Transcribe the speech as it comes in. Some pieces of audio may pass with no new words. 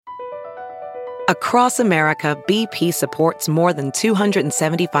Across America, BP supports more than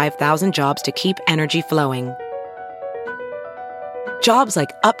 275,000 jobs to keep energy flowing. Jobs like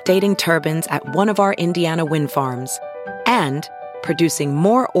updating turbines at one of our Indiana wind farms and producing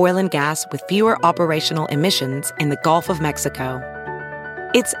more oil and gas with fewer operational emissions in the Gulf of Mexico.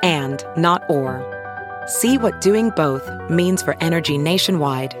 It's and, not or. See what doing both means for energy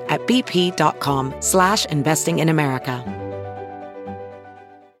nationwide at bp.com/investing in America.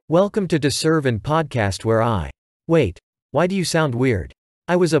 Welcome to Deserve and Podcast where Wait, why do you sound weird?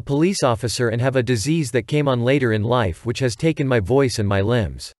 I was a police officer and have a disease that came on later in life which has taken my voice and my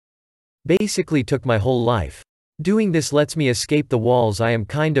limbs. Basically took my whole life. Doing this lets me escape the walls I am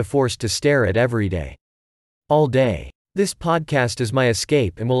kinda forced to stare at every day. All day. This podcast is my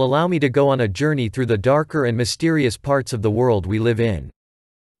escape and will allow me to go on a journey through the darker and mysterious parts of the world we live in.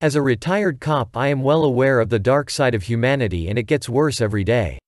 As a retired cop, I am well aware of the dark side of humanity, and it gets worse every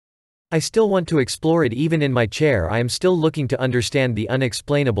day. I still want to explore it. Even in my chair, I am still looking to understand the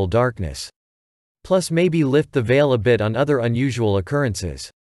unexplainable darkness. Plus maybe lift the veil a bit on other unusual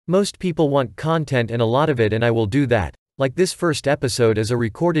occurrences. Most people want content, and a lot of it, and I will do that. Like this first episode is a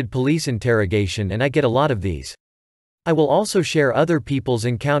recorded police interrogation, and I get a lot of these. I will also share other people's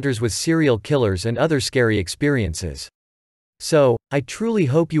encounters with serial killers and other scary experiences. So, I truly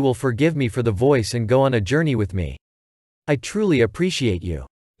hope you will forgive me for the voice and go on a journey with me. I truly appreciate you.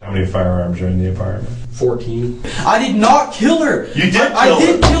 How many firearms are in the apartment? 14. I did not kill her! You did kill her! I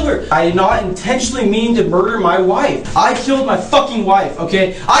did kill her! I did not intentionally mean to murder my wife. I killed my fucking wife,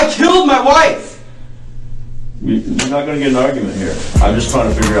 okay? I killed my wife! You're not going to get an argument here. I'm just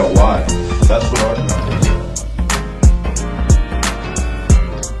trying to figure out why. That's what argument is.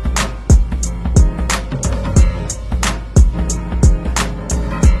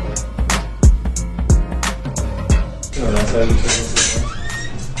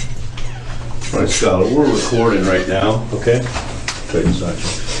 Right, Skylar, we're recording right now, okay?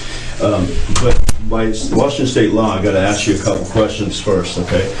 But by Washington State law, I got to ask you a couple questions first,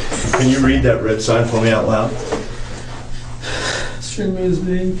 okay? Can you read that red sign for me out loud? String me as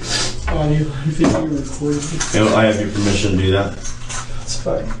big. Audio, if you recorded. I have your permission to do that? That's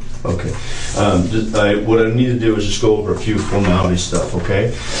fine. Okay. What I need to do is just go over a few formality stuff,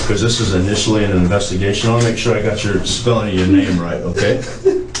 okay? Because this is initially an investigation. I want to make sure I got your spelling of your name right, okay?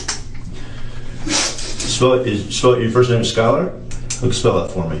 Spell your first name is Skylar? Look, spell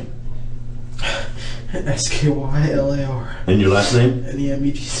that for me. Skylar. And your last name?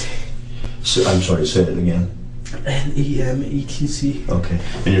 Nemetz. I'm sorry, say it again. Nemetz. Okay.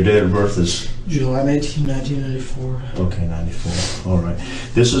 And your date of birth is? July 19, 1994. Okay, 94. All right.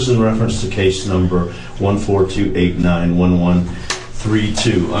 This is in reference to case number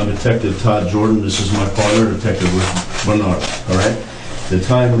 142891132. I'm Detective Todd Jordan. This is my partner, Detective Bernard. All right. The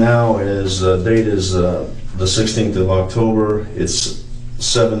time now is, date is the 16th of October. It's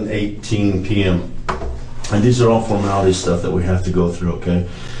 7:18 p.m. And these are all formality stuff that we have to go through, okay?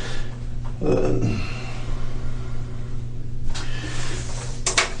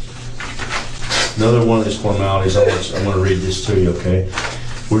 Another one of these formalities, I want to read this to you, okay?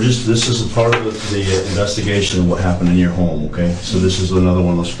 This is a part of the investigation of what happened in your home, okay? So this is another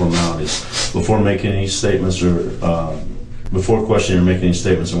one of those formalities. Before making any statements before questioning or making any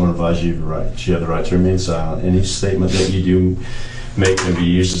statements, I want to advise you you have the right to remain silent. Any statement that you do make can be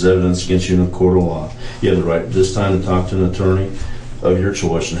used as evidence against you in a court of law. You have the right at this time to talk to an attorney of your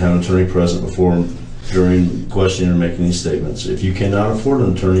choice and have an attorney present during questioning or making these statements. If you cannot afford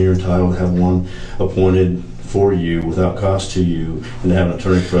an attorney, you're entitled to have one appointed for you without cost to you, and to have an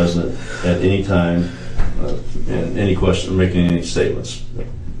attorney present at any time in any question or making any statements.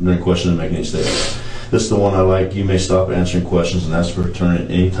 During questioning and making any statements. This is the one I like. You may stop answering questions and ask for an attorney at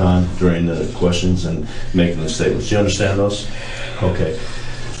any time during the questions and making the statements. Do you understand those? Okay.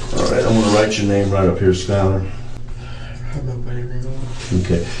 All right. I'm going to write your name right up here, Skylar.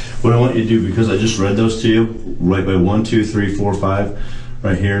 Okay. What I want you to do, because I just read those to you, right by 1, 2, 3, 4, 5,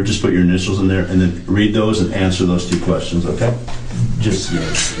 right here, just put your initials in there and then read those and answer those 2 questions, okay? Just,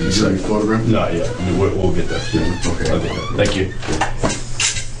 Is that your photograph? No, yeah. We'll get that. Yeah. Okay. I'll get that. Thank you.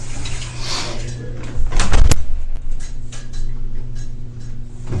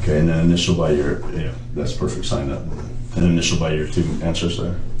 Okay, and then initial by your, that's perfect, sign that. And initial by your 2 answers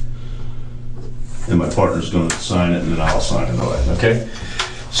there. And my partner's going to sign it, and then I'll sign it, all right, okay?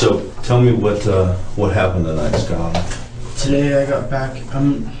 So, tell me what happened tonight, Scott. Today I got back,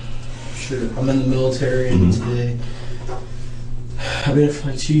 I'm in the military, and today, I've been here for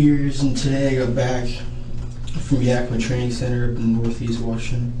like 2 years, and today I got back from Yakima Training Center up in Northeast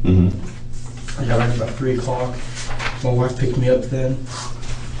Washington. I got back about 3 o'clock. My wife picked me up then.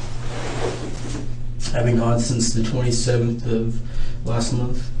 I've been gone since the 27th of last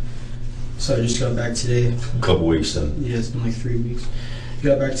month. So I just got back today. A couple weeks then. Yeah, it's been like 3 weeks.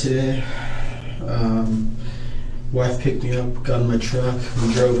 Got back today. Wife picked me up, got in my truck,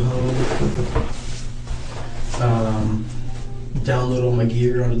 we drove home. Downloaded all my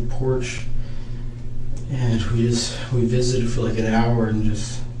gear onto the porch. And we visited for like an hour and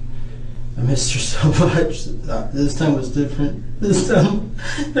just, I missed her so much. This time was different. This time,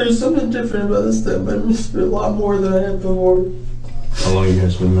 there was something different about this time, but I missed her a lot more than I had before. How long you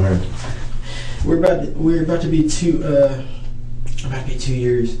guys been married? We're about to be 2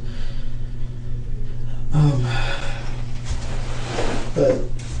 years. But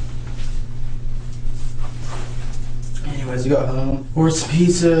anyways, I got home, ordered some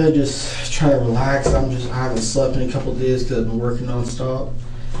pizza, just trying to relax. I haven't slept in a couple days because I've been working nonstop.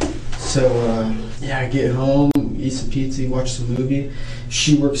 So yeah, I get home, eat some pizza, watch some movie.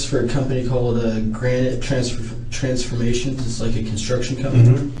 She works for a company called Granite Transformations. It's like a construction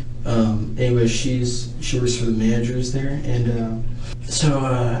company. Anyway, she works for the managers there, and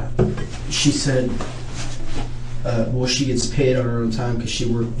so she said, well, she gets paid on her own time because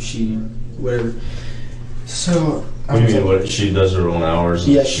whatever. So What do you mean? What she does her own hours?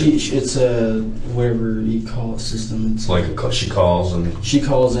 Yeah, it's a whatever you call it system. It's like she calls and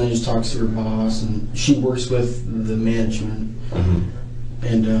just talks to her boss, and she works with the management.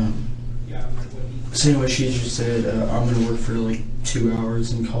 And so anyway, she just said, I'm gonna work for like 2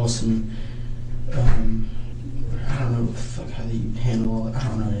 hours and call some. I don't know what the fuck how you handle all that. I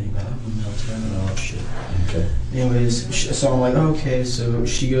don't know anything about the military. I don't know all that shit. Okay. Anyways, so I'm like, okay. So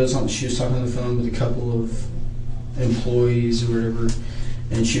she goes on. She was talking on the phone with a couple of employees or whatever,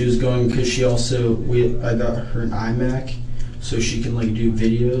 and she was going because she also I got her an iMac, so she can like do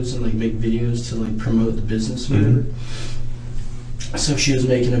videos and like make videos to like promote the business or whatever. So she was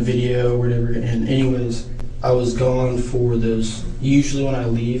making a video or whatever, and anyways, I was gone for those. Usually when I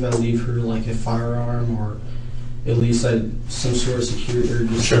leave her like a firearm or at least some sort of security or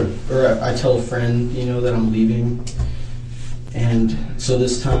just or I tell a friend, that I'm leaving. And so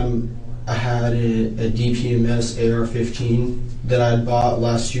this time I had a DPMS AR-15 that I bought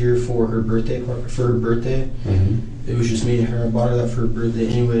last year for her birthday. It was just me and her. I bought her that for her birthday.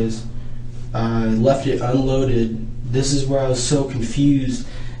 Anyways, I left it unloaded. This is where I was so confused,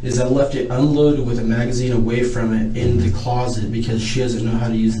 is I left it unloaded with a magazine away from it in the closet because she doesn't know how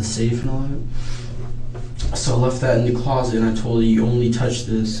to use the safe and all that. So I left that in the closet, and I told her, you only touch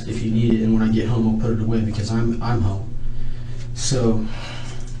this if you need it, and when I get home I'll put it away because I'm home. So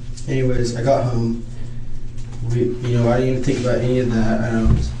anyways, I got home. I didn't even think about any of that. I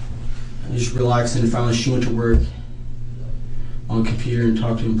just relaxed, and finally she went to work on a computer and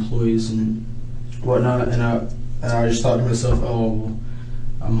talked to employees and whatnot, and I just thought to myself, oh, well,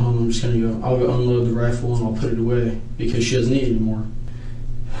 I'm home, I'm just I'll go unload the rifle and I'll put it away because she doesn't need it anymore.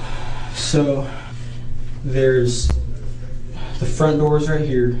 So there's the front doors right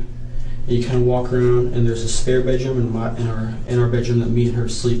here, and you kind of walk around, and there's a spare bedroom in our bedroom that me and her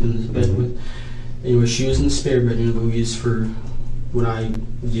sleep in the bed with. Anyway, she was in the spare bedroom that we use for when I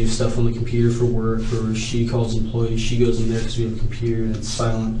do stuff on the computer for work, or she calls employees. She goes in there because we have a computer and it's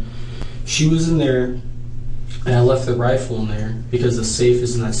silent. She was in there, and I left the rifle in there because the safe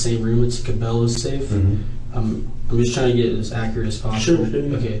is in that same room. It's a Cabela's safe. I'm just trying to get it as accurate as possible.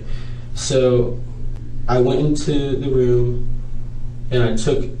 Sure. Okay, so I went into the room, and I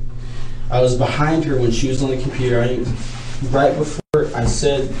was behind her when she was on the computer. Right before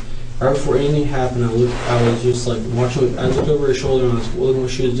anything happened, I was just like watching. I looked over her shoulder, and I was looking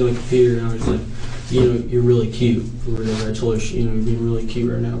what she was doing on the computer, and I was like, you're really cute, or whatever. I told her, you're being really cute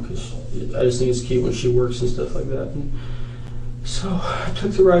right now, because I just think it's cute when she works and stuff like that. And so I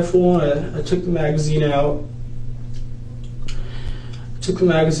took the rifle, and I took the magazine out.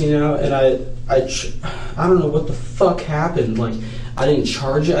 And I don't know what the fuck happened. Like, I didn't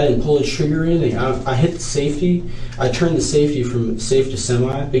charge it. I didn't pull the trigger or anything. I hit the safety. I turned the safety from safe to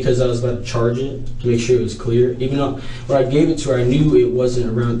semi because I was about to charge it to make sure it was clear. Even though when I gave it to her, I knew it wasn't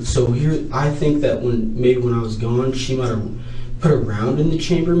around. So here, I think that maybe when I was gone, she might have put a round in the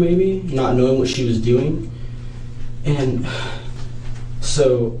chamber, maybe, not knowing what she was doing. And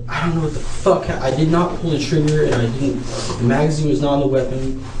so I don't know what the fuck. I did not pull the trigger, and the magazine was not on the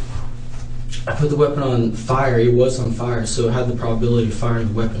weapon. I put the weapon on fire. It was on fire, so it had the probability of firing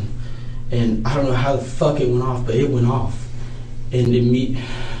the weapon. And I don't know how the fuck it went off, but it went off. And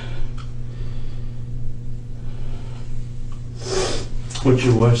What's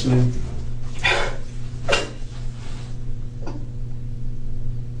your wife's name?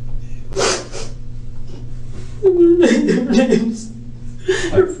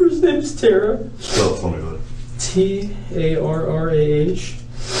 Her first name is Tara. Spell it for me, buddy. Tarrah.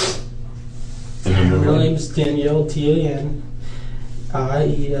 And your Her middle name? name's Danielle, Danielle.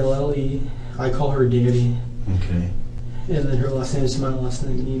 I call her Danny. Okay. And then her last name is my last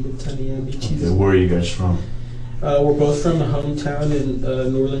name, Nemetz. Okay. Where are you guys from? We're both from a hometown in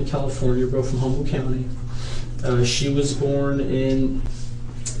Northern California. We're both from Humboldt County. She was born in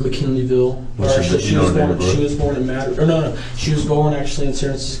McKinleyville. She was born in she was born actually in San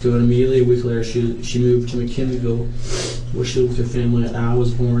Francisco, and immediately a week later she moved to McKinleyville, where she lived with her family. And I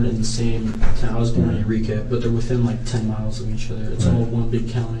was born in the same town. I was born in Eureka, but they're within like 10 miles of each other. It's all one big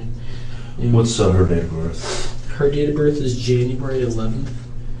county. And What's her date of birth? her date of birth is January 11th,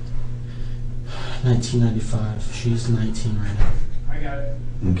 1995. She's 19 right now. I got it.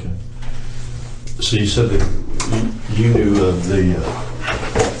 Okay. So you said that you knew the.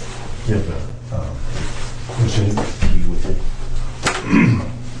 You have what's your key with you?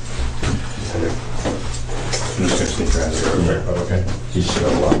 I'm just gonna sneak around here real quick, but okay. You just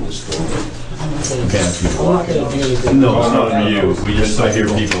gotta lock this door. Can't have people I'm not walk in. going to do anything. No, it's not on you. We just I hear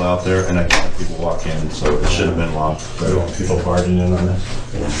people out there, and I can't have people walk in, so it should have been locked. I don't want people barging in on this.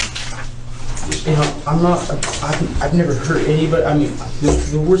 You know, I've never hurt anybody. I mean,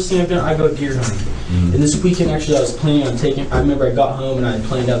 the worst thing I've done, I go deer hunting. And this weekend, actually, I was planning on I remember I got home and I had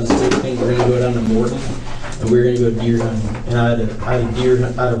planned out this big thing. We're going to go down to Morton and we were going to go deer hunting. And I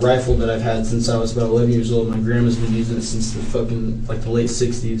had a rifle that I've had since I was about 11 years old. My grandma's been using it since the fucking, like the late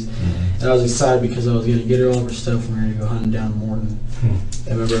 60s. And I was excited because I was going to get her all of her stuff and we were going to go hunting down Morton.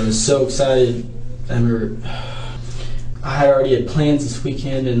 I remember I was so excited. I remember I already had plans this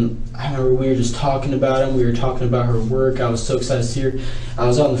weekend, and I remember we were just talking about them. We were talking about her work. I was so excited to see her. I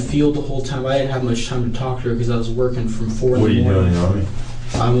was out in the field the whole time. I didn't have much time to talk to her because I was working from 4 in the morning. What are you doing in the Army?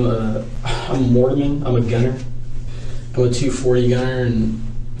 I'm a mortarman. I'm a gunner. I'm a 240 gunner, and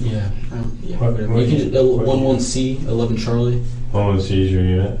whatever. You can just 11C, 11 Charlie. 11C is your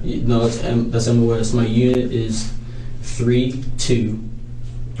unit? No, that's MOS. My unit is 3-2,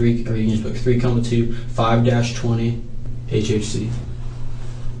 3,2, 5-20. HHC.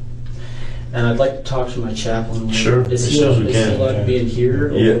 And I'd like to talk to my chaplain. Sure. Is he allowed to be in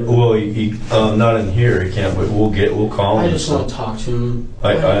here? Yeah. Well, he not in here. He can't. But we'll call him. I just want to talk to him.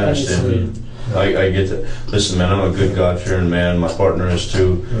 I understand. I get that. Listen, man. I'm a good God-fearing man. My partner is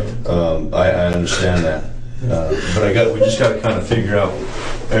too. I understand that. But we just got to kind of figure out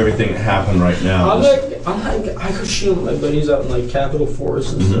everything that happened right now. I go shoot with my buddies out in like Capitol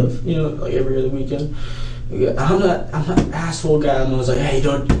Forest and stuff. You know, like every other weekend. I'm not an asshole guy. I was like, hey,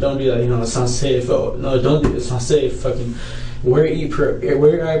 don't do that. You know, it's not safe. Oh no, don't do it. It's not safe. Fucking wear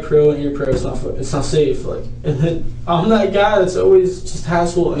eye pro and ear pro. It's not safe. Like, and then I'm that guy that's always just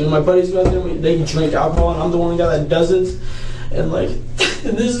hassle. And my buddies go out there, they can drink alcohol, and I'm the one guy that doesn't. And like,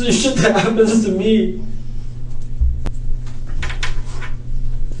 and this is the shit that happens to me.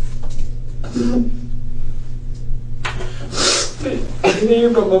 I hear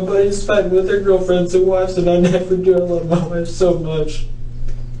about my buddies fighting with their girlfriends and wives, and I never do. I love my wife so much.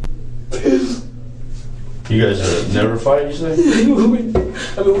 You guys never fight, you say?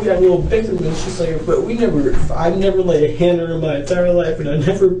 We'll bicker and she's like, but I've never laid a hand on her in my entire life, and I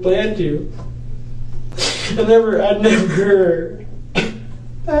never plan to. I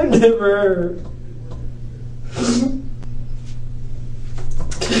never.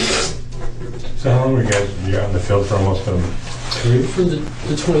 So how long were you guys out in the field for? Almost from the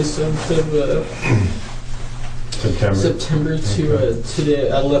 27th of September to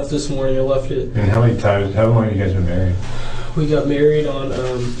today. I left this morning. I left it. And how long have you guys been married? We got married on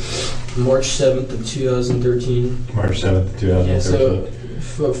March 7th of 2013. March 7th of 2013. Yeah, so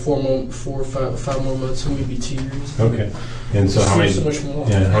for 5 more months, and we'd be 2 years. Okay. And so how many times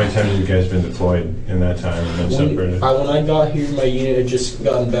have you guys been deployed in that time and then separated? When I got here, my unit had just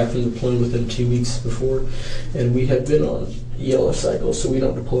gotten back from deploying within 2 weeks before, and we had been on ELF cycles, so we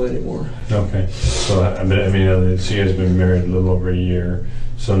don't deploy anymore. Okay. So so you guys have been married a little over a year.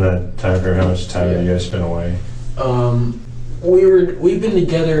 So in that time frame, how much time have you guys spent away? We've been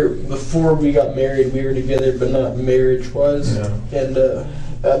together before we got married. We were together, but not marriage-wise. Yeah. And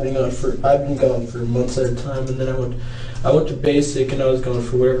I've been gone for months at a time, and then I went to basic, and I was gone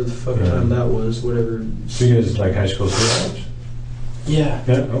for whatever the fuck time that was, whatever. So you guys like high school sweethearts? Yeah.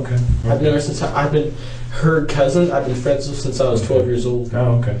 Yeah. Okay. I've been her cousin. I've been friends with since I was 12 years old.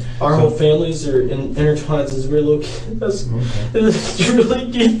 Oh, okay. Our whole families are intertwined since we were little kids. It's really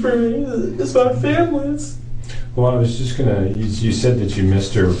deep for me. It's my families. Well, I was just gonna. You said that you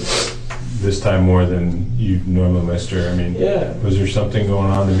missed her this time more than you normally missed her? I mean, was there something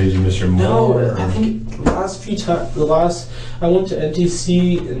going on that made you miss her more? No, I think the last few times, I went to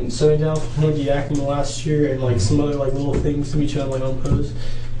NTC in Southern California, Yakima last year, and like some other like little things to meet you on like on post.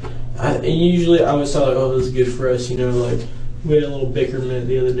 And usually I always thought like, oh, this is good for us, you know, like we had a little bickerment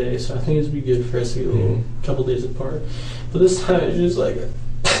the other day, so I think it'd be good for us to get a little couple days apart. But this time it's just like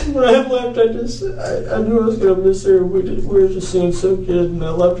when I left, I knew I was gonna miss her. We were just doing so good, and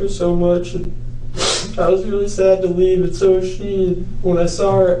I loved her so much. And I was really sad to leave, and so was she. And when I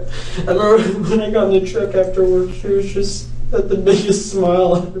saw her, I remember when I got in the truck after work, she was just had the biggest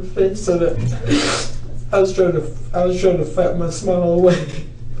smile on her face, and I was trying to fight my smile away.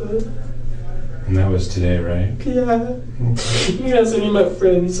 But, and that was today, right? Yeah. You know, any of my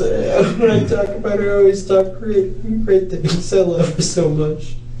friends, when I talk about her, I always talk great things. I love her so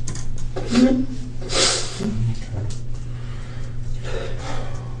much.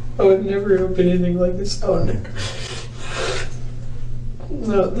 I would never hope anything like this. Oh, no.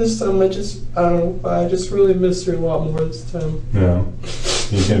 No, this time I don't know why, I just really missed her a lot more this time. No.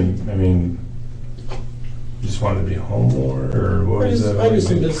 You can, I mean, you just wanted to be home more, or what was that? I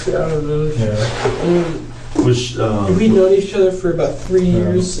just missed her, I don't know. Yeah. I mean, we'd known each other for about 3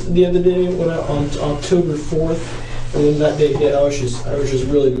 years the other day, on October 4th, and when that day hit, I was just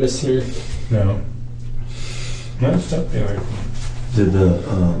really missing her. No. No, stop being like.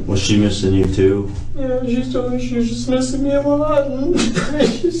 Was she missing you too? Yeah, she told me she was just missing me a lot. And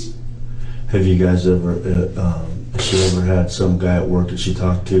Have you guys ever, has she ever had some guy at work that she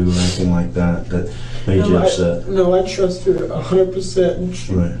talked to or anything like that made you upset? No, I trust her 100%.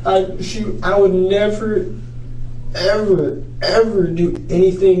 Right. I would never, ever do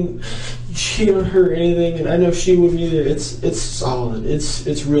anything, cheat on her or anything, and I know she wouldn't either. It's solid.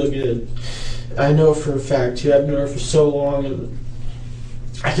 It's really good. I know for a fact too. I've known her for so long, and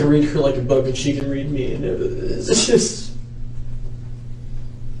I can read her like a book, and she can read me, and it's just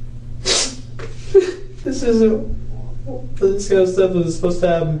this kind of stuff is supposed to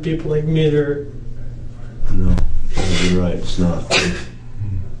happen to people like me and her. No, you're right. It's not.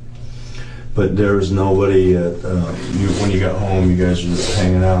 But there was nobody when you got home, you guys were just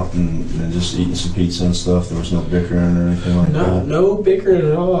hanging out and just eating some pizza and stuff. There was no bickering or anything like that? No bickering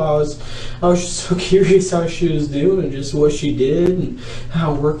at all. I was just so curious how she was doing, just what she did and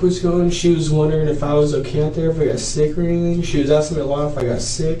how work was going. She was wondering if I was okay out there, if I got sick or anything. She was asking me a lot if I got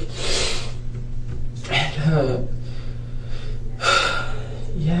sick. And,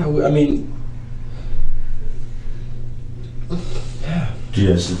 yeah, I mean, yeah. Did you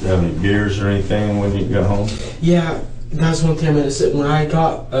guys have any beers or anything when you got home? Yeah, that's one thing I'm going to say. When I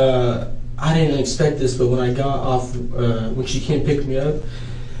got, I didn't expect this, but when I got off, when she came pick me up,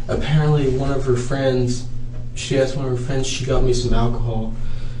 apparently one of her friends, she asked one of her friends, she got me some alcohol,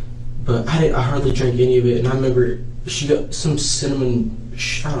 but I hardly drank any of it, and I remember she got some cinnamon,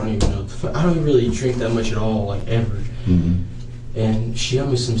 I don't even know, I don't really drink that much at all, like ever, and she got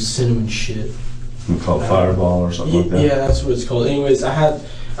me some cinnamon shit. We call it Fireball or something like that? Yeah, that's what it's called. Anyways, I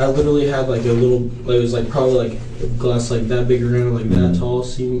literally had like a little, like, it was like probably like a glass like that big around, like that tall,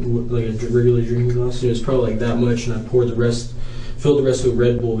 like a regular drinking glass, and it was probably like that much, and I filled the rest with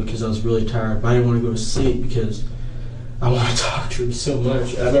Red Bull because I was really tired, but I didn't want to go to sleep because I want to talk to her so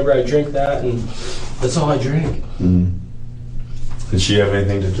much. I remember I drank that, and that's all I drank. Did she have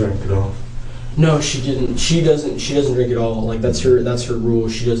anything to drink at all? No, she didn't. She doesn't drink at all. Like that's her rule.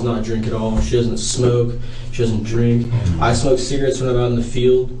 She does not drink at all. She doesn't smoke. She doesn't drink. I smoke cigarettes when I'm out in the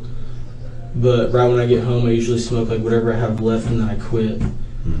field, but right when I get home, I usually smoke like whatever I have left, and then I quit.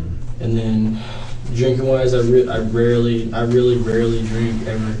 And then drinking wise, I really rarely drink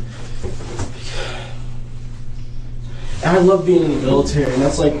ever. And I love being in the military, and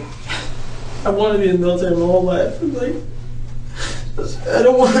that's like I want to be in the military my whole life. And like I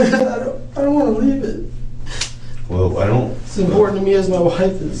don't want to leave it. Well, It's important to me as my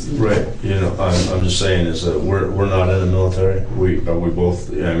wife is. Right. You know, I'm just saying is that we're not in the military. We both.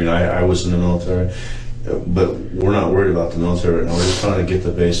 I mean, I was in the military, but we're not worried about the military right now. We're just trying to get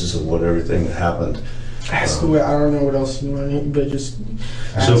the basis of what everything that happened. Ask away. I don't know what else you want, but just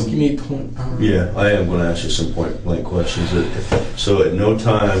ask me point. Yeah, I am going to ask you some point blank questions. So at no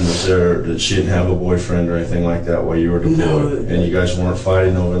time was there that she didn't have a boyfriend or anything like that while you were deployed, and you guys weren't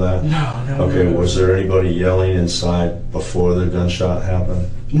fighting over that? No. Okay, was there anybody yelling inside before the gunshot happened?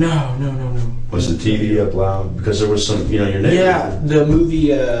 No. Was the TV up loud? Because there was some, your neighbor. Yeah, the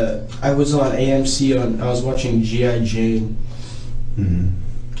movie. I was on AMC. I was watching G.I. Jane.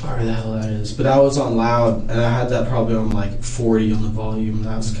 Whatever the hell that is, but I was on loud, and I had that probably on like 40 on the volume, and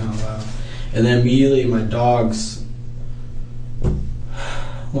that was kind of loud. And then immediately my dogs,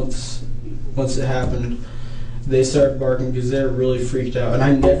 once once it happened, they started barking because they were really freaked out. And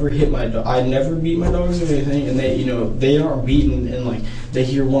I never hit my dog. I never beat my dogs or anything. And they, they aren't beaten, and like they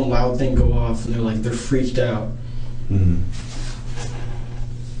hear one loud thing go off, and they're freaked out. Mm-hmm.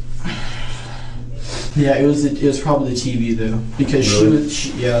 Yeah, it was probably the TV though, because really?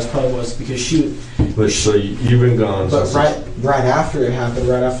 yeah, it probably was because she. But so you've been gone. But right after it happened,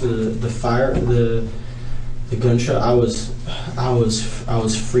 right after the fire, the gunshot, I was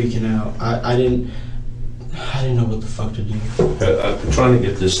freaking out. I didn't know what the fuck to do. I'm trying to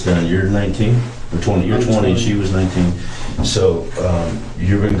get this done. You're 19 or 20. You're 20. She was 19. So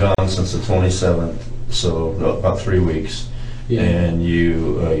you've been gone since the 27th. So about 3 weeks. Yeah. And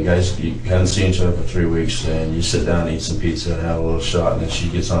you guys hadn't seen each other for 3 weeks, and you sit down and eat some pizza and have a little shot, and then she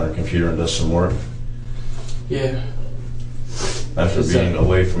gets on her computer and does some work. Yeah. After being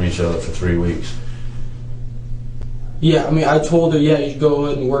away from each other for 3 weeks. Yeah, I mean, I told her, yeah, you go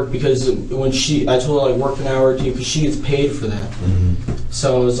ahead and work, because I told her, like, work an hour or two, because she gets paid for that. Mm-hmm.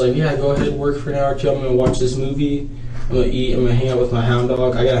 So I was like, yeah, go ahead and work for an hour or two. I'm going to watch this movie. I'm going to eat. I'm going to hang out with my hound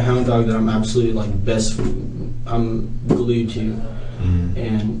dog. I got a hound dog that I'm absolutely, like, I'm glued to. Mm-hmm.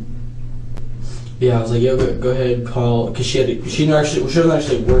 And, yeah, I was like, yeah, go ahead and call, because she doesn't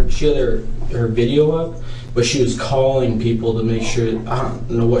actually work. She had her video up, but she was calling people to make sure, I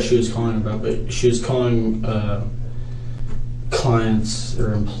don't know what she was calling about, but she was calling clients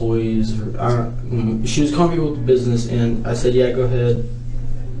or employees, or she was calling people with business. And I said, yeah, go ahead.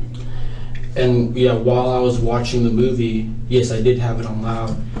 And yeah, while I was watching the movie, yes, I did have it on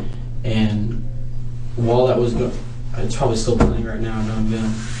loud. And while that was going, it's probably still playing right now. No, I'm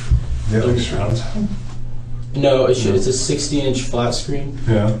gonna. Yeah, like surround sound? No, it's a 60-inch flat screen.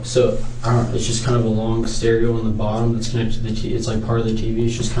 Yeah. So it's just kind of a long stereo on the bottom that's connected to the TV. It's like part of the TV.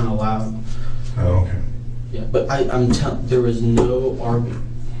 It's just kind of loud. Oh, okay. Yeah, but I'm telling, there was no argument.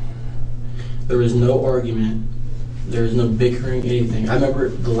 There was no argument. There was no bickering, anything. I remember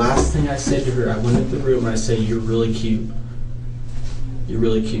the last thing I said to her, I went into the room and I said, "You're really cute. You're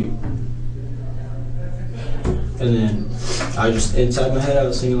really cute." And then I just, inside my head, I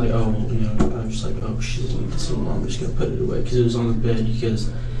was thinking like, oh, I was just like, oh, she doesn't need this anymore. I'm just going to put it away, because it was on the bed,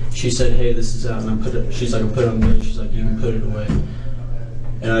 because she said, hey, this is out, and I put it, she's like, I put it on the bed, she's like, you can put it away.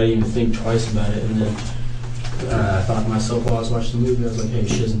 And I didn't even think twice about it. And then I thought to myself while I was watching the movie, I was like, hey,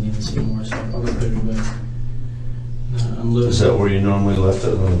 she doesn't need this anymore, so I'm going to put it away. Is that where you normally left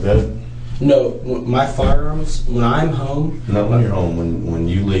it, on the bed? No, my firearms, when I'm home. Not when you're home, when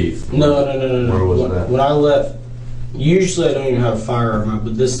you leave. No. Where was it at? When I left, usually I don't even have a firearm out,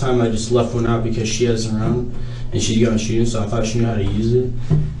 but this time I just left one out because she has her own, and she's going shooting, so I thought she knew how to use it.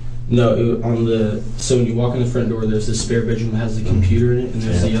 No, so when you walk in the front door, there's this spare bedroom that has the computer in it, and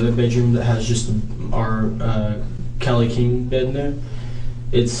there's the other bedroom that has just our Kelly King bed in there.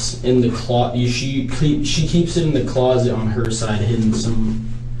 It's in the closet. She keeps it in the closet on her side, hidden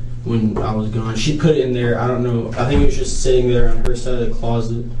when I was gone. She put it in there, I don't know, I think it was just sitting there on her side of the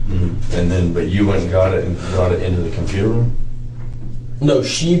closet. Mm-hmm. And then, but you went and got it and brought it into the computer room? No,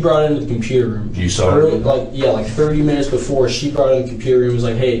 she brought it into the computer room. You saw it? Like 30 minutes before, she brought it in the computer room and was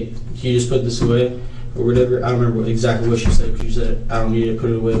like, hey, can you just put this away? Or whatever. I don't remember exactly what she said, but she said, I don't need it,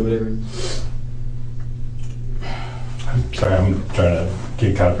 put it away, whatever. I'm sorry, I'm trying to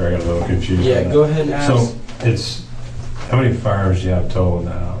get caught up. I got a little confused. Yeah, go ahead and ask. So, it's, how many firearms do you have total in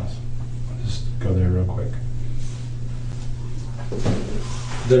the house? I'll just go there real quick.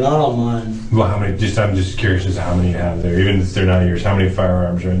 They're not on mine. Well, how many, I'm just curious as to how many you have there. Even if they're not yours, how many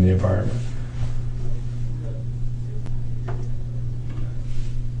firearms are in the apartment?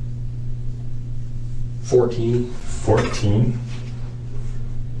 $14. 14?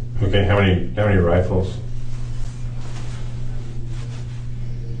 Okay, how many rifles?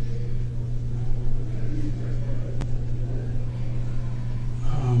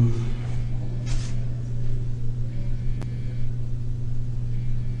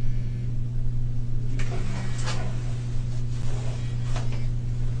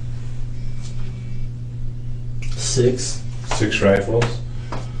 Six rifles.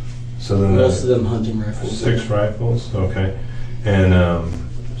 So then most of them hunting rifles. 6 rifles, okay. And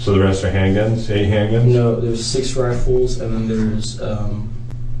so the rest are handguns, 8 handguns? No, there's 6 rifles, and then there's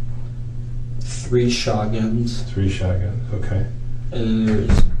 3 shotguns. 3 shotguns, okay. And then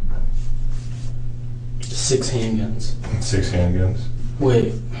there's 6 handguns. 6 handguns.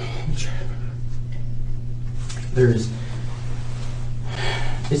 Wait. There's.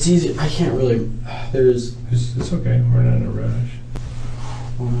 It's easy. I can't really. There's. It's okay. We're not in a rush.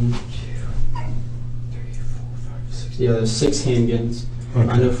 1, 2, 3, 4, 5, 6. Yeah, there's 6 handguns. Okay.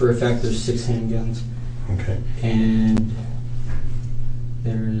 I know for a fact there's 6 handguns. Okay. And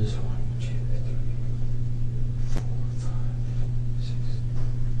there's 1, 2,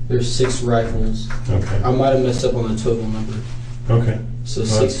 There's 6 rifles. Okay. I might have messed up on the total number. Okay. So Well,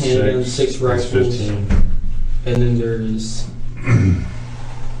 6 handguns, 6 that's rifles, 15. and then there's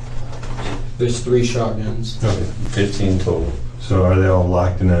 3 shotguns. Okay. 15 total. So are they all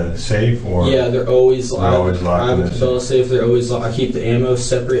locked in a safe, or? Yeah, they're always They're always locked I have in a this. Cabela safe. They're always locked. I keep the ammo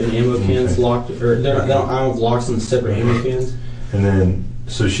separate and ammo cans Okay. locked, or they don't I don't have locks on the separate ammo cans. And then,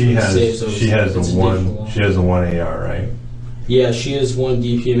 so she has Safe, so she has the it's a one digital. she has the 1 AR, right? Yeah, she has one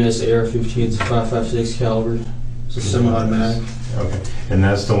DPMS AR-15. It's a 5.56 caliber. It's a semi-automatic. Okay. And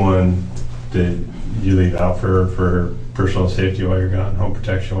that's the one that you leave out for personal safety while you're gone, home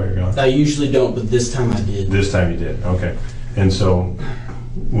protection while you're gone. I usually don't, but this time I did. This time you did. Okay. And so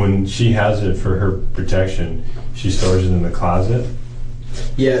when she has it for her protection, she stores it in the closet.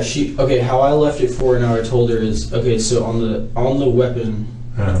 Yeah, okay, how I left it for and how I told her is, okay, so on the weapon,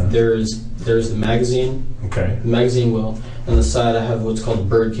 there's the magazine, Okay. the magazine well. On the side I have what's called a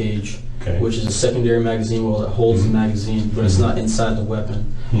bird cage, Okay. which is a secondary magazine well that holds the magazine, but it's not inside the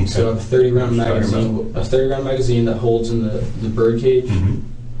weapon. Okay. So I have a 30 round What you're talking magazine, that holds in the bird cage. Mhm.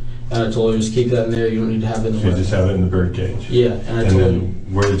 And I told her just keep that in there. You don't need to have it in the She weapon. just have it in the bird cage. Yeah, and I And told her then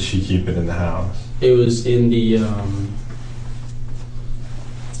where did she keep it in the house? it was in the.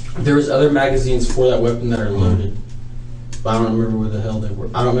 There was other magazines for that weapon that are loaded, but I don't remember where the hell they were.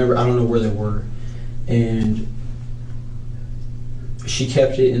 I don't know where they were, and she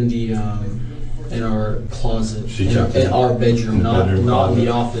kept it in the in our closet, She in kept it our bedroom, in the not bedroom in the closet.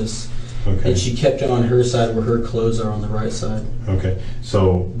 office. Okay. And she kept it on her side where her clothes are on the right side. Okay.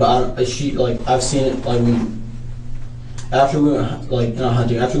 So But I've seen it like when after we went like not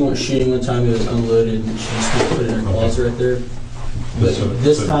hunting, after we went shooting one time, it was unloaded and she just put it in her closet right there. But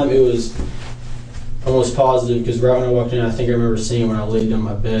this time it was almost positive because right when I walked in, I think I remember seeing it when I laid down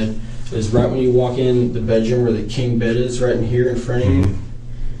my bed. It was right when you walk in the bedroom where the king bed is, right in here in front of you.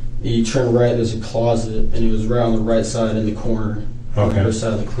 You turn right, there's a closet, and it was right on the right side in the corner, on Okay. her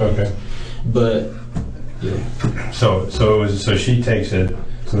side of the closet. Okay. But So she takes it.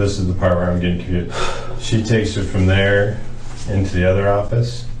 So this is the part where I'm getting confused. She takes it from there into the other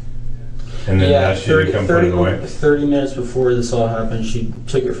office, and then asks you to come put it away. 30 minutes before this all happened, she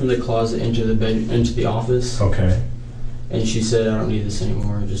took it from the closet into the bed, into the office, Okay. and she said, "I don't need this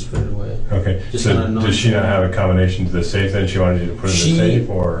anymore. Just put it away." Okay. Just So kinda does she not have a combination to the safe? Then she wanted you to put it in the safe,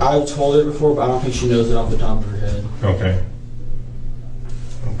 or I've told her before, but I don't think she knows it off the top of her head. okay.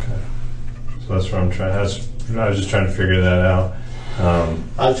 Okay. So that's where I'm trying. I was just trying to figure that out.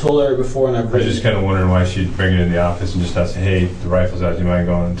 I've told her before, and I've I was just kind of wondering why she'd bring it in the office and just not say, "Hey, the rifle's out. Do you mind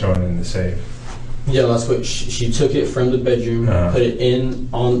going and throwing it in the safe?" Yeah, that's what she took it from the bedroom, Uh-huh. put it in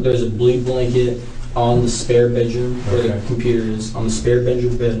on. There's a blue blanket on the spare bedroom where Okay. the computer is on the spare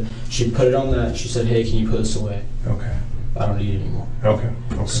bedroom bed. She put it on that. She said, "Hey, can you put this away? Okay. I don't need it anymore." Okay.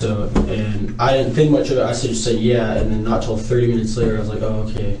 Okay. So, and I didn't think much of it. I just said yeah, and then not till 30 minutes later, I was like, "Oh,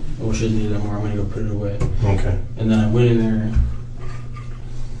 okay. I wish I didn't need it anymore. I'm gonna go put it away." Okay. And then I went in there,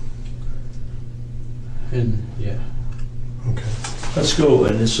 and yeah. Okay. Let's go,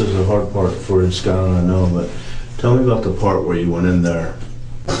 and this is a hard part for you, Skylar, I know, but tell me about the part where you went in there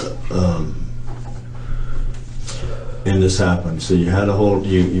and this happened. So you had a hold,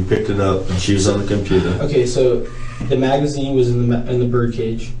 you picked it up, and she was on the computer. Okay, so the magazine was in the bird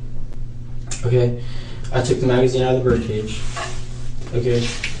cage. Okay, I took the magazine out of the bird cage. Okay,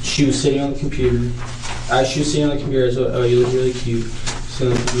 she was sitting on the computer. She was sitting on the computer. I said, "Oh, you look really cute."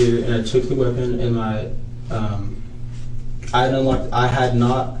 Sitting on the computer, and I took the weapon and my. I had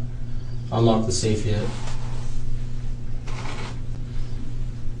not unlocked the safe yet.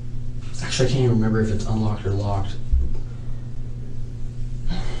 Actually, I can't even remember if it's unlocked or locked.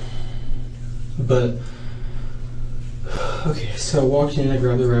 But okay, so I walked in, I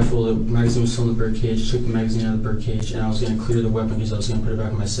grabbed the rifle, the magazine was still in the bird cage, took the magazine out of the bird cage, and I was going to clear the weapon because I was going to put it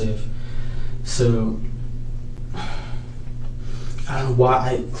back in my safe. So I don't know why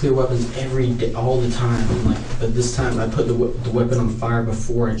I clear weapons every day, all the time. But this time I put the weapon on fire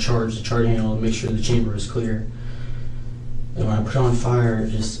before I charged the charging handle to make sure the chamber was clear. And when I put it on fire,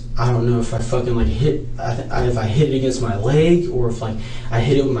 I don't know if I fucking hit. If I hit it against my leg or if I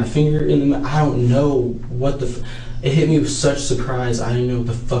hit it with my finger in the. I don't know what the. It hit me with such surprise. I didn't know what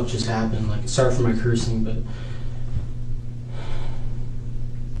the fuck just happened. Sorry for my cursing, but.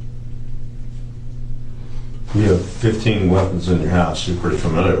 You have 15 weapons in your house. You're pretty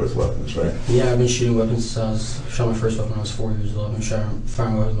familiar with weapons, right? Yeah, I've been shooting weapons since shot my first weapon when I was 4 years old. I've been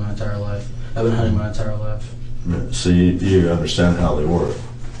firing weapons my entire life. I've been hunting my entire life. So you understand how they work.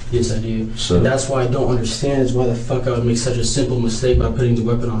 Yes, I do. So And that's why I don't understand is why the fuck I would make such a simple mistake by putting the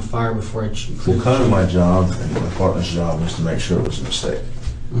weapon on fire before I well, kind of my job and my partner's job was to make sure it was a mistake.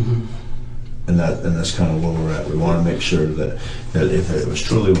 And that's kind of where we're at. We want to make sure that if it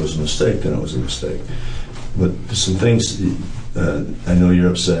truly was a mistake, then it was a mistake. But some things, I know you're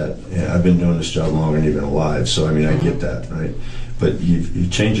upset. Yeah, I've been doing this job longer than you've been alive, so I mean, I get that, right? But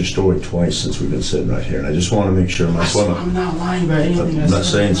you've changed your story twice since we've been sitting right here, and I just want to make sure. I'm not lying about anything. I'm not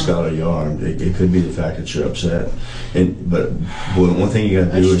saying, Skylar, you are. It could be the fact that you're upset. But one thing you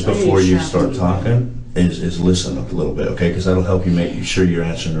got to do is before you start talking, is listen a little bit, okay? Because that'll help you make sure you're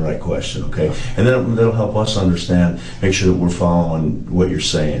answering the right question, okay? And then that'll help us understand, make sure that we're following what you're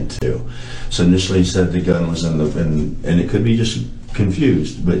saying too. So initially you said the gun was and it could be just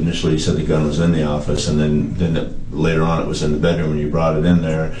confused, but initially you said the gun was in the office, and then later on it was in the bedroom when you brought it in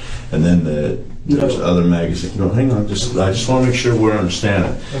there, and then there's other magazines. No, hang on, I just want to make sure we're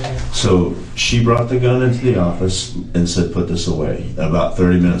understanding. Okay. So she brought the gun into the office and said, put this away. About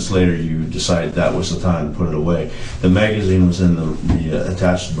 30 minutes later, you decided that was the time to put it away. The magazine was in the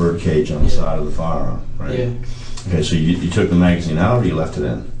attached bird cage on the side of the firearm, right? Yeah. Okay, so you took the magazine out, or you left it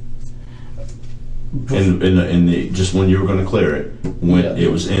in? In the just when you were going to clear it, when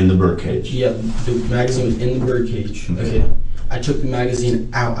it was in the bird cage. Yeah, the magazine was in the bird cage. Okay. I took the magazine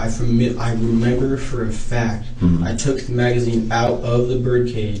out. I remember for a fact. I took the magazine out of the bird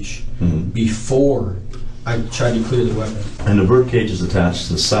cage before I tried to clear the weapon. And the bird cage is attached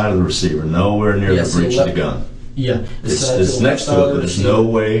to the side of the receiver, nowhere near the breech of the gun. Yeah, it's next to it, but there's no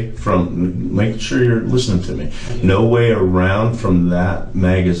way from. Make sure you're listening to me. No way around from that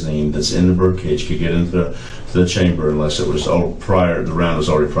magazine that's in the bird cage could get into the chamber unless it was all prior. The round was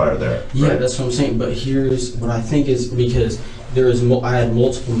already prior there. Yeah, right? that's what I'm saying. But here's what I think is because I had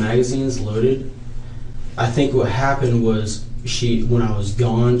multiple magazines loaded. I think what happened was when I was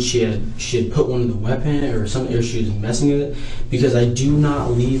gone, she had put one in the weapon or something, or she was messing with it, because I do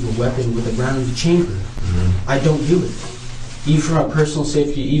not leave a weapon with a round in the chamber. I don't do it. Even for my personal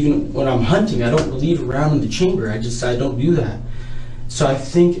safety, even when I'm hunting, I don't leave a round in the chamber. I don't do that. So I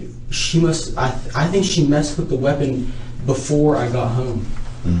think she must. I think she messed with the weapon before I got home,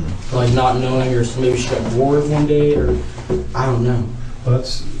 like not knowing, or maybe she got bored one day, or I don't know. Well,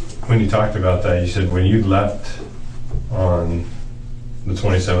 that's when you talked about that. You said when you left on the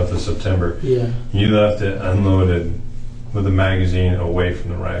 27th of September, you left it unloaded with the magazine away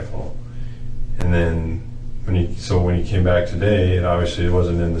from the rifle, and then when you came back today, it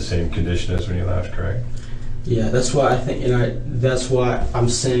wasn't in the same condition as when you left, correct? Yeah, that's why I think, that's why I'm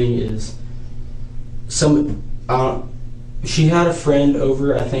saying is she had a friend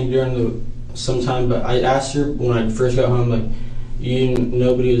over, I think during sometime, but I asked her when I first got home, like,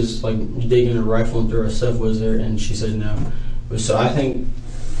 nobody was like digging a rifle and through our stuff, was there? And she said no. So I think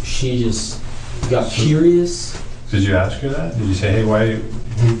she just got curious. Did you ask her that? Did you say, hey, why?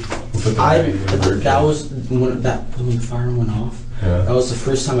 That was when the firearm went off. Yeah. That was the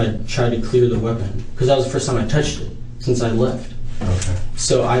first time I tried to clear the weapon, because that was the first time I touched it since I left. Okay.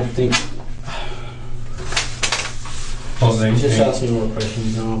 So I think. Just ask me more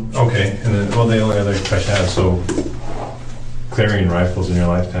questions. Okay, and then the only other question I have, so clearing rifles in your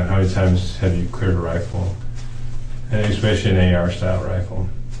lifetime, how many times have you cleared a rifle? And especially an AR style rifle?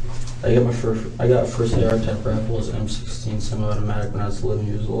 I got first AR type rifle as an M16 semi-automatic when I was 11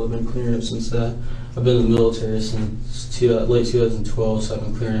 years old. I've been clearing it since that. I've been in the military since late 2012, so I've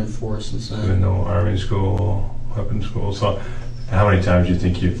been clearing M4 since then. Been no Army school, weapons school. So how many times do you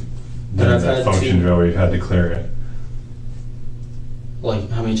think you've done that function drill where you've had to clear it? Like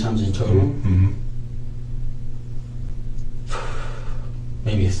how many times in total? Mm-hmm.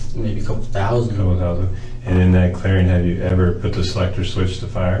 Maybe a couple thousand. And in that clearing, have you ever put the selector switch to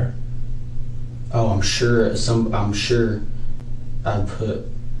fire? Oh, I'm sure. I put.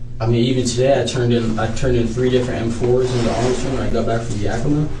 I mean, even today, I turned in 3 different M4s in the Armstrong when I got back from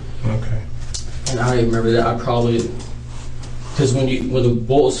Yakima. Okay. And I remember that I probably, because when the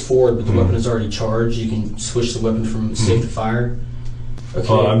bolt is forward but the weapon is already charged, you can switch the weapon from safe to fire. Okay.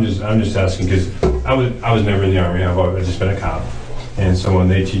 Well, I'm just asking because I was never in the Army. I've just been a cop. And so when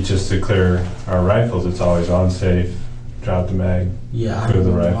they teach us to clear our rifles, it's always on safe, drop the mag, clear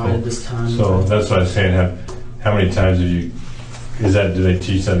the rifle. This time. So that's what I was saying. How many times have you? Do they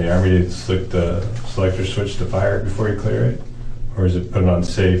teach that in the Army to flick the selector switch to fire before you clear it, or is it put it on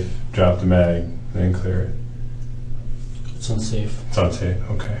safe, drop the mag, then clear it? It's unsafe. It's unsafe.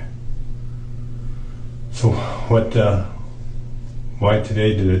 Okay. So what? Why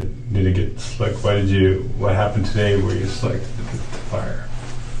today did it get slick? What happened today where you selected the fire?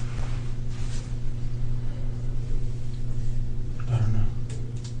 I don't know.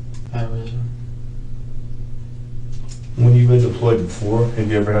 I was. When you've been deployed before,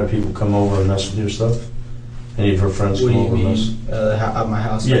 have you ever had people come over and mess with your stuff? Any of her friends What come do you over and mess? mean? At my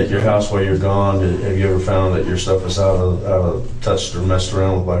house? Yeah, at your house while you're gone. Have you ever found that your stuff is out of touched or messed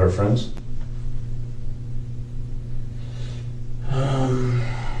around with by her friends?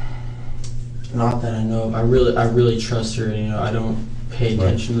 Not that I know of. I really trust her. You know, I don't pay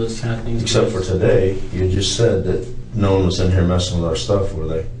attention to those kind of things. Except for today, you just said that no one was in here messing with our stuff, were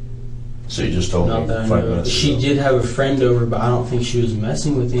they? So you just told me 5 minutes ago. She did have a friend over, but I don't think she was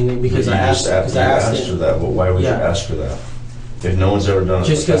messing with anything because I asked her that. Well, why would you ask her that? If no one's ever done it,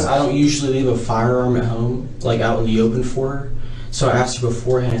 just because I don't usually leave a firearm at home, like out in the open for her. So I asked her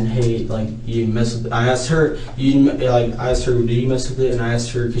beforehand, hey, like, you mess with it? I asked her, did you mess with it? And I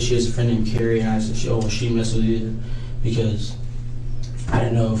asked her, because she has a friend named Carrie, and I said, she messed with it because I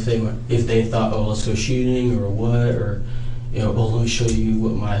didn't know if they thought, oh, let's go shooting or what, or, you know, oh, let me show you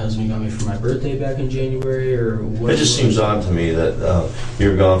what my husband got me for my birthday back in January, or what. It just seems odd to me that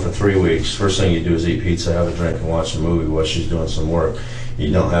you're gone for 3 weeks. First thing you do is eat pizza, have a drink, and watch a movie while she's doing some work. You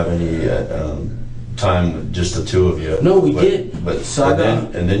don't have any time with just the two of you. No, we did. But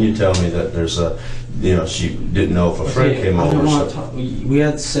and then you tell me that there's she didn't know if a friend came over. We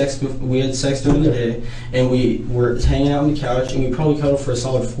had sex during the day, and we were hanging out on the couch, and we probably cuddled for a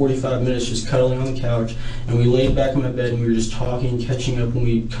solid 45 minutes, just cuddling on the couch. And we laid back in my bed, and we were just talking, catching up, and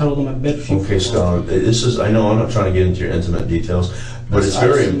we cuddled on my bed. Okay, Skylar, I know I'm not trying to get into your intimate details, but it's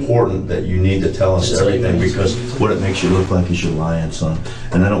very important that you need to tell us everything, because what it makes you look like is you're lying, son.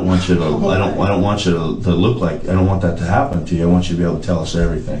 And I don't want you to. I don't want you to look like. I don't want that to happen to you. I want you to be able to tell us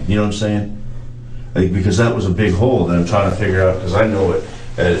everything. You know what I'm saying? Because that was a big hole that I'm trying to figure out. Because I know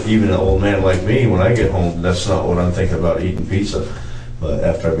it. Even an old man like me, when I get home, that's not what I'm thinking about, eating pizza. But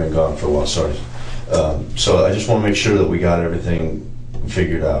after I've been gone for a while, sorry. So I just want to make sure that we got everything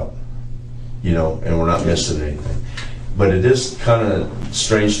figured out. You know, and we're not missing anything. But it is kind of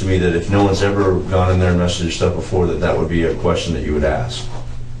strange to me that if no one's ever gone in there and messed with your stuff before, that would be a question that you would ask.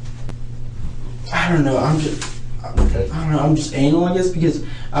 I don't know. I'm just anal, I guess, because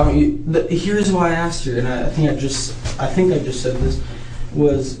here's why I asked her, and I think I just said this,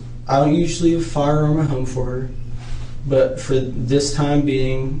 was I don't usually have a firearm at home for her, but for this time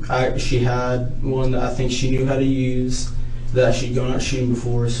being, she had one that I think she knew how to use, that she'd gone out shooting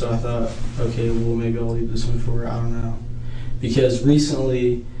before, so I thought, okay, well, maybe I'll leave this one for her. I don't know. Because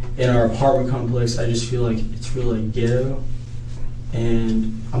recently, in our apartment complex, I just feel like it's really ghetto.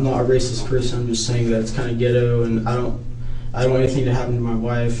 And I'm not a racist person, I'm just saying that it's kind of ghetto, and I don't want anything to happen to my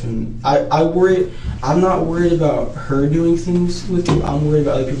wife. And I'm not worried about her doing things with you, I'm worried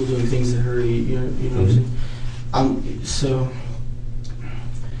about other people doing things to her, you know what I'm saying?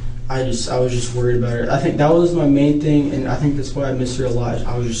 I was just worried about her. I think that was my main thing, and I think that's why I miss her a lot.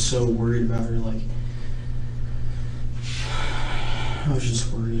 I was just so worried about her. Like, I was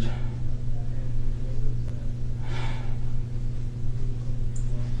just worried.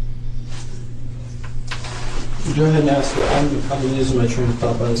 Go ahead and ask her. I'm losing my train of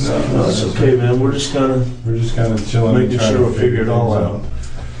thought by this time. No, it's okay, man. We're just kind of chilling, making sure we figure it all out.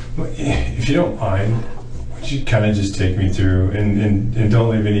 If you don't mind, would you kind of just take me through and don't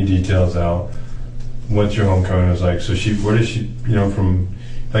leave any details out? What your homecoming was like? So where did she, from,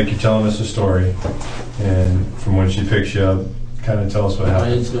 like, you're telling us a story, and from when she picks you up, kind of tell us what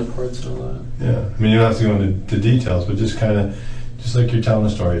happened. My intimate parts and all that. Yeah, I mean, you don't have to go into details, but just like you're telling a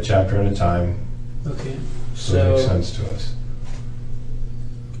story, a chapter at a time. Okay. So it makes sense to us.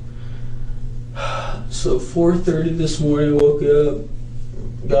 So 4:30 this morning, I woke up,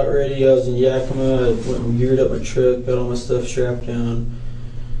 got ready. I was in Yakima. I went and geared up my truck, got all my stuff strapped down.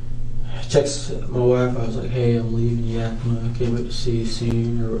 I texted my wife. I was like, "Hey, I'm leaving Yakima. I can't wait to see you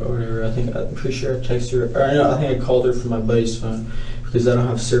soon," or whatever. I'm pretty sure I texted her. Or I think I called her from my buddy's phone because I don't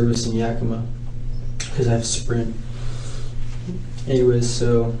have service in Yakima because I have Sprint. Anyways,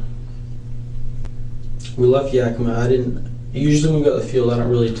 so we left Yakima. Usually when we go to the field, I don't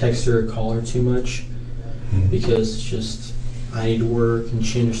really text her or call her too much because it's just, I need to work and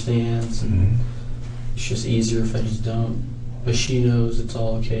she understands, and it's just easier if I just don't. But she knows it's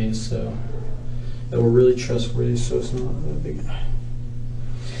all okay, so that we're really trustworthy, so it's not that big.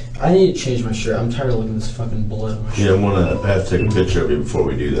 I need to change my shirt. I'm tired of looking at this fucking blood on my shirt. Yeah, I have to take a picture of you before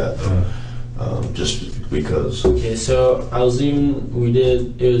we do that, though. Just because. Okay, so I was leaving.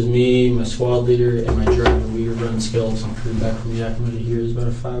 It was me, my squad leader, and my driver. We were running skeleton crew back from Yakima to here. It was about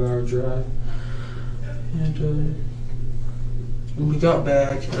a 5-hour drive. And when we got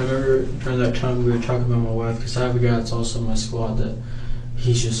back, I remember during that time we were talking about my wife, because I have a guy that's also in my squad that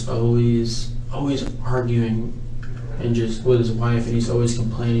he's just always arguing and just with his wife, and he's always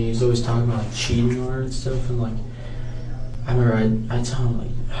complaining. He's always talking about like cheating on her and stuff, and like I remember I tell him,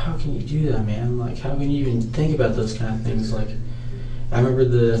 like, how can you do that, man? Like, how can you even think about those kind of things? Like, I remember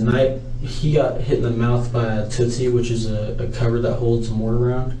the night he got hit in the mouth by a Tootsie, which is a cover that holds a mortar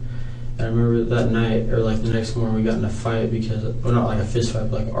round. And I remember that night, or like the next morning, we got in a fight because, well, not like a fist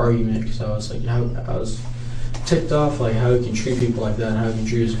fight, but like an argument, because I was like, I was ticked off, like how he can treat people like that, and how he can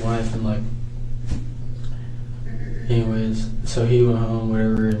treat his wife, and like, anyways, so he went home,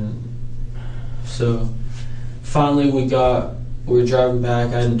 whatever, and so finally we were driving back.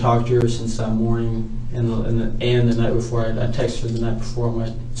 I hadn't talked to her since that morning, and the night before. I texted her the night before on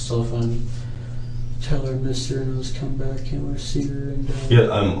my cell phone, tell her I missed her and I was coming back, can't wait to see her. And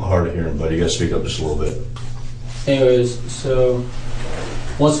yeah, I'm hard of hearing, buddy. You gotta speak up just a little bit. Anyways, so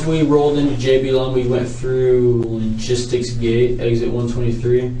once we rolled into JBLM, we went through Logistics Gate, exit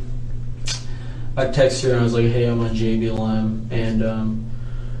 123. I texted her and I was like, hey, I'm on JBLM, and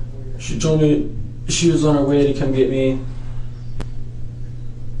she told me she was on her way to come get me.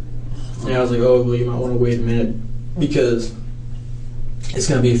 And I was like, oh, well, you might want to wait a minute because it's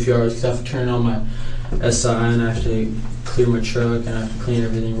going to be a few hours, because I have to turn on my SI and I have to clear my truck and I have to clean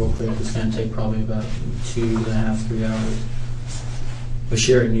everything real quick. It's going to take probably about 2.5, 3 hours. But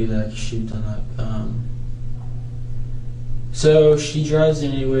she already knew that because she'd done that. So she drives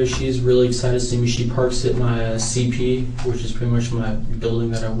in anyway. She's really excited to see me. She parks at my CP, which is pretty much my building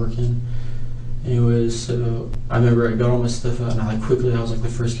that I work in. Anyways, so I remember I got all my stuff out, and I was like the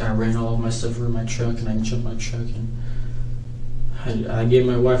first guy. I ran all of my stuff over my truck, and I jumped my truck, and I gave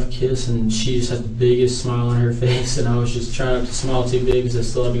my wife a kiss, and she just had the biggest smile on her face, and I was just trying not to smile too big because I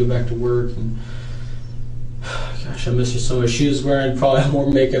still had to go back to work, and gosh, I miss her so much. She was wearing probably more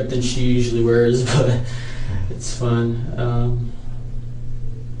makeup than she usually wears, but it's fun.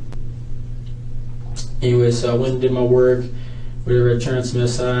 Anyway, so I went and did my work. Whatever, I turned some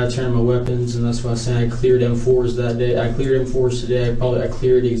SI, I turned my weapons, and that's why I said I cleared M4s that day. I cleared M4s today. I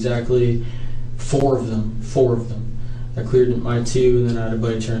cleared exactly 4 of them. I cleared my 2, and then I had a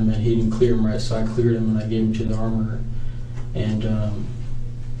buddy turn him in. He didn't clear them right, so I cleared him and I gave him to the armorer. And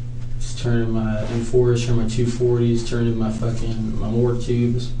just turned in my M4s, turned my 240s, turned in my mortar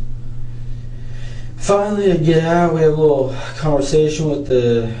tubes. Finally, I get out. We have a little conversation with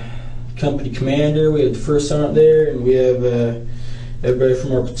the company commander. We have the first sergeant there, and we have everybody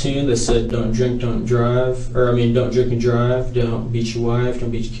from our platoon that said don't drink, don't drive. Don't drink and drive. Don't beat your wife.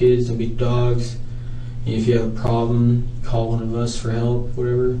 Don't beat your kids. Don't beat dogs. And if you have a problem, call one of us for help,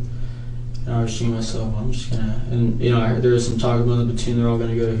 whatever. And I was thinking to myself, I'm just gonna, and I heard there was some talk about the platoon. They're all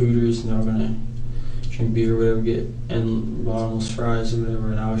gonna go to Hooters and they're all gonna drink beer or whatever, get and bottomless fries or whatever.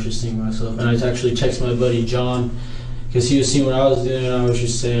 And I was just thinking to myself, and I actually texted my buddy John, because he was seeing what I was doing, and I was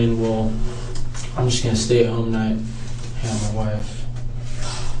just saying, well, I'm just going to stay at home tonight, hang out with my wife.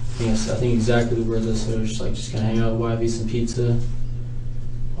 I think exactly the words I said. I was just going to hang out with my wife, eat some pizza,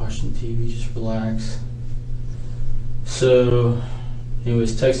 watch some TV, just relax. So,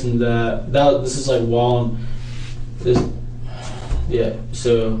 anyways, texting that this is like while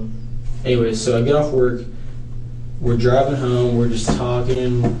so, anyways, so I get off work, we're driving home, we're just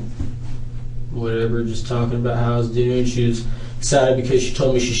talking, whatever, just talking about how I was doing. She was excited because she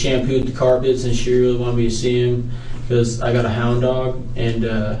told me she shampooed the carpets and she really wanted me to see him because I got a hound dog, and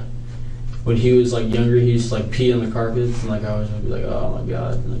when he was like younger, he used to like pee on the carpets, and like I was gonna be like, oh my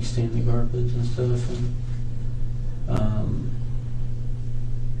god, and like stain the carpets and stuff.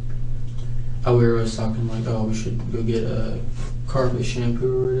 And we were always talking like, oh, we should go get a carpet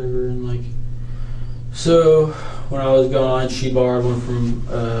shampoo or whatever, and like, so when I was gone, she borrowed one from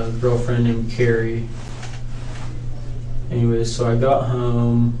a girlfriend named Carrie. Anyways, so I got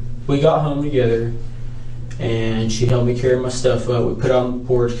home. We got home together, and she helped me carry my stuff up. We put it on the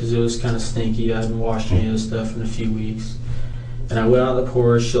porch because it was kind of stinky. I hadn't washed any of the stuff in a few weeks. And I went on the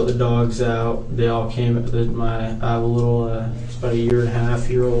porch, let the dogs out. They all came. I have a little, it's about a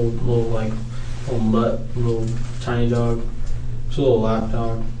 1.5-year-old little mutt, little tiny dog. It's a little lap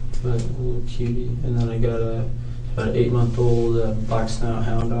dog, but a little cutie. And then I got about an 8-month-old black snout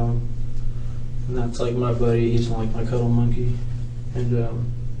hound dog. And that's like my buddy. He's like my cuddle monkey.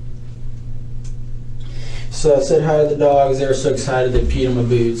 And so I said hi to the dogs. They were so excited they peed on my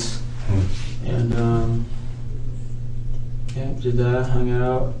boots. And yeah, did that. Hung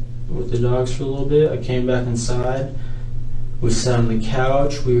out with the dogs for a little bit. I came back inside. We sat on the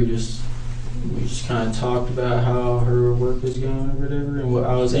couch. We just kind of talked about how her work was going or whatever. And what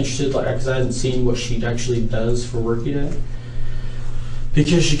I was interested, because I hadn't seen what she actually does for work yet.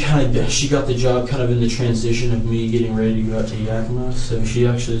 Because she got the job kind of in the transition of me getting ready to go out to Yakima. So she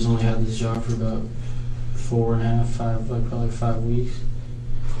actually has only had this job for about 4.5, 5, like probably 5 weeks.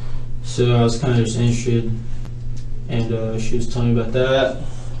 So I was kind of just interested. and she was telling me about that.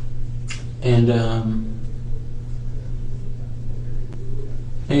 And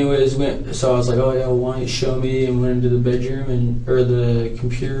anyways, so I was like, oh yeah, well, why don't you show me? And went into the bedroom or the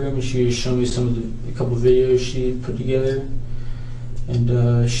computer room, and she was showing me a couple of videos she put together. And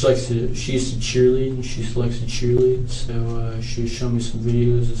she used to cheerlead, and she still likes to cheerlead. So she was showing me some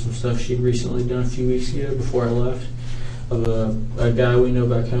videos of some stuff she'd recently done a few weeks ago before I left, of a guy we know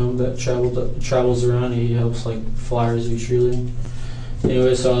back home that travels around. He helps like flyers do cheerleading.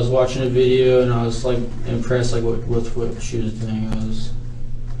 Anyway, so I was watching a video, and I was like impressed like with what she was doing.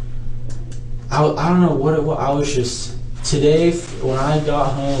 I don't know what it was. I was just, today when I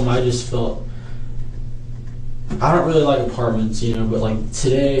got home, I just felt, I don't really like apartments, you know, but like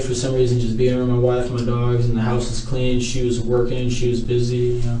today, for some reason, just being around my wife and my dogs, and the house was clean, she was working, she was busy,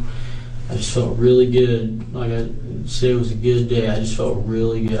 you know, I just felt really good. Like today was a good day. I just felt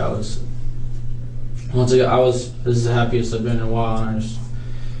really good. This is the happiest I've been in a while, and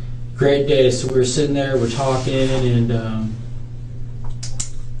great day. So we were sitting there, we're talking, and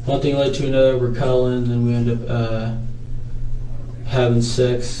one thing led to another. We're cuddling, and we end up having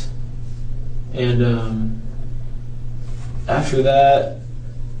sex, and after that,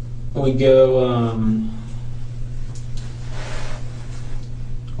 we go.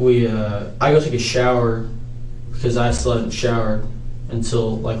 I go take a shower because I still hadn't showered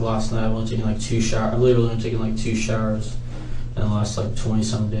until like last night. I've only taken like 2 showers. I've literally only taken like 2 showers in the last like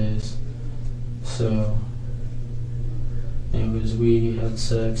 20-some days. So, anyways, we had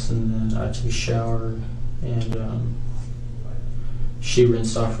sex, and then I took a shower, and she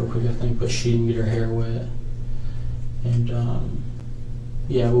rinsed off real quick, I think, but she didn't get her hair wet. And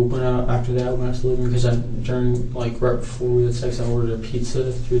yeah, we went out after that. We went out to the living room because right before we had sex, I ordered a pizza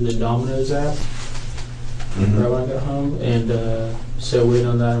through the Domino's app. Right when I got home, and so waiting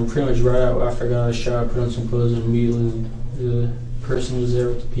on that. And pretty much right after I got out of the shower, I put on some clothes, and immediately the person was there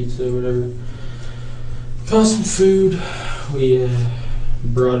with the pizza or whatever. Got some food. We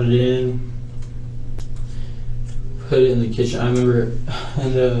brought it in, put it in the kitchen. I remember,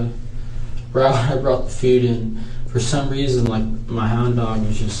 and right when I brought the food in, for some reason, like my hound dog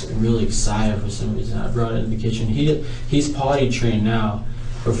was just really excited. For some reason, I brought it in the kitchen. He's potty trained now,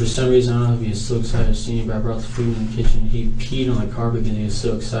 but for some reason, I don't know if he was so excited to see me. But I brought the food in the kitchen. He peed on the carpet because he was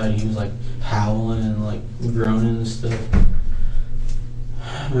so excited. He was like howling and like groaning and stuff.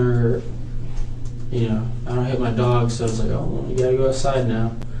 I remember, you know, I don't hit my dog, so I was like, oh, well, you gotta go outside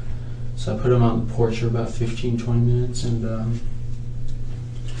now. So I put him out on the porch for about 15-20 minutes, and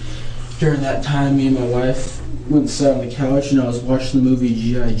during that time, me and my wife went and sat on the couch, and I was watching the movie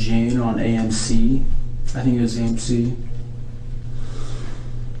G.I. Jane on AMC. I think it was AMC.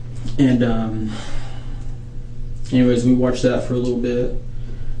 And anyways, we watched that for a little bit,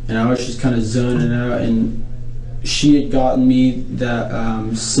 and I was just kind of zoning out, and she had gotten me that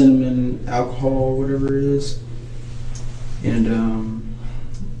cinnamon alcohol or whatever it is, and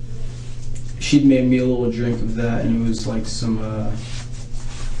she'd made me a little drink of that, and it was like some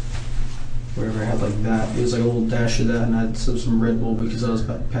whatever I had like that. It was like a little dash of that, and I had some Red Bull because I was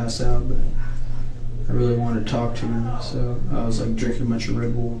about to pass out, but I really wanted to talk to her, so I was like drinking a bunch of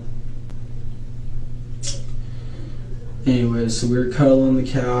Red Bull. Anyway, so we were cuddling on the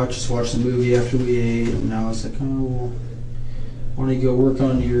couch, just watching the movie after we ate, and I was like, oh, well, why don't you go work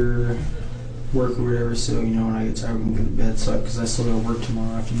on your work or whatever, so, you know, when I get tired, I'm going to go to bed, so, because I still got to work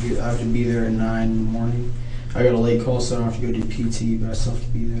tomorrow. I have to be there at 9 in the morning. I got a late call, so I don't have to go do PT, but I still have to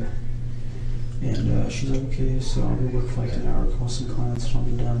be there. And she's like, okay, so I'll go work for like an hour, call some clients, and I'll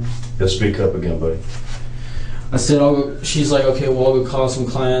be done. Let's speak up again, buddy. I said, she's like, okay, well, I'll go call some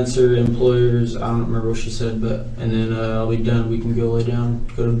clients or employers. I don't remember what she said, and then I'll be done. We can go lay down,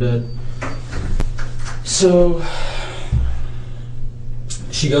 go to bed. So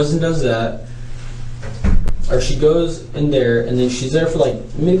she goes and does that, or she goes in there, and then she's there for like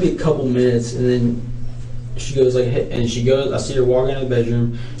maybe a couple minutes, and then she goes like, and she goes. I see her walking in the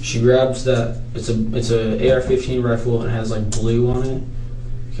bedroom. She grabs that. It's a AR-15 rifle, and it has like blue on it,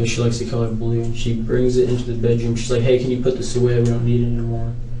 because she likes the color blue, and she brings it into the bedroom. She's like, hey, can you put this away? We don't need it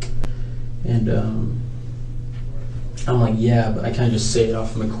anymore. And I'm like, yeah, but I kind of just say it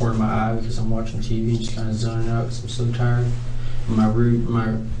off in the corner of my eye because I'm watching TV and just kind of zoning out because I'm so tired. And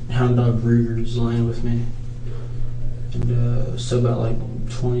my hound dog Ruger's laying with me. And so about like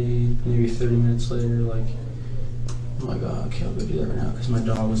 20, maybe 30 minutes later, like, I'm like, oh, okay, I'll go do that right now because my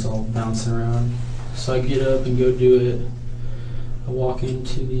dog was all bouncing around. So I get up and go do it. I walk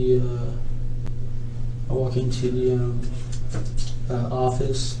into the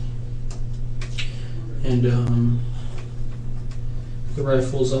office, and the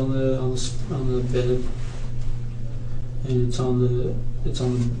rifle's on the bed, and it's on the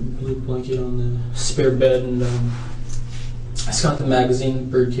blue blanket on the spare bed, and it's got the magazine,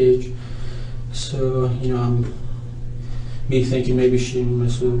 birdcage. So I'm me thinking maybe she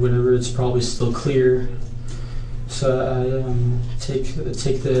messed with whatever. It's probably still clear. So I take the it's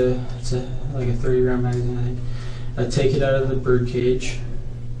like a 30-round magazine. I think. I take it out of the birdcage.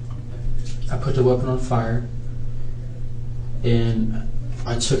 I put the weapon on fire, and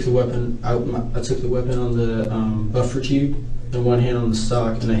I took the weapon out. I took the weapon on the buffer tube, and one hand on the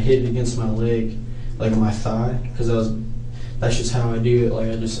stock, and I hit it against my leg, like my thigh, because that's just how I do it. Like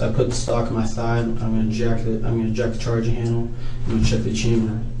I put the stock in my thigh, and I'm gonna jack the charging handle. I'm gonna check the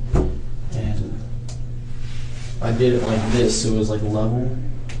chamber, and I did it like this, so it was like level.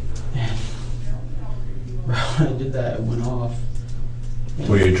 And right when I did that, it went off.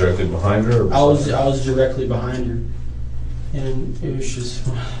 Were you directly behind her? Or I was directly behind her, and it was just.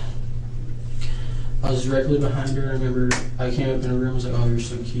 I was directly behind her. I remember I came up in her room. I was like, "Oh, you're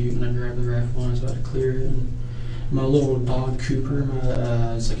so cute," and I grabbed the rifle and I was about to clear it. And my little dog Cooper,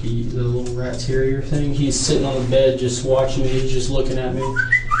 it's like the little rat terrier thing. He's sitting on the bed just watching me. He's just looking at me,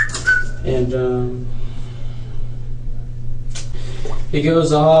 and it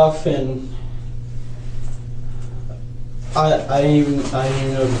goes off, and I didn't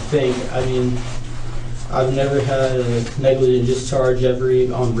even know to think. I mean, I've never had a negligent discharge ever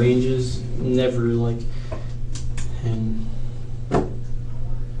on ranges. Never, like, and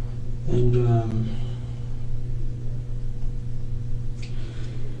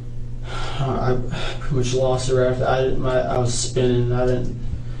I pretty much lost the raft. I was spinning. I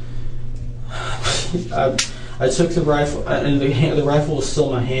took the rifle, and the rifle was still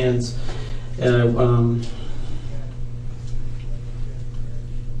in my hands, and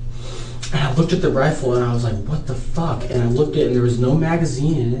I looked at the rifle and I was like, what the fuck? And I looked at it and there was no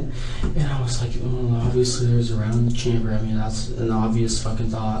magazine in it. And I was like, oh, obviously there's a round in the chamber. I mean, that's an obvious fucking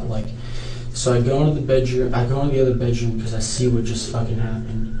thought. Like, so I go into the bedroom. I go into the other bedroom because I see what just fucking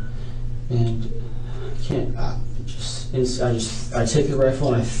happened. And I take the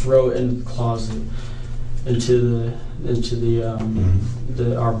rifle and I throw it into the closet, into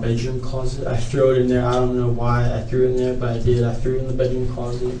our bedroom closet. I throw it in there. I don't know why I threw it in there, but I did. I threw it in the bedroom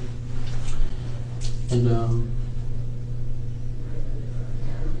closet. And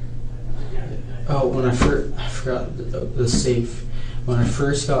when I forgot the safe. When I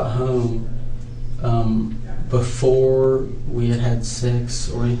first got home, before we had sex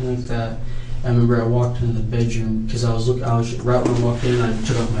or anything like that, I remember I walked into the bedroom because I was right when I walked in. I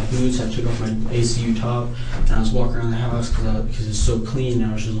took off my boots, I took off my ACU top, and I was walking around the house because it's so clean.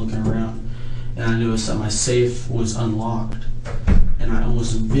 And I was just looking around, and I noticed that my safe was unlocked. And I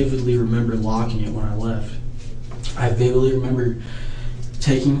almost vividly remember locking it when I left. I vividly remember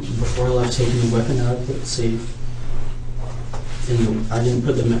before I left, taking the weapon out of the safe. And I didn't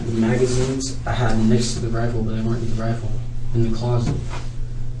put the magazines I had next to the rifle, but they weren't in the rifle, in the closet.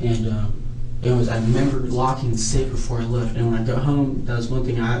 And I remember locking the safe before I left. And when I got home, that's one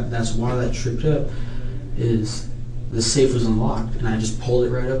thing that's why that tripped up, is the safe was unlocked. And I just pulled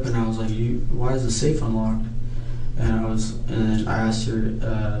it right up and I was like, why is the safe unlocked? And then I asked her,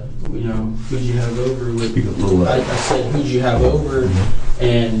 who'd you have over with? I said, who'd you have over?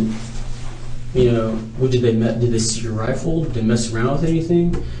 And did they see your rifle? Did they mess around with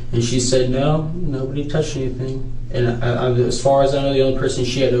anything? And she said, no, nobody touched anything. And as far as I know, the only person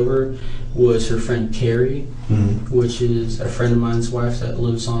she had over was her friend Carrie, which is a friend of mine's wife that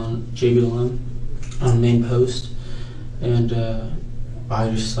lives on JBLM on Main Post. And I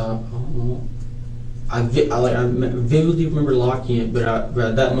just thought, oh, well. I vividly remember locking it, but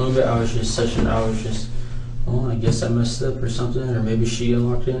at that moment I was just oh, I guess I messed up or something, or maybe she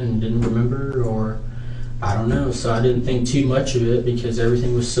unlocked it and didn't remember, or I don't know. So I didn't think too much of it because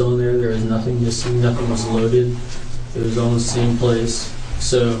everything was still in there. There was nothing missing, nothing was loaded. It was all in the same place.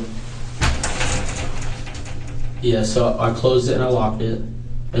 So yeah, so I closed it and I locked it, and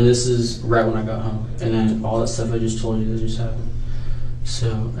this is right when I got home, and then all that stuff I just told you that just happened.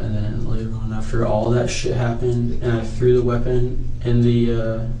 So, and then later on, after all that shit happened, and I threw the weapon in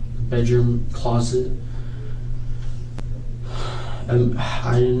the bedroom closet, and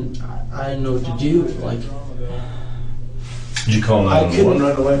I didn't know what to do. Like, did you call 911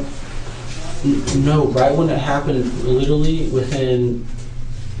 right away? No, right when it happened, literally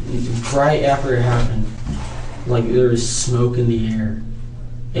right after it happened, like there was smoke in the air,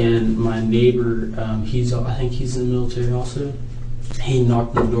 and my neighbor, I think he's in the military also. He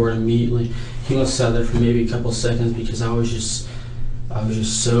knocked on the door immediately. He must have sat there for maybe a couple seconds because I was just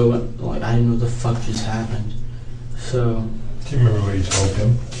so, like, I didn't know what the fuck just happened. So. Do you remember what you told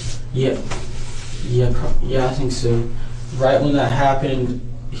him? Yeah, I think so. right when that happened,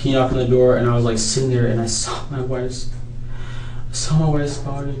 he knocked on the door, and I was like sitting there, and I saw my wife's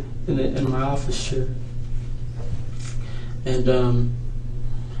body in my office chair, and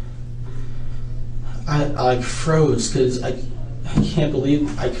I like froze because I couldn't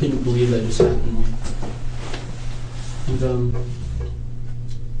believe that just happened. And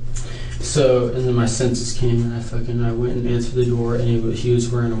and then my senses came, and I went and answered the door, and he was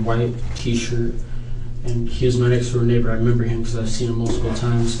wearing a white t-shirt, and he was my next door neighbor. I remember him because I've seen him multiple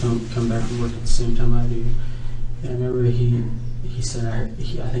times come back and work at the same time I do. And I remember he said, I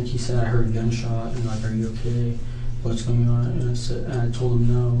think he said, I heard a gunshot, and like, are you okay? What's going on? And I told him,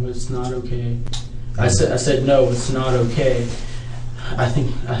 no, it's not okay. I said, no, it's not okay. I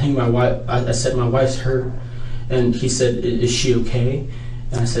think my wife. I said, my wife's hurt, and he said, is she okay?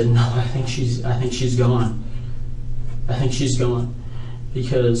 And I said, no, I think she's gone. I think she's gone,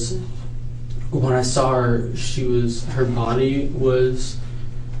 because when I saw her, she wasn't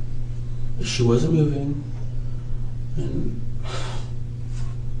moving, and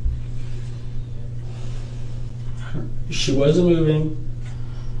she wasn't moving,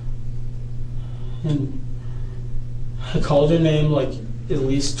 and I called her name like at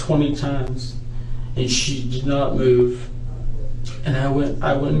least 20 times, and she did not move. And I went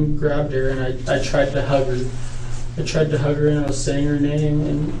and grabbed her, and I tried to hug her. And I was saying her name,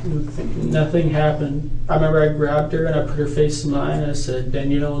 and nothing happened. I remember I grabbed her, and I put her face in mine, and I said,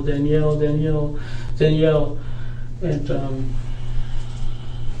 Danielle, Danielle, Danielle, Danielle. And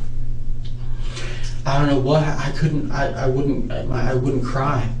I don't know what, I wouldn't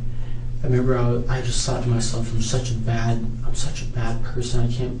cry. I remember I just thought to myself, I'm such a bad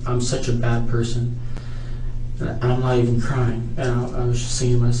person. I'm such a bad person. And I'm not even crying. And I was just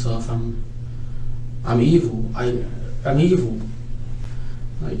saying to myself, I'm evil. I'm evil.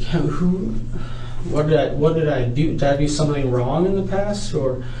 Like, what did I do? Did I do something wrong in the past?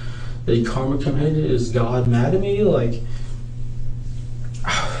 Or did karma come in? Is God mad at me? Like,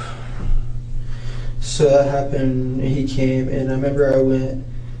 so that happened, and he came, and I remember I went,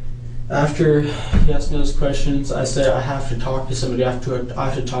 after he asked me those questions, I said, I have to talk to somebody. I have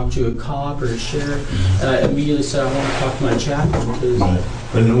to talk to a cop or a sheriff. And I immediately said, I want to talk to my chaplain. Right.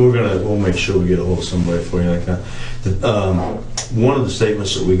 And we'll make sure we get a hold of somebody for you like that. One of the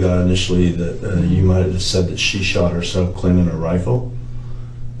statements that we got initially, that you might have just said that she shot herself cleaning her rifle.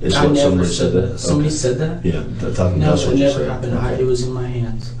 I never said that. Somebody said that? Yeah. No, it never happened. Okay. It was in my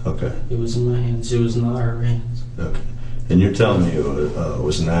hands. Okay. It was in my hands. It was not her hands. Okay. And you're telling me it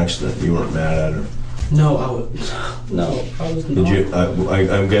was an accident. You weren't mad at her? No, I was not. Did you?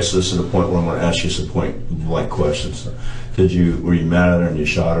 I guess this is the point where I'm going to ask you some point-blank questions. Were you mad at her and you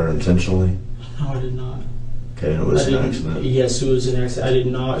shot her intentionally? No, I did not. Okay, and it was an accident? Yes, it was an accident. I did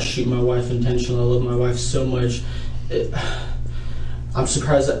not shoot my wife intentionally. I love my wife so much. I'm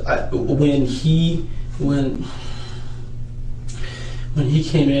surprised that when he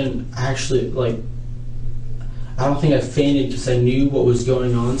came in, I actually, like, I don't think I fainted because I knew what was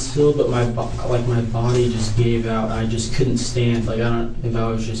going on still, but my body just gave out. I just couldn't stand. Like, I don't know if I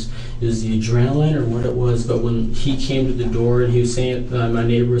was just, it was the adrenaline or what it was, but when he came to the door and he was saying, my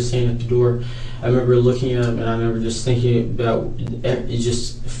neighbor was saying at the door, I remember looking at him, and I remember just thinking about, it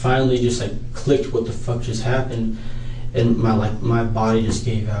just finally just like clicked what the fuck just happened. And my body just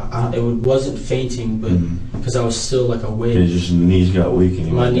gave out. It wasn't fainting, but because I was still like awake. And your knees got weak,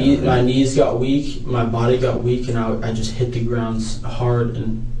 and my knees got weak, my body got weak, and I just hit the ground hard.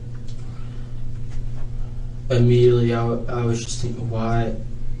 And immediately I was just thinking, why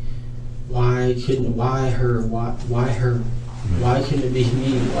her? Why couldn't it be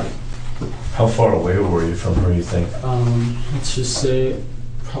me? Like, how far away were you from her, you think? Let's just say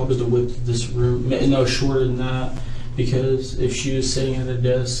probably the width of this room. No, shorter than that. Because if she was sitting at a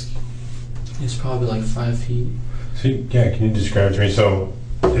desk, it's probably like 5 feet. So, yeah, can you describe to me? So,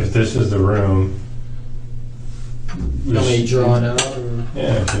 if this is the room, you want me to draw it out? Or?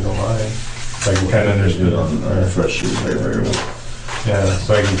 Yeah, if you don't mind. So I can kind of understand. On fresh sheet very well. Yeah,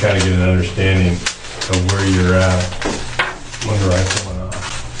 so I can kind of get an understanding of where you're at when the rifle went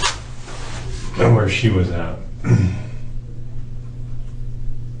off and where she was at.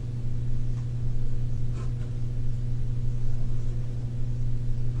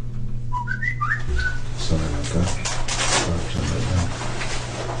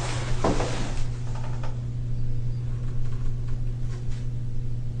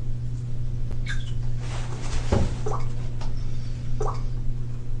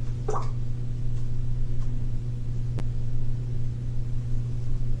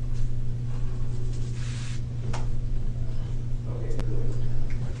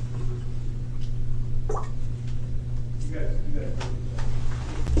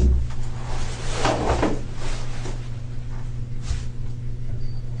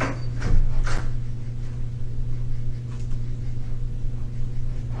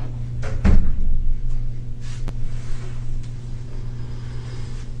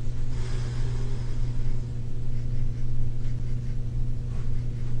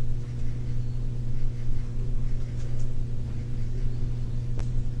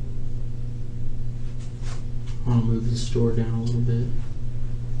 want to move this door down a little bit.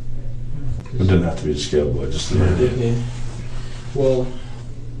 It doesn't have to be a scale boy, just an idea. Okay. Well,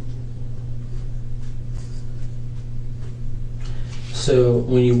 so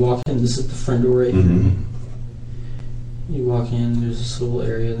when you walk in, this is the front door right here. You walk in, there's this little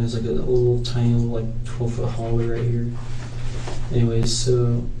area, and there's like a little tiny little, like 12-foot hallway right here. Anyways,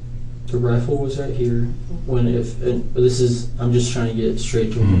 so the rifle was right here. I'm just trying to get it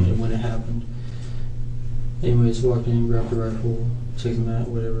straight to when it happened. Anyways, walked in, grabbed the rifle, took him out,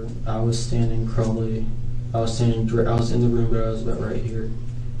 whatever. I was in the room, but I was about right here.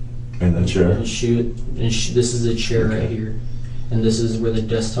 In the chair? This is the chair right here. And this is where the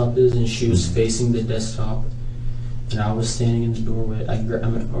desktop is, and she was facing the desktop. And I was standing in the doorway.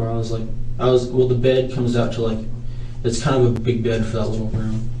 The bed comes out to like, it's kind of a big bed for that little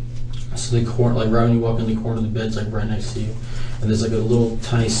room. So the corner, like right when you walk in, the corner of the bed's like right next to you. And there's like a little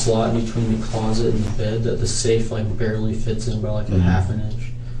tiny slot in between the closet and the bed that the safe like barely fits in by like a half an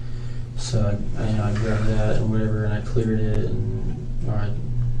inch. So I grabbed that and whatever, and I cleared it, or I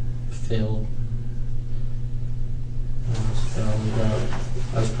failed.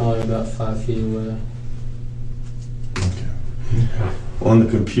 I was probably about 5 feet away. Okay. On the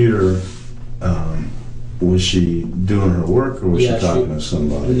computer, was she doing her work, or was she talking to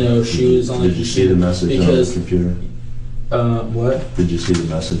somebody? No, she was on the computer. Did you see the message on the computer? What? Did you see the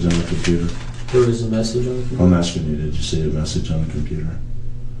message on the computer? There was a message on the computer? I'm asking you, did you see the message on the computer?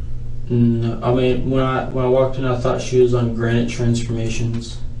 No, I mean, when I walked in, I thought she was on Granite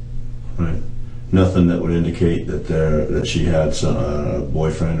Transformations. Right. Nothing that would indicate that she had a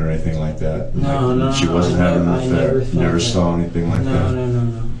boyfriend or anything like that? No. She wasn't having an affair? Never saw anything like that?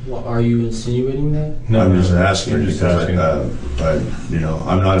 No. Well, are you insinuating that? No, I'm just asking because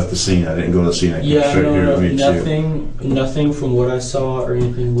I'm not at the scene. I didn't go to the scene. Nothing from what I saw or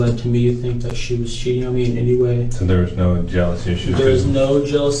anything led to me to think that she was cheating on me in any way. So there was no jealousy issues? There was no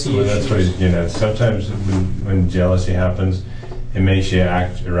jealousy issues. That's what, sometimes when jealousy happens, it makes you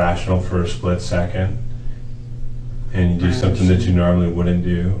act irrational for a split second, and you do something that you normally wouldn't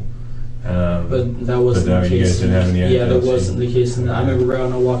do. But that wasn't the case. You guys didn't have any Yeah, that wasn't the case. And I remember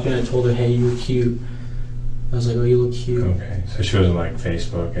when I walked in, I told her, "Hey, you look cute." I was like, "Oh, you look cute." Okay, so she wasn't like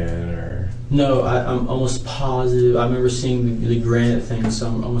Facebooking or. No, I'm almost positive. I remember seeing the Granite thing, so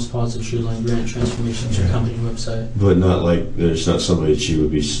I'm almost positive she was on Granite Transformations, your company website. But not like there's not somebody that she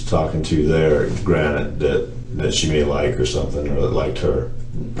would be talking to there, Granite, that she may like or something, or that liked her.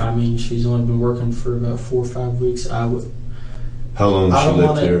 I mean, she's only been working for about 4 or 5 weeks. How long has she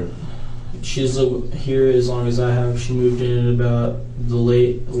lived here? She's lived here as long as I have. She moved in about the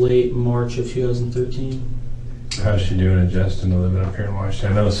late March of 2013. How's she doing adjusting to living up here in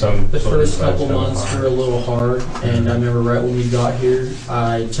Washington? I know the first couple months were a little hard, and I remember right when we got here,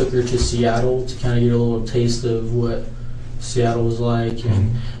 I took her to Seattle to kind of get a little taste of what Seattle was like.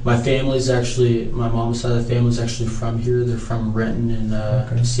 And my mom's side of the family is actually from here. They're from Renton in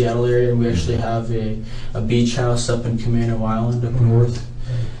Seattle area, and we actually have a beach house up in Camano Island up north.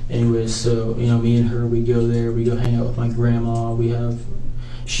 Anyways, so me and her, we go there, we go hang out with my grandma.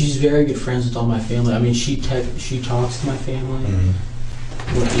 She's very good friends with all my family. I mean, she talks to my family.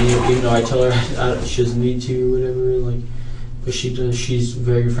 Even though I tell her she doesn't need to or whatever, but she does. She's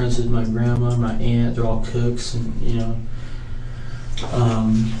very good friends with my grandma, my aunt. They're all cooks, and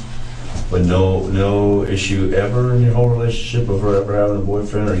But no issue ever in your whole relationship of her ever having a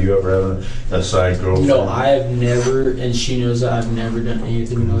boyfriend, or you ever having a side girlfriend? No, I have never, and she knows that I've never done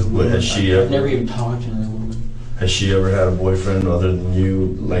anything with another woman. I've never even talked to another woman. Has she ever had a boyfriend other than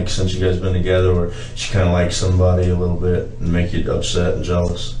you, like since you guys been together, or she kind of likes somebody a little bit and make you upset and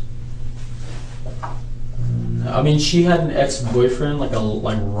jealous? I mean, she had an ex-boyfriend like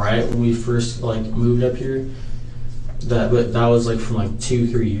right when we first moved up here. But that was from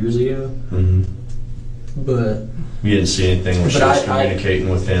 2-3 years ago. But you didn't see anything when she was communicating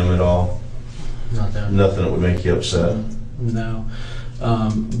with him at all? Not that. Nothing that would make you upset? No.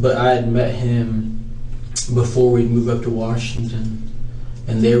 But I had met him before we moved up to Washington,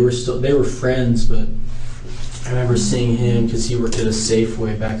 and they were friends. But I remember seeing him because he worked at a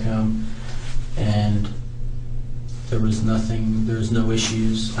Safeway back home, and there was no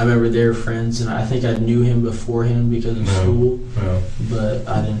issues. I remember they were friends, and I think I knew him before him because of school. But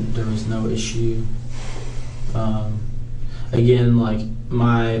there was no issue. Again, one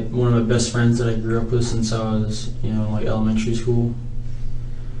of my best friends that I grew up with since I was, elementary school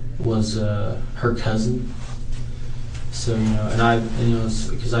was her cousin. So,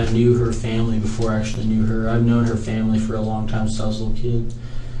 because I knew her family before I actually knew her. I've known her family for a long time since I was a little kid.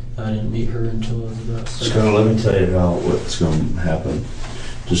 I didn't meet her until I was about 7. Skylar, let me tell you what's going to happen,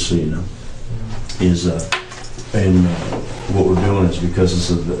 just so you know. Is And what we're doing is, because it's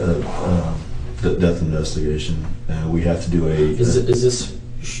a death investigation, we have to do a... Is this...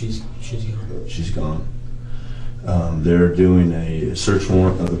 She's gone. She's gone. They're doing a search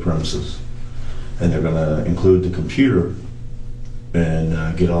warrant of the premises, and they're going to include the computer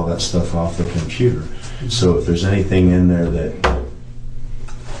and get all that stuff off the computer. So if there's anything in there that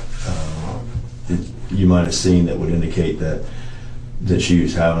you might have seen that would indicate that she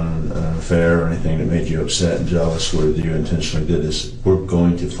was having an affair or anything that made you upset and jealous, where you intentionally did this, we're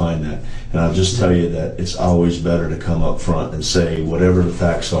going to find that. And I'll just tell you that it's always better to come up front and say whatever the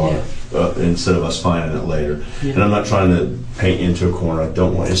facts are, instead of us finding it later. Yeah. And I'm not trying to paint you into a corner. I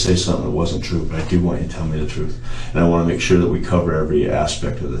don't want you to say something that wasn't true, but I do want you to tell me the truth. And I want to make sure that we cover every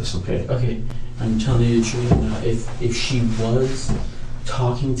aspect of this, okay? Okay, I'm telling you the truth now. If she was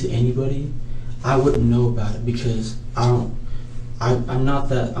talking to anybody, I wouldn't know about it, because I'm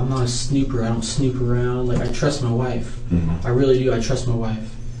not a snooper. I don't snoop around. Like, I trust my wife. I really do. I trust my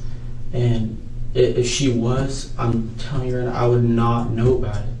wife. And if she was, I'm telling you right now, I would not know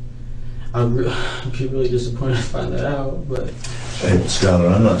about it. I'd be really disappointed to find that out. But hey,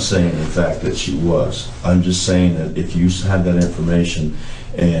 Skylar, I'm not saying in fact that she was. I'm just saying that if you had that information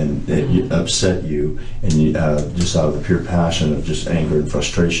and it upset you, and you, just out of the pure passion of just anger and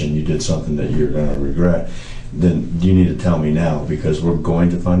frustration, you did something that you're going to regret, then you need to tell me now, because we're going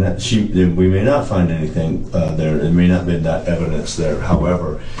to find that. We may not find anything there. It may not have been that evidence there.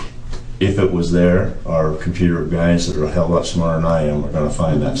 However, if it was there, our computer guys that are a hell of a lot smarter than I am are going to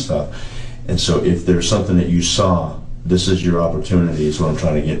find that stuff. And so if there's something that you saw, this is your opportunity, is what I'm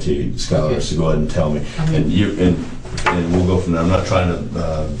trying to get to you, Skylar, is to go ahead and tell me. And we'll go from there. I'm not trying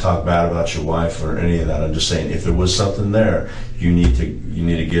to talk bad about your wife or any of that. I'm just saying, if there was something there, you need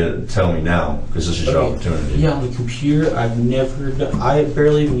to tell me now, because this is your opportunity. Yeah, on the computer, I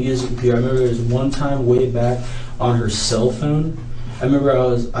barely even use the computer. I remember there was one time way back on her cell phone. I remember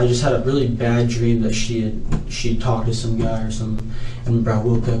I just had a really bad dream that she talked to some guy or something. I remember I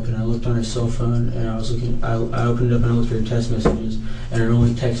woke up and I looked on her cell phone, and I opened it up and I looked at her text messages, and her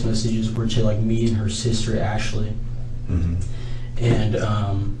only text messages were to like me and her sister Ashley. And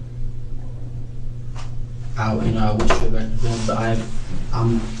I went straight back to them, but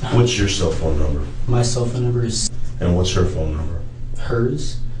What's your cell phone number? My cell phone number is... And what's her phone number?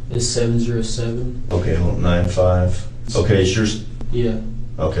 Hers is 707. Okay, 95. Okay, it's yours. Yeah.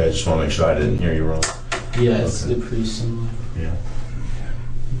 Okay, I just want to make sure I didn't hear you wrong. Yeah, it's pretty similar. Yeah.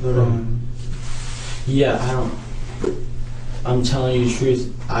 But yeah, I'm telling you the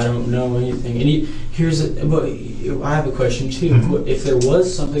truth. I don't know anything. And but I have a question too. If there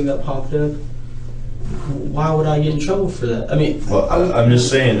was something that popped up, why would I get in trouble for that? I mean, well, I'm just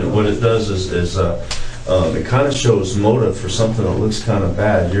saying that what it does is it kind of shows motive for something that looks kind of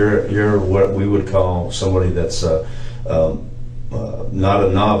bad. You're what we would call somebody that's not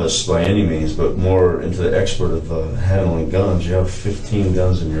a novice by any means, but more into the expert of handling guns. You have 15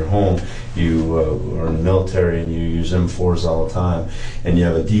 guns in your home. You are in the military and you use M4s all the time, and you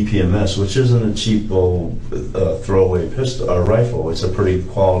have a DPMS, which isn't a cheap old throwaway pistol or rifle. It's a pretty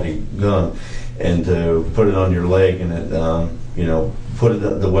quality gun, and to put it on your leg and it, put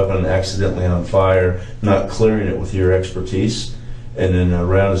the weapon accidentally on fire, not clearing it with your expertise, and then a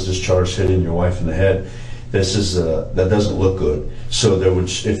round is discharged, hitting your wife in the head. That doesn't look good. So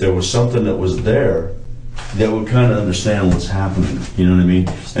if there was something that was there, that would kind of understand what's happening. You know what I mean?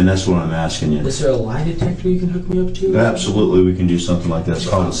 And that's what I'm asking you. Is there a lie detector you can hook me up to? Absolutely, we can do something like that. It's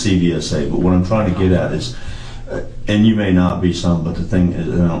called a CVSA. But what I'm trying to get at is, and you may not be some, but the thing is,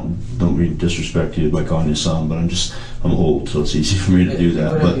 don't be disrespect to you by calling you some, but I'm old, so it's easy for me to do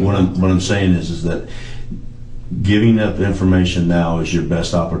that. But what I'm saying is that giving up information now is your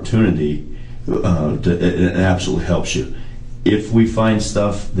best opportunity. It absolutely helps you. If we find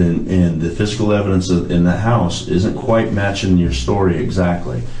stuff and the physical evidence in the house isn't quite matching your story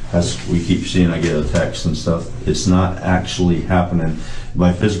exactly, as we keep seeing, I get a text and stuff, it's not actually happening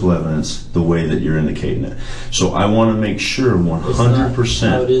by physical evidence the way that you're indicating it. So I want to make sure 100%.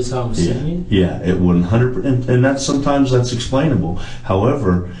 How it is, how I'm saying? Yeah, it 100%, and sometimes that's explainable.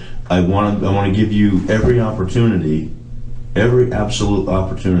 However, I want to give you every absolute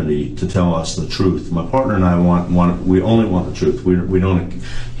opportunity to tell us the truth. My partner and I we only want the truth. We don't.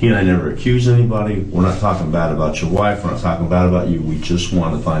 He and I never accuse anybody. We're not talking bad about your wife. We're not talking bad about you. We just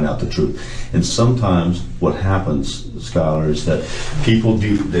want to find out the truth. And sometimes what happens, Skylar, is that people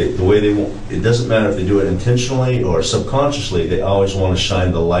do the way they want. It doesn't matter if they do it intentionally or subconsciously. They always want to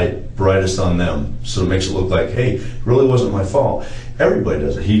shine the light brightest on them, so it makes it look like, hey, it really wasn't my fault. Everybody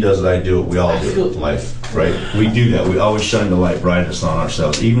does it. He does it, I do it, we all do it in life, right? We do that. We always shine the light brightest on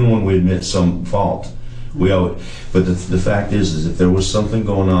ourselves. Even when we admit some fault, But the fact is if there was something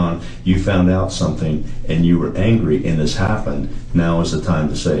going on, you found out something, and you were angry, and this happened, now is the time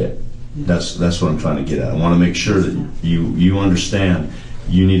to say it. That's what I'm trying to get at. I want to make sure that you understand.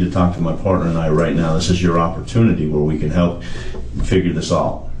 You need to talk to my partner and I right now. This is your opportunity where we can help figure this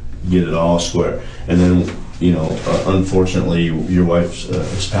out, get it all square. And then, unfortunately, your wife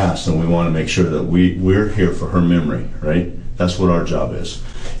has passed, and we want to make sure that we're here for her memory, right? That's what our job is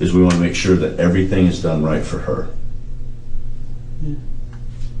we want to make sure that everything is done right for her. Yeah.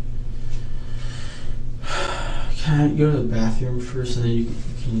 Can I go to the bathroom first, and then you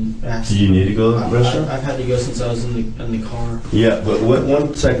can ask? Do you need to go to the restroom? I've had to go since I was in the car. Yeah, but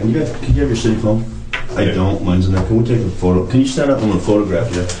one second. Can you have your city phone? I don't. Mine's in there. Can we take a photo? Can you stand up? I'm going to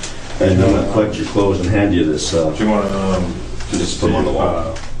photograph you. And I'm going to collect your clothes and hand you this. Do you want to just put them on the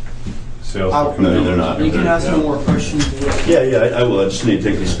wall? Sales No, they're not. You can ask me more questions. Yeah, I will. I just need to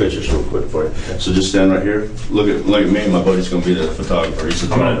take these pictures real quick for you. So just stand right here. Look at me. My buddy's going to be the photographer. He's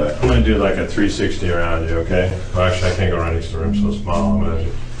the I'm going to do like a 360 around you, okay? Well, actually, I can't go around next to the room so small. I'm going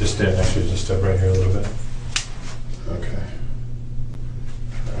to just stand right here a little bit. Okay.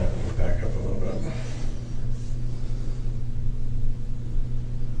 All right, let me back up a little bit.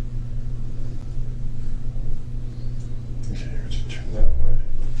 Okay, let's turn that way.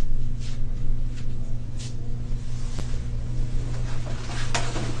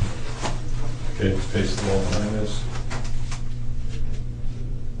 Okay, face the wall behind us.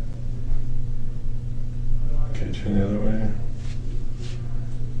 Okay, turn the other way.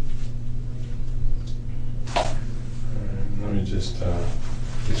 Let me just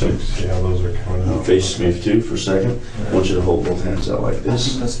see how those are coming out. Face me too for a second. I want you to hold both hands out like I this.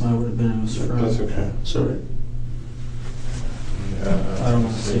 think that's my would have been. It was from. That's okay. Sorry. Yeah, I don't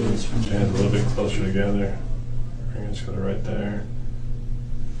want to say this from. Put your hands a little bit closer together. Bring it to right there.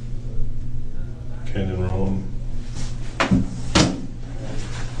 Okay, then roll them. And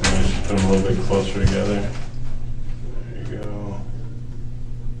just put them a little bit closer together. There you go.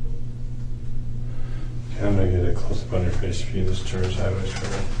 Okay, I'm going to get a close up on your face if you just turn sideways for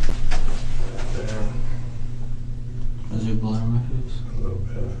me. There. Is there blood on my face? A little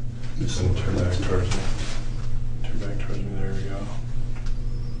bit. Just then turn back towards me. Turn back towards me. There we go.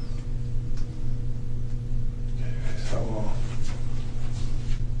 Okay, face that wall.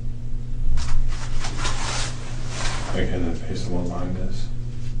 Again, then face the wall behind us.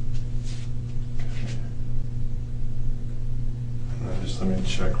 Okay. And then just let me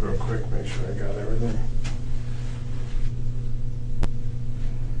check real quick, make sure I got everything.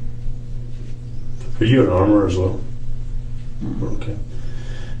 Are you an armor as well? Okay.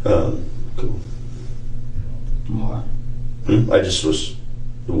 Cool. Why? I just was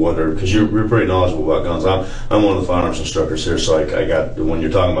wondering because you're pretty knowledgeable about guns. I'm one of the firearms instructors here, so I got when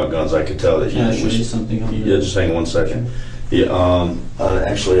you're talking about guns, I could tell that Can I show you something on Yeah, just hang 1 second. Yeah.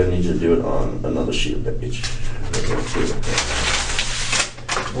 Actually, I need you to do it on another sheet of page.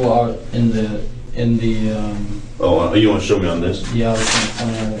 Well, in the. Oh, you want to show me on this? Yeah, I was going to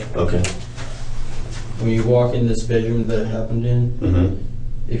point out it. Okay. When you walk in this bedroom that it happened in, Mm-hmm.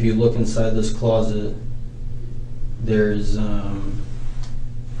 if you look inside this closet, there's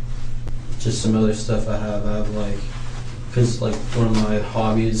just some other stuff I have. I have because one of my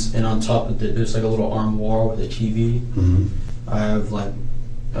hobbies, and on top of it, there's like a little armoire with a TV. Mm-hmm. I have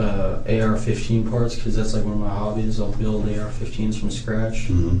AR-15 parts because that's like one of my hobbies. I'll build AR-15s from scratch.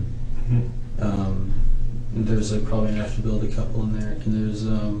 Mm-hmm. There's probably enough to build a couple in there,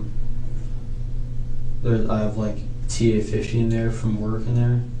 and I have TA-50 in there from work in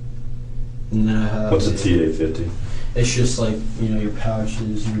there, and then I have. What's a TA-50? It's just your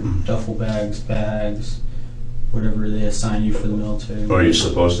pouches, your duffel bags, whatever they assign you for the military. Are you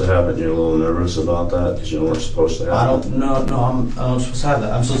supposed to have it? You're a little nervous about that because you weren't supposed to have it. I'm not supposed to have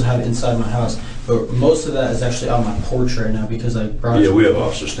that. I'm supposed to have it inside my house, but most of that is actually on my porch right now because I brought. Yeah, we have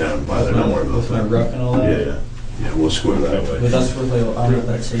officers standing by there. Don't worry about with that. my ruck and all that. Yeah, we'll square that way. But that's what I don't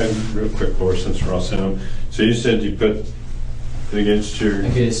know if that's Real quick, Boris, since we're all sitting. So you said you put it against your.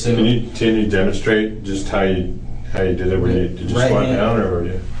 Okay, so can you demonstrate just how you did it? Did you right squat hand, down or were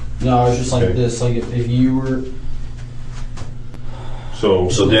you? No, I was just like this. Like if you were. So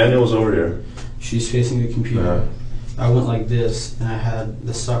Daniel's over here. She's facing the computer. Uh-huh. I went like this, and I had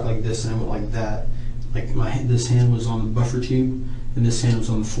the stock like this, and I went like that. This hand was on the buffer tube, and this hand was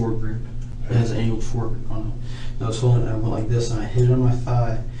on the foregrip. It has an angled foregrip on it. And I was holding it, and I went like this, and I hit it on my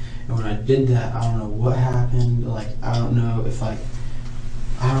thigh. And when I did that, I don't know what happened. I don't know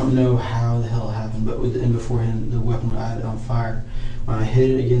I don't know how the hell it happened, but beforehand, the weapon I had it on fire. When I hit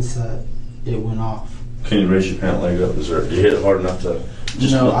it against that, it went off. Can you raise your pant leg up? You hit it hard enough to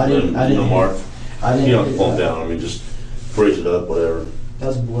just no, I didn't. No mark. I didn't. You don't have to pull them down. I mean, just raise it up, whatever.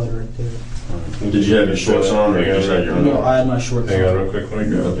 That's blood right there. Did you have your shorts on, or you just had your No, underwear? I had my shorts Hang on. on real quick. Let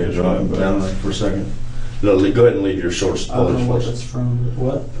me grab Okay, drop them down for a second. No, go ahead and leave your shorts. I don't know what that's from.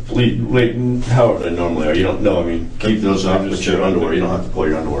 What? Leave however they normally are. You don't know. I mean, keep those up with your underwear. You don't have to pull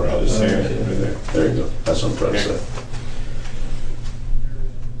your underwear out. Just hang it Okay. right there. There you go. That's what I'm trying to say.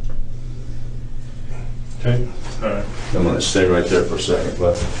 Okay. All right. I'm going to stay right there for a second,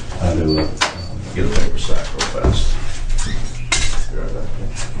 but I do get a paper sack real fast. Be right back.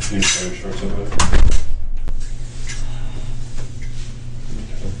 You can throw your shorts over there.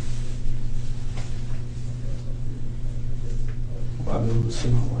 I'll be able to see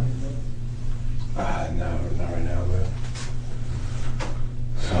my wife. No, not right now, but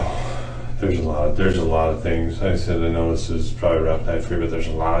so there's a lot of things. Like I said, I know this is probably a rough night for you, but there's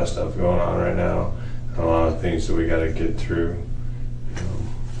a lot of stuff going on right now, and a lot of things that we got to get through.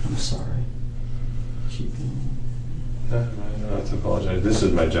 I'm sorry. Keeping. No, I don't have to apologize. This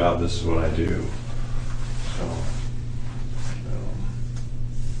is my job. This is what I do. So,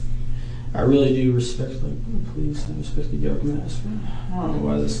 I really do respect like the police and respect the government. I don't know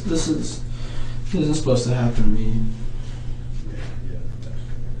why this isn't supposed to happen to me.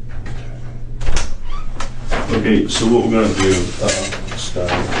 Okay, so what we're going to do,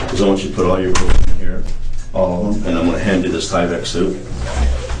 Scott, is I want you to put all your clothes in here, all of them, and I'm going to hand you this Tyvek suit.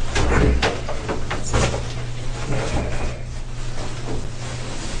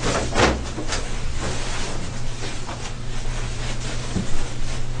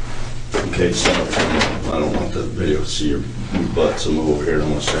 Okay, so I don't want the video to see your butt, so move over here and I'm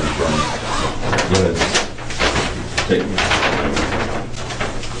going to stand in front of you. Go ahead. Take me.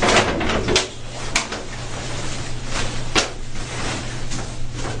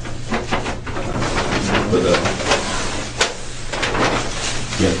 Put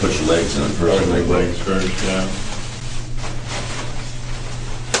you gotta put your legs in first. legs first, yeah.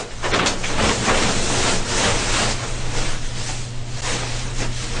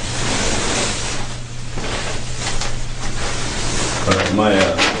 My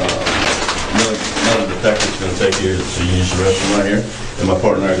another detective's going to take you so you can use the restroom right here, and my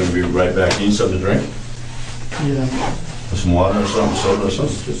partner and I are going to be right back. You need something to drink? Yeah. Some water or something, soda or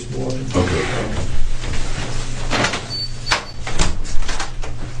something? Just water. Okay.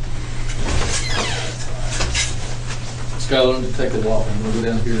 Skylar, Detective Walton, we'll go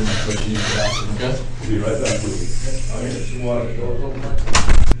down here and let you use the bathroom, okay? We'll be right back with you. I'll get some water.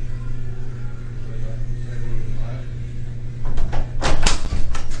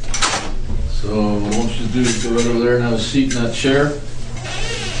 So what I want you to do is go right over there and have a seat in that chair. Am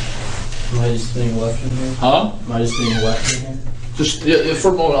I just being left in here? Huh? Am I just being left in here? Just, yeah, for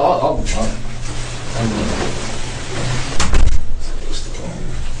a moment, I'm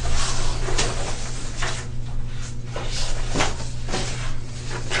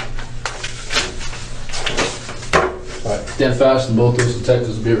all right, stand fast and both those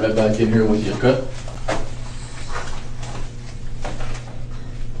detectives will be right back in here with you, okay?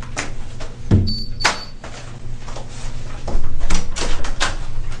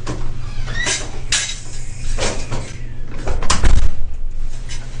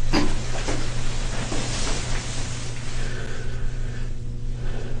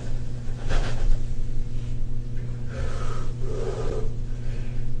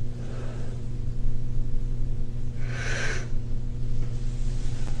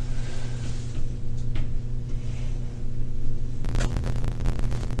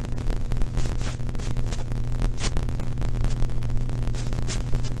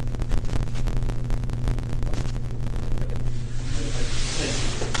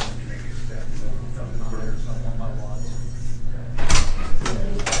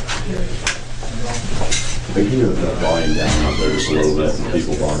 Can you have that volume down out there just a little bit, and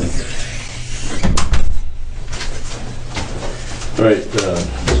people volume? All right,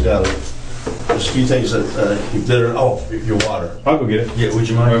 Skylar, there's a few things that are, your water. I'll go get it. Yeah, would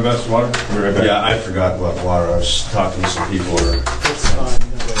you mind? My best water. I'll be right back. Yeah, I forgot about water. I was talking to some people. It's fine.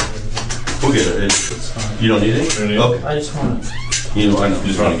 We'll get it. It's fine. You don't need it? Don't need it. Okay. I just want to. I know. You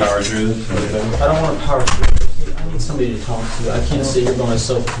just want to power through this? I don't want to power through. I need somebody to talk to. I can't sit here by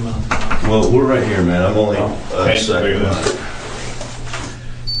myself for a minute. Well, we're right here, man. I'm only Okay, a second. look at that.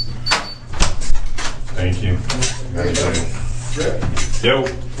 Thank you. Yo.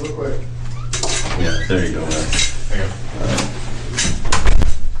 Real quick. Yeah, there you go, man. Hang on.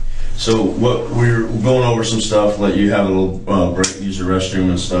 So what we're going over some stuff, let you have a little break, use the restroom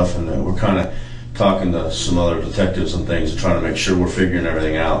and stuff, and we're kind of talking to some other detectives and things and trying to make sure we're figuring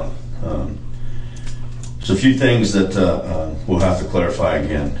everything out. There's a few things that we'll have to clarify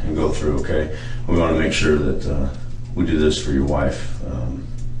again and go through, okay? We want to make sure that we do this for your wife.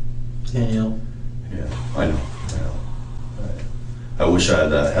 Danielle. Yeah, I know. I wish I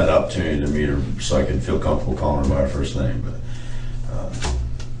had had the opportunity to meet her so I could feel comfortable calling her by her first name, but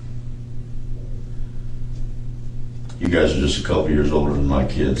you guys are just a couple years older than my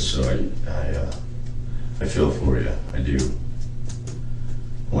kids, so I feel for you. I do.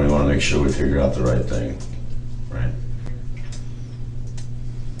 We want to make sure we figure out the right thing, right?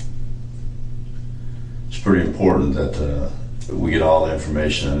 It's pretty important that we get all the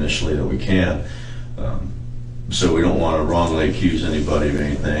information initially that we can, so we don't want to wrongly accuse anybody of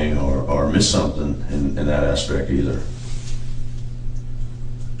anything or miss something in that aspect either.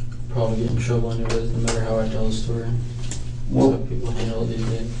 Probably get in trouble anyways, no matter how I tell the story. Well, So people handle it these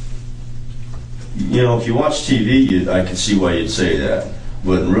days. You know, if you watch TV, I can see why you'd say that,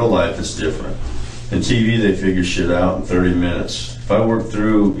 but in real life, it's different. In TV, they figure shit out in 30 minutes. Even if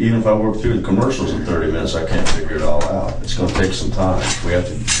I work through the commercials in 30 minutes, I can't figure it all out. It's going to take some time. We have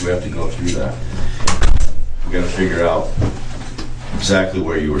to go through that. We got to figure out exactly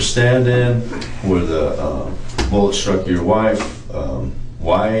where you were standing, where the bullet struck your wife,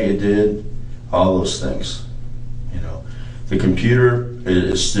 why it did, all those things. You know, the computer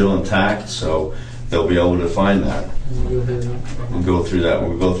is still intact, so they'll be able to find that. We'll go through that.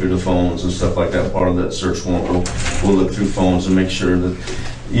 We'll go through the phones and stuff like that. Part of that search warrant, we'll look through phones and make sure that,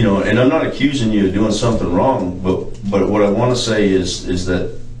 you know, and I'm not accusing you of doing something wrong, but what I want to say is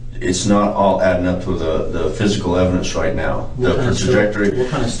that it's not all adding up to the physical evidence right now. The trajectory. What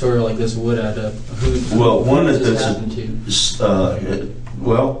kind of story like this would add up? Well, one is does this happen to?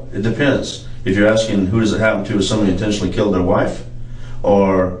 Well, it depends. If you're asking who does it happen to, if somebody intentionally killed their wife,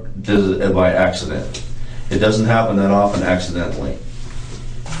 or does it by accident? It doesn't happen that often accidentally.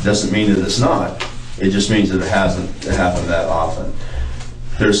 Doesn't mean that it's not. It just means that it hasn't happened that often.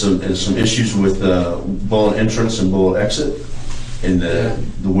 There's some issues with bullet entrance and bullet exit, in the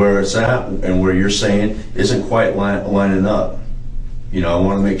where it's at and where you're saying isn't quite lining up. You know, I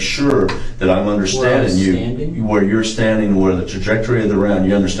want to make sure that I'm understanding where you're standing, where the trajectory of the round.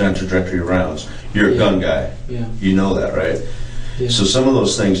 You understand trajectory of rounds. You're a gun guy. Yeah. You know that, right? Yeah. So some of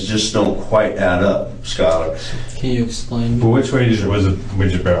those things just don't quite add up, Skylar. Can you explain? But which way was it?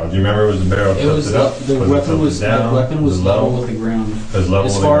 Which barrel? Do you remember? Was the barrel tilted up? The weapon was level with the ground. It was level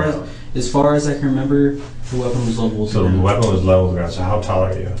with the ground. As far as I can remember, the weapon was level with the ground. So the weapon was level with the ground. So how tall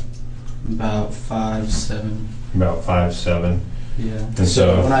are you? About 5'7". About 5'7". Yeah. And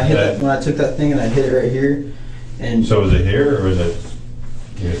so when I took that thing and I hit it right here, and so was it here or was it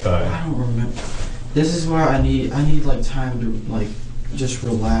your thigh? I don't remember. This is why I need like time to like just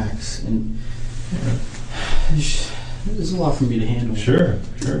relax, and there's a lot for me to handle. Sure.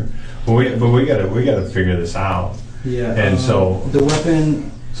 But we gotta figure this out. Yeah. And so the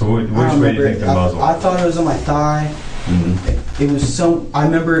weapon. So which way do you think the muzzle? I thought it was on my thigh. Mm-hmm. It was I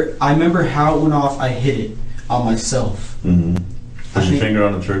remember how it went off. I hit it on myself. Mm-hmm. Was your finger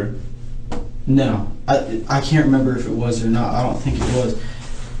on the trigger? No, I can't remember if it was or not. I don't think it was.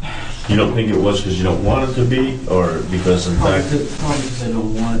 You don't think it was because you don't want it to be, or because in fact? Probably because I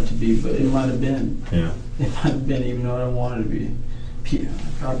don't want it to be, but it might have been. Yeah. It might have been, even though I don't want it to be.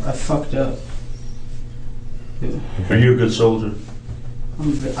 I fucked up. Are you a good soldier?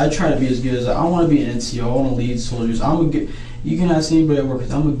 I try to be as good as I want to be an NCO. I want to lead soldiers. You can ask anybody I work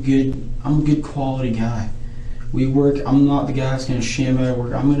with. I'm a good quality guy. We work. I'm not the guy that's gonna sham out at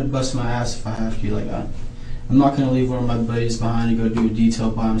work. I'm gonna bust my ass if I have to. Like I'm not gonna leave one of my buddies behind and go do a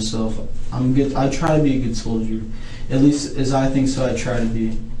detail by himself. I'm good. I try to be a good soldier, at least as I think so. I try to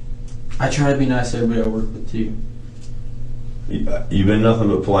be. I try to be nice to everybody I work with too. You've been nothing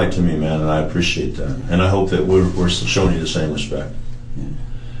but polite to me, man, and I appreciate that. And I hope that we're showing you the same respect. Yeah.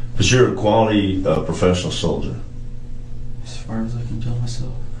 Because you're a quality professional soldier. As far as I can tell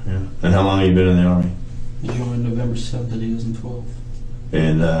myself. Yeah. And how long have you been in the Army? I joined November 7th, 2012.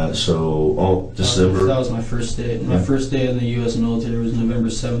 And so, December? That was my first day. My first day in the U.S. military was November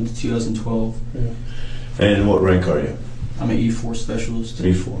 7th, 2012. Yeah. And what rank are you? I'm an E4 specialist.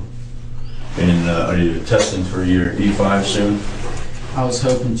 E4. And are you testing for your E5 soon? I was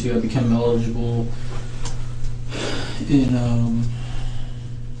hoping to. I become eligible in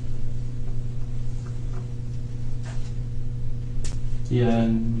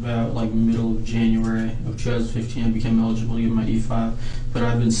in about like middle of January of 2015, I became eligible to get my E5. But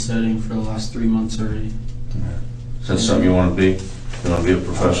I've been studying for the last 3 months already. Yeah. Is that something you want to be? You want to be a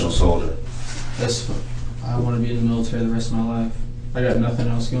professional soldier? I want to be in the military the rest of my life. I got nothing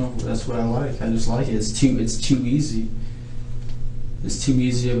else going for it. That's what I like. I just like it. It's too easy. it's too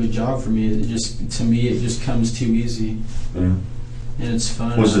easy of a job for me. To me, it just comes too easy. Yeah. And it's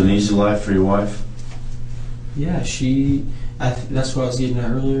fun. Was it an easy life for your wife? Yeah, that's what I was getting at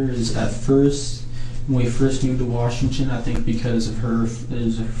earlier, is at first, when we first moved to Washington, I think because of her, it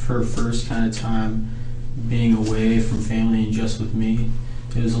was her first kind of time being away from family and just with me,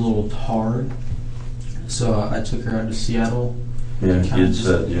 it was a little hard. So I took her out to Seattle. Yeah, get used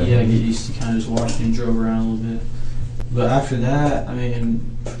to kind of just watching and drove around a little bit. But after that, I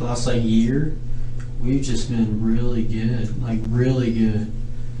mean, for the last year, we've just been really good, really good.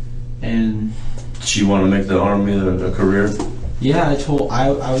 And did she want to make the Army a career? Yeah, I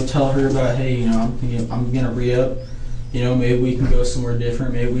would tell her about, hey, I'm gonna re-up. Maybe we can go somewhere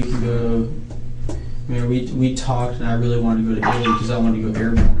different. Maybe we can go. We talked, and I really wanted to go to Italy because I wanted to go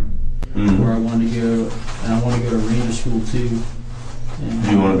airborne, where I wanted to go, and I want to go to Ranger school too. And,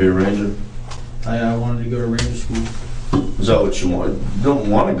 do you want to be a Ranger? I wanted to go to Ranger school. Is that what you want? You don't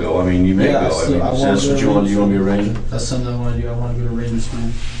want to go. I mean, you may go. That's what you want. Do you want to be a Ranger? That's something I want to do. I want to go to Ranger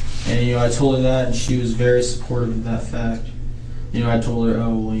school. And I told her that, and she was very supportive of that fact. I told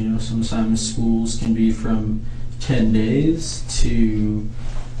her, sometimes schools can be from 10 days to,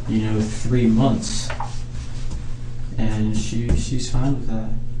 3 months. And she's fine with that.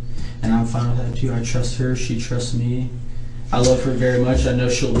 And I'm fine with that too. I trust her, she trusts me. I love her very much. I know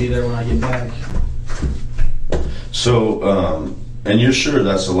she'll be there when I get back. So, and you're sure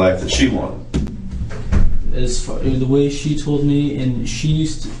that's the life that she wanted? The way she told me, and she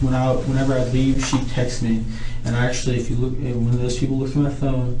used to, whenever I leave, she'd text me. And actually, if you look, when those people look at my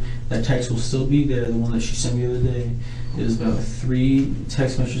phone, that text will still be there. The one that she sent me the other day is about 3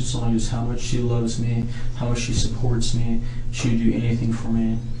 text messages long, just how much she loves me, how much she supports me. She would do anything for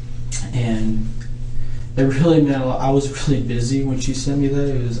me, and it really meant a lot. I was really busy when she sent me that.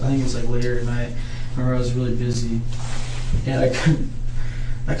 I think it was later at night. I remember I was really busy, and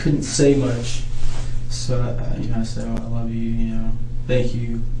I couldn't say much. So I said, I love you, thank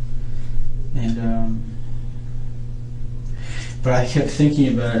you. And but I kept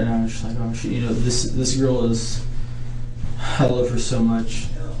thinking about it, and I was just like, this girl is, I love her so much.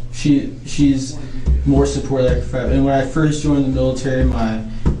 She's more supportive. And when I first joined the military, my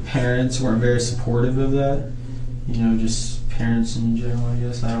parents weren't very supportive of that. Just parents in general, I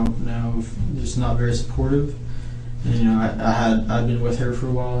guess. I don't know, just not very supportive. And, I'd been with her for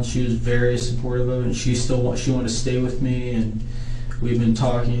a while, and she was very supportive of it. And she wanted to stay with me, and we've been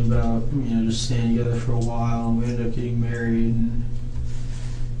talking about just staying together for a while. And we ended up getting married, and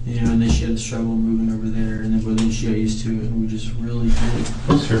and then she had the struggle of moving over there, and then she got used to it, and we just really did.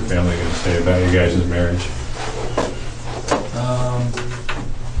 What's her family going to say about you guys' marriage?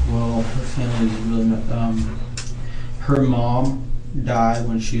 Well, her family is really. Her mom died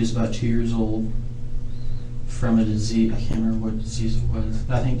when she was about 2 years old from a disease. I can't remember what disease it was.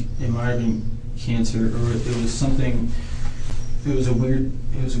 I think it might have been cancer, or it was something. It was a weird.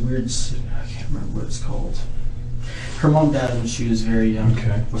 I can't remember what it's called. Her mom died when she was very young.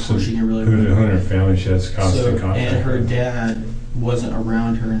 Okay. Before she can really. Who in her family she has constant contact? And her dad wasn't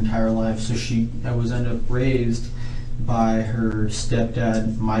around her entire life, so she ended up raised by her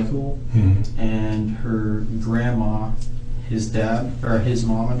stepdad Michael and her grandma, his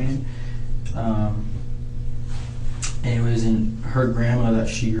mom. I mean. Anyways, and her grandma that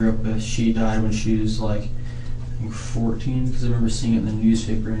she grew up with, she died when she was 14, because I remember seeing it in the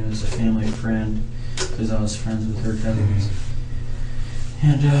newspaper, and it was a family friend, because I was friends with her cousins.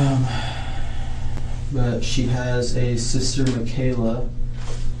 And but she has a sister, Michaela,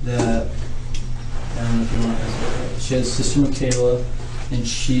 that I don't know if you want to ask. She has a sister, Michaela, and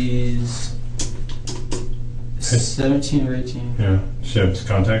she's 17 or 18. Yeah, she has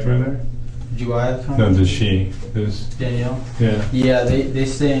contact with her. Do I have contact? No, does she? Danielle? Yeah. Yeah, they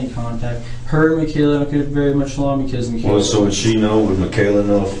stay in contact. Her and Michaela don't get very much along because Michaela... Well, so would she know, would Michaela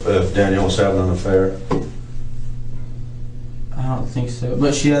know if Danielle was having an affair? I don't think so.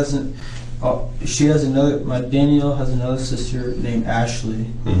 But she hasn't... Danielle has another sister named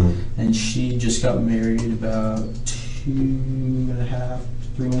Ashley. And she just got married about 2.5,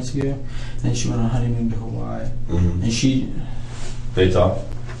 3 months ago. And she went on a honeymoon to Hawaii. And They talk?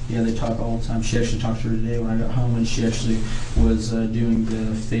 Yeah, they talk all the time. She actually talked to her today when I got home, and she actually was doing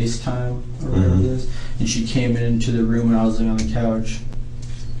the FaceTime or whatever it is. And she came into the room when I was laying on the couch.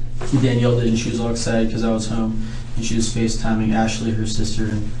 Danielle did, and she was all excited because I was home, and she was FaceTiming Ashley, her sister,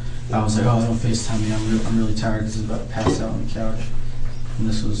 and I was like, "Oh, don't FaceTime me. I'm really tired because I was about to pass out on the couch." And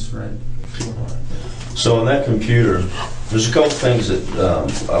this was right before. So on that computer, there's a couple things that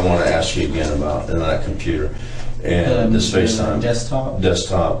I want to ask you again about in that computer. And this FaceTime.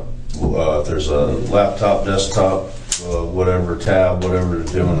 Desktop. If there's a laptop, desktop, whatever tab, whatever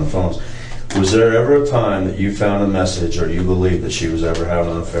they're doing on the phones. Was there ever a time that you found a message or you believed that she was ever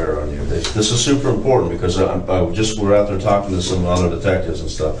having an affair on you? This is super important because we're out there talking to some other detectives and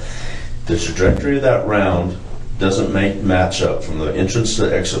stuff. The trajectory of that round doesn't match up from the entrance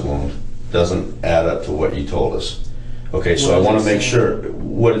to exit wound, doesn't add up to what you told us. Okay, so I want to make sure.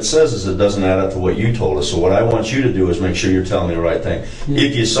 What it says is it doesn't add up to what you told us. So what I want you to do is make sure you're telling me the right thing.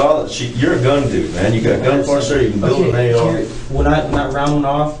 If you saw that you're a gun dude, man. You got gun parts there. You can build an AR. When that round went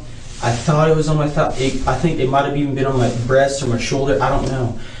off, I thought it was on my thigh. I think it might have even been on my breast or my shoulder. I don't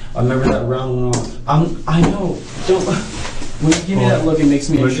know. I remember that round went off. I know. Don't. When you give me that look, it makes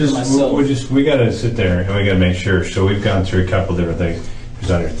me unsure myself. We got to sit there and we got to make sure. So we've gone through a couple different things. It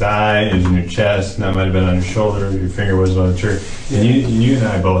was on your thigh, it was in your chest, and that might have been on your shoulder, your finger wasn't on the trigger. Yeah. And you and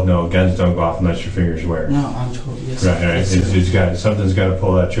I both know guns don't go off unless your fingers wear. No, I'm totally, yes. Right, right. Something's got to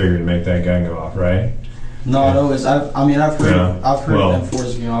pull that trigger to make that gun go off, right? Not always. I've heard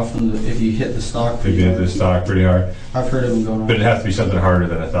M4s going off if you hit the stock. If you hit the stock pretty hard. I've heard of them going off. But it has to be something harder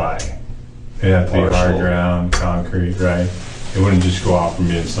than a thigh. It has to be hard ground, concrete, right? It wouldn't just go off from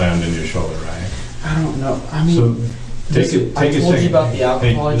being slammed into your shoulder, right? I don't know. I mean, I told you about the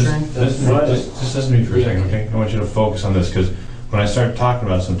alcohol I drank. Just listen to me for a second, okay? I want you to focus on this because when I start talking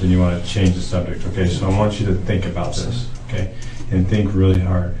about something, you want to change the subject, okay? So I want you to think about this, okay? And think really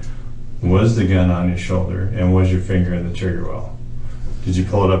hard. Was the gun on your shoulder and was your finger in the trigger well? Did you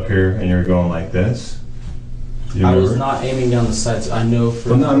pull it up here and you were going like this? I was not aiming down the sights. I know for...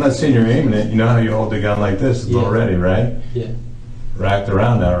 Well, no, I'm not saying you're aiming it. You know how you hold the gun like this? It's already, right? Yeah. Racked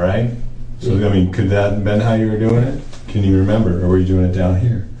around now, right? So, I mean, could that have been how you were doing it? Can you remember? Or were you doing it down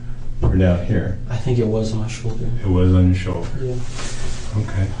here? Or down here? I think it was on my shoulder. It was on your shoulder? Yeah.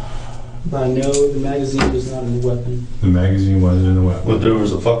 Okay. But I know the magazine was not in the weapon. The magazine wasn't in the weapon. Well, there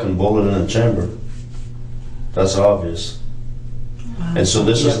was a fucking bullet in the chamber. That's obvious. And so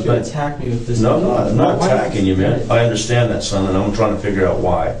this is the thing. Attack me with this. No, I'm not attacking you, man. I understand that, son, and I'm trying to figure out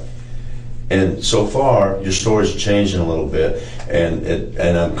why. And so far, your story's changing a little bit,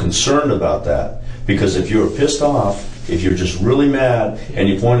 and I'm concerned about that. Because if you were pissed off, if you're just really mad, and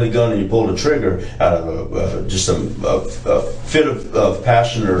you pointed a gun and you pulled a trigger out of just a fit of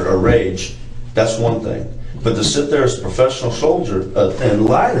passion or rage, that's one thing. But to sit there as a professional soldier and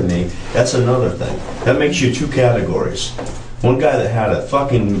lie to me, that's another thing. That makes you two categories. One guy that had a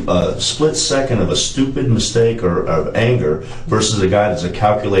fucking split second of a stupid mistake or of anger versus a guy that's a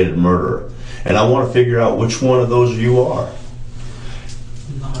calculated murderer. And I want to figure out which one of those you are.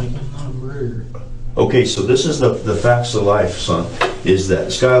 I'm not a murderer. Okay, so this is the facts of life, son, is that,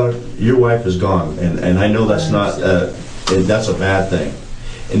 Skylar, your wife is gone. And I know that's not, that's a bad thing.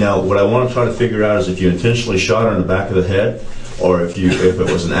 And now what I want to try to figure out is if you intentionally shot her in the back of the head, or if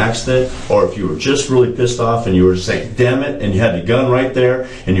it was an accident, or if you were just really pissed off and you were saying, damn it, and you had the gun right there,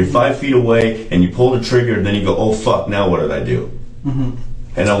 and you're 5 feet away, and you pull the trigger, and then you go, oh fuck, now what did I do? Mm-hmm.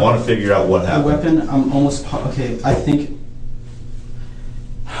 And I want to figure out what happened. The weapon, I'm almost, okay, I think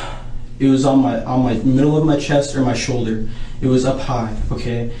it was on my middle of my chest or my shoulder. It was up high,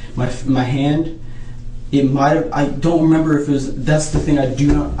 okay? My hand, it might have, I don't remember if it was, that's the thing I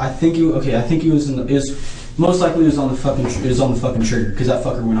do not, I think it was in the, it was, most likely it was on the fucking trigger, because that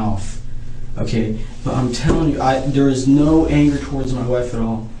fucker went off. Okay, but I'm telling you, there is no anger towards my wife at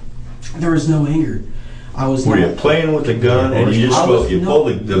all. There is no anger. Were you playing with the gun and you just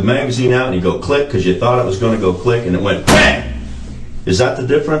pulled the magazine out and you go click because you thought it was going to go click and it went bang? Is that the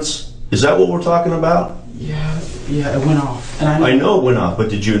difference? Is that what we're talking about? Yeah, it went off. And I know it went off, but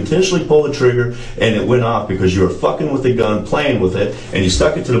did you intentionally pull the trigger and it went off because you were fucking with the gun, playing with it, and you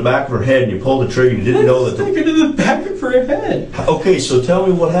stuck it to the back of her head and you pulled the trigger and you didn't know that... Stuck it to the back of her head. Okay, so tell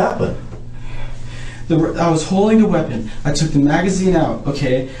me what happened. I was holding the weapon. I took the magazine out,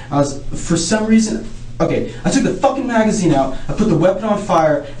 okay? For some reason... Okay, I took the fucking magazine out, I put the weapon on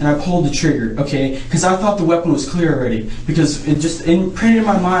fire, and I pulled the trigger, okay? Because I thought the weapon was clear already. Because it just imprinted in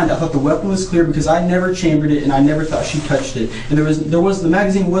my mind, I thought the weapon was clear because I never chambered it and I never thought she touched it. And the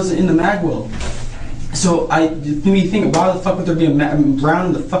magazine wasn't in the mag well. So it made me think, why the fuck would there be a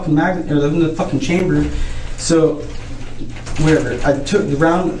round in the fucking or in the fucking chamber? So, whatever. I took the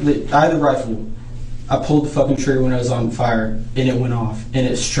round, I had the rifle. I pulled the fucking trigger when I was on fire, and it went off, and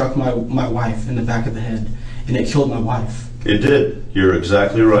it struck my wife in the back of the head, and it killed my wife. It did. You're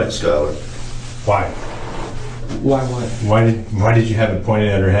exactly right, Skylar. Why? Why what? Why did you have it pointed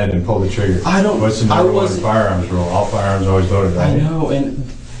at her head and pull the trigger? I don't. What's the number one firearms rule? All firearms always loaded, right? I know, and.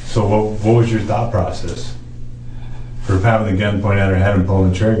 So what was your thought process for having the gun pointed at her head and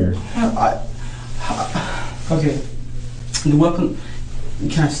pulling the trigger? Okay. The weapon.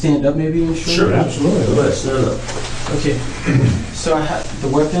 Can I stand up maybe and show Sure, you? absolutely. Let's stand up. Okay, so I had the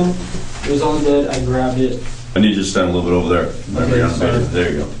weapon. It was on the bed. I grabbed it. I need you to stand a little bit over there. Okay, sorry.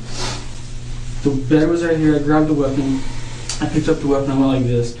 There you go. The bed was right here. I grabbed the weapon. I picked up the weapon. I went like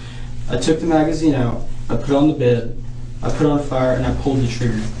this. I took the magazine out. I put it on the bed. I put it on fire, and I pulled the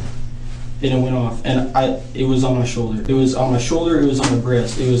trigger. And it went off. And it was on my shoulder. It was on my shoulder. It was on my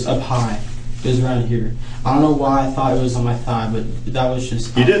breast. It was up high. It was around here. I don't know why I thought it was on my thigh, but that was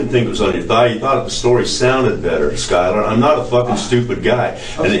just... You didn't think it was on your thigh. You thought the story sounded better, Skylar. I'm not a fucking stupid guy.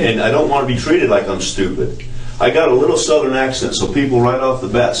 Okay. And I don't want to be treated like I'm stupid. I got a little southern accent, so people right off the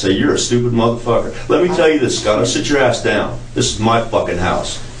bat say, you're a stupid motherfucker. Let me tell you this, Skylar. Sit your ass down. This is my fucking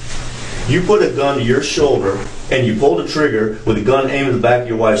house. You put a gun to your shoulder, and you pulled a trigger with a gun aimed at the back of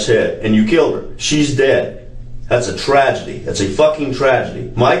your wife's head, and you killed her. She's dead. That's a tragedy. That's a fucking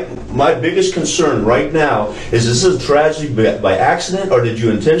tragedy. My biggest concern right now is this a tragedy by accident, or did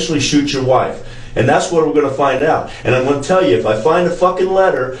you intentionally shoot your wife? And that's what we're going to find out. And I'm going to tell you, if I find a fucking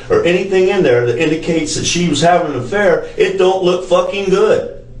letter or anything in there that indicates that she was having an affair, it don't look fucking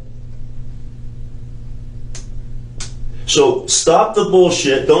good. So stop the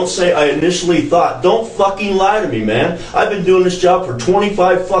bullshit. Don't say I initially thought. Don't fucking lie to me, man. I've been doing this job for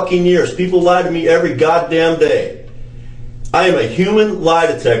 25 fucking years. People lie to me every goddamn day. I am a human lie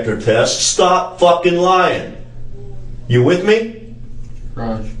detector test. Stop fucking lying. You with me?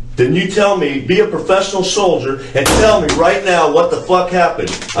 Raj. Then you tell me, be a professional soldier, and tell me right now what the fuck happened.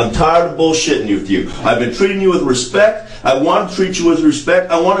 I'm tired of bullshitting with you. I've been treating you with respect. I want to treat you with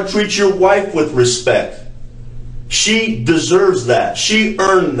respect. I want to treat your wife with respect. She deserves that. She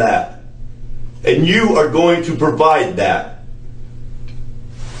earned that. And you are going to provide that.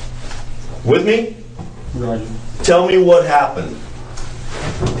 With me? Roger. Tell me what happened.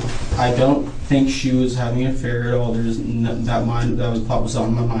 I don't think she was having an affair at all. There's that was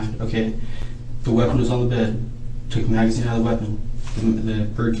on my mind. Okay. The weapon was on the bed. Took the magazine out of the weapon. The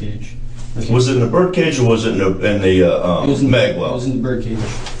bird cage. Okay. Was it in the bird cage or was it in the mag well? It was in the bird cage.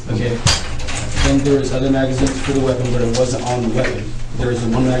 Okay. Then there was other magazines for the weapon, but it wasn't on the weapon. There was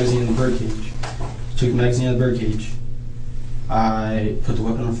one magazine in the bird cage. Took the magazine out of the bird cage. I put the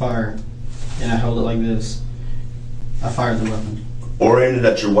weapon on fire, and I held it like this. I fired the weapon. Oriented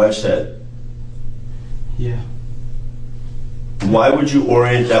at your wife's head. Yeah. Why would you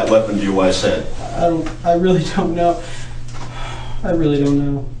orient that weapon to your wife's head? I really don't know. I really don't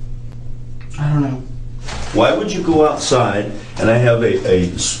know. I don't know. Why would you go outside and I have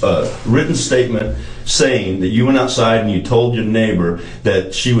a written statement saying that you went outside and you told your neighbor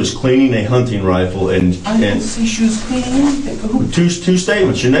that she was cleaning a hunting rifle and I didn't say she was cleaning anything. Two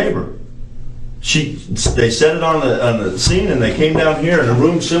statements. Your neighbor. They said it on the scene and they came down here in a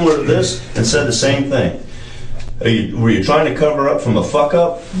room similar to this and said the same thing. Were you trying to cover up from a fuck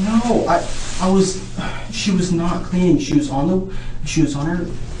up? No, I was. She was not cleaning. She was on her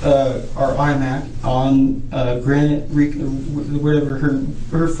our iMac on Granite, whatever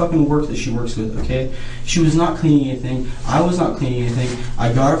her fucking work that she works with. Okay, she was not cleaning anything. I was not cleaning anything.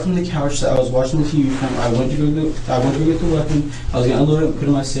 I got her from the couch that I was watching the TV from. I went to go get the weapon. I was gonna unload it and put it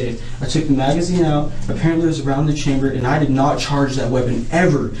in my safe. I took the magazine out. Apparently it was around the chamber, and I did not charge that weapon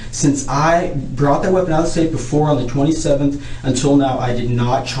ever since I brought that weapon out of the safe before on the 27th until now. I did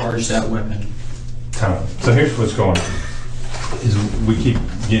not charge that weapon. So here's what's going on. Is we keep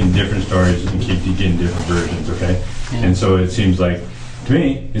getting different stories and keep getting different versions, okay? Yeah. And so it seems like, to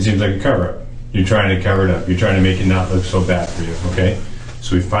me, it seems like a cover-up. You're trying to cover it up. You're trying to make it not look so bad for you, okay?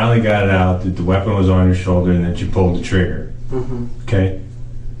 So we finally got it out that the weapon was on your shoulder and that you pulled the trigger, okay?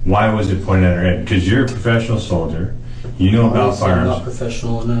 Why was it pointed at her head? Because you're a professional soldier. You know about firearms. I'm not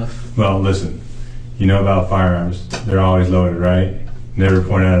professional enough. Well, listen. You know about firearms. They're always loaded, right? Never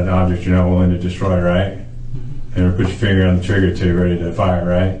point out an object you're not willing to destroy, right? Never put your finger on the trigger till you're ready to fire,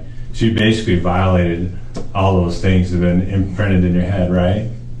 right? So you basically violated all those things that have been imprinted in your head, right?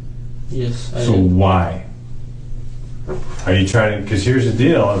 Yes, I So did. why? Are you trying to, because here's the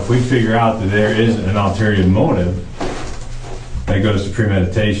deal, if we figure out that there is an ulterior motive, that goes to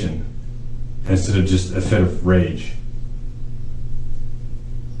premeditation instead of just a fit of rage.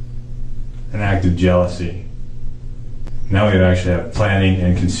 An act of jealousy. Now we actually have planning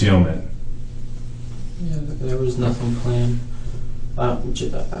and concealment. Yeah, there was nothing planned. What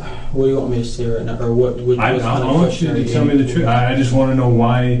do you want me to say right now, or what? I want you to tell me the truth. I just want to know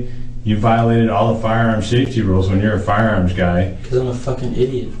why you violated all the firearm safety rules when you're a firearms guy. Because I'm a fucking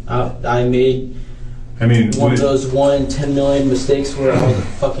idiot. I made one of those 1 in 10 million mistakes where I was a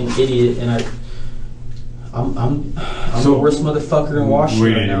fucking idiot, and I'm the worst motherfucker in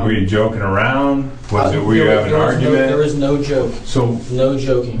Washington right now. Were you joking around? Were you having an argument? There was no joke. So no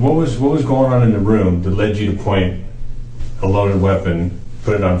joking. What was going on in the room that led you to point a loaded weapon,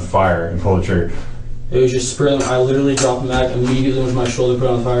 put it on fire, and pull the trigger? It was just spring. I literally dropped the mag immediately with my shoulder put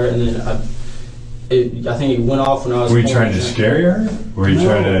on fire, and then I think it went off when I was. Were you trying to scare her? Were you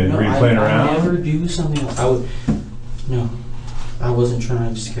trying to? Were you playing around? I never do something. No, I wasn't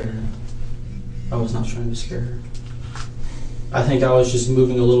trying to scare her. I was not trying to scare her. I think I was just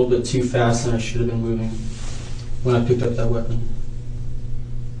moving a little bit too fast than I should have been moving when I picked up that weapon.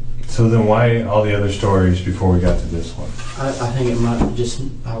 So then why all the other stories before we got to this one? I think it might just,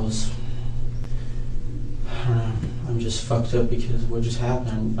 I don't know, I'm just fucked up because what just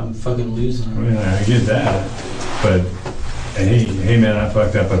happened. I'm fucking losing. I mean, I get that, but hey man, I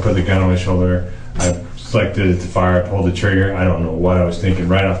fucked up. I put the gun on my shoulder. I selected it to fire. I pulled the trigger. I don't know what I was thinking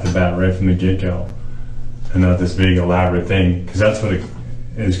right off the bat, right from the get-go. And not this big elaborate thing, because that's what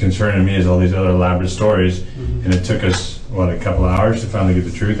is concerning me, is all these other elaborate stories. And it took us, what, a couple hours to finally get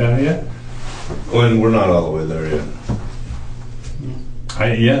the truth out of you? When we're not all the way there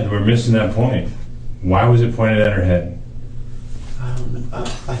yet. Yeah, we're missing that point. Why was it pointed at her head? I don't know.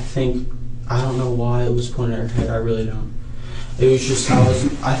 I don't know why it was pointed at her head. I really don't. It was just,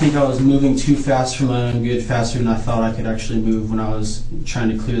 I think I was moving too fast for my own good, faster than I thought I could actually move when I was trying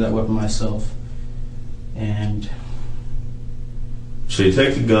to clear that weapon myself. And so you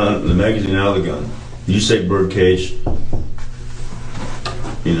take the gun, the magazine out of the gun. You say birdcage.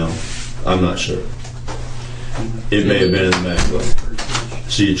 You know, I'm not sure. It may have been in the mag gun.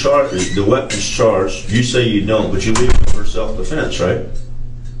 So you charge, the weapon's charged. You say you don't, but you leave it for self-defense, right?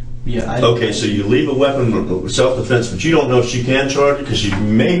 yeah. Okay, so you leave a weapon for self-defense, but you don't know if she can charge it, because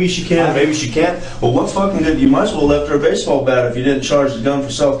maybe she can, maybe she can't. Well, what fucking good? You might as well left her a baseball bat if you didn't charge the gun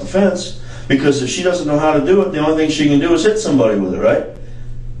for self-defense. Because if she doesn't know how to do it, the only thing she can do is hit somebody with it, right?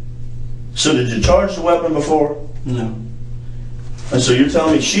 So did you charge the weapon before? No. And so you're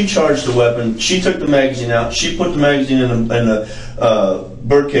telling me she charged the weapon, she took the magazine out, she put the magazine in the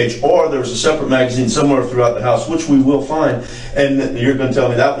birdcage, or there was a separate magazine somewhere throughout the house, which we will find, and you're going to tell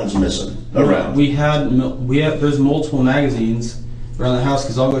me that one's missing around. We had there's multiple magazines around the house,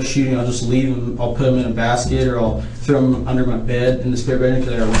 because I'll go shooting, I'll just leave them, I'll put them in a basket, or I'll throw them under my bed in the spare bedroom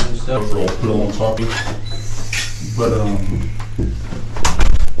because I got random stuff. Put them on top of it. But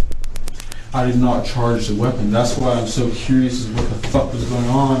I did not charge the weapon. That's why I'm so curious as what the fuck was going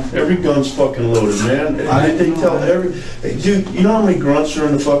on. Every gun's fucking loaded, man. They tell dude, you know how many grunts are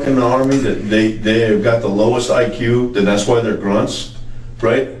in the fucking army that they have got the lowest IQ, then that's why they're grunts,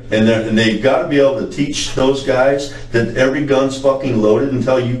 right? And they've got to be able to teach those guys that every gun's fucking loaded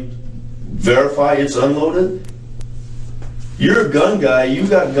until you verify it's unloaded. You're a gun guy, you've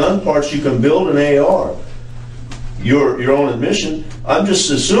got gun parts, you can build an AR. Your own admission. I'm just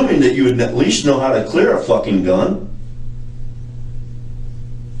assuming that you would at least know how to clear a fucking gun.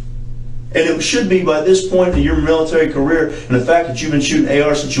 And it should be by this point in your military career, and the fact that you've been shooting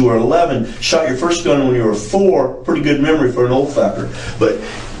AR since you were 11, shot your first gun when you were 4, pretty good memory for an olfactor. But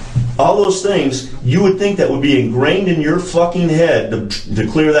all those things, you would think that would be ingrained in your fucking head to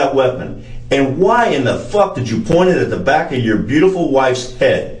clear that weapon. And why in the fuck did you point it at the back of your beautiful wife's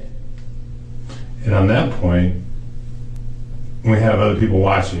head? And on that point, we have other people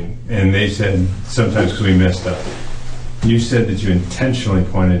watching, and they said, sometimes because we messed up, you said that you intentionally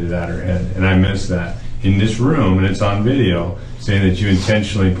pointed it at her head, and I missed that. In this room, and it's on video, saying that you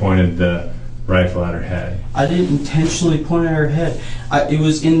intentionally pointed the rifle at her head. I didn't intentionally point at her head. It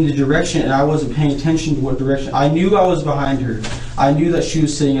was in the direction, and I wasn't paying attention to what direction. I knew I was behind her. I knew that she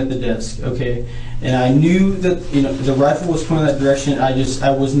was sitting at the desk, okay? And I knew that, you know, the rifle was pointing that direction. I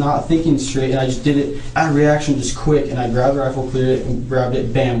was not thinking straight, and I just did it out of reaction, just quick, and I grabbed the rifle, cleared it, and grabbed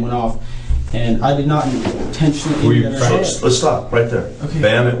it, bam, went off. And I did not intentionally aim at her head. Let's stop right there. Okay.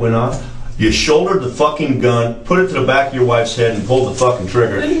 Bam, it went off. You shouldered the fucking gun, put it to the back of your wife's head, and pulled the fucking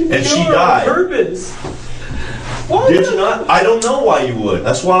trigger, and she died. On purpose. Did you not? I don't know why you would.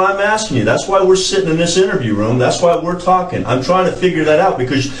 That's why I'm asking you. That's why we're sitting in this interview room. That's why we're talking. I'm trying to figure that out,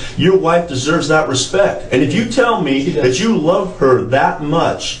 because your wife deserves that respect. And if you tell me that you love her that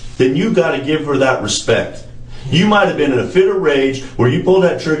much, then you got to give her that respect. You might have been in a fit of rage where you pulled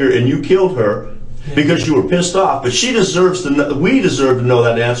that trigger and you killed her because you were pissed off, but she deserves to know, we deserve to know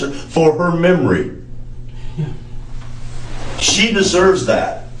that answer for her memory. She deserves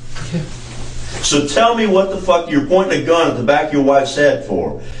that. So tell me what the fuck you're pointing a gun at the back of your wife's head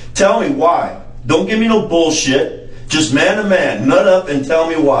for. Tell me why. Don't give me no bullshit. Just man to man, nut up and tell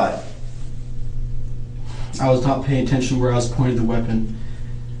me why. I was not paying attention where I was pointing the weapon,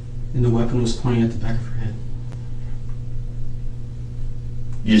 and the weapon was pointing at the back of her head.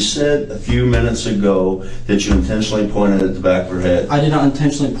 You said a few minutes ago that you intentionally pointed at the back of her head. I did not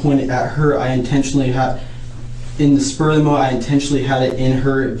intentionally point it at her. I intentionally had... in the spur of the moment, I intentionally had it in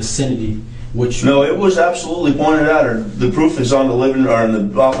her vicinity, which... No, it was absolutely pointed at her. The proof is on the living or on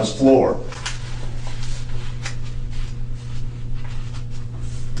the office floor.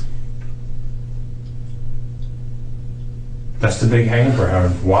 That's the big hang for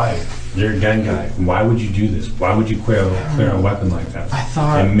Howard. Why? You're a gun guy. Why would you do this? Why would you clear a weapon like that? I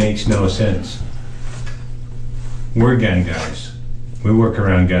thought... It makes no sense. We're gun guys. We work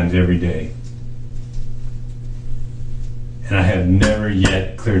around guns every day. And I have never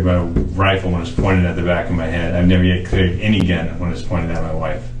yet cleared my rifle when it's pointed at the back of my head. I've never yet cleared any gun when it's pointed at my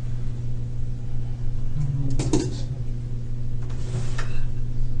wife.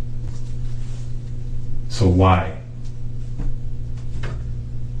 So why?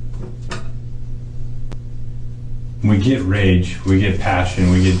 We get rage, we get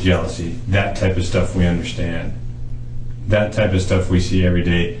passion, we get jealousy. That type of stuff we understand. That type of stuff we see every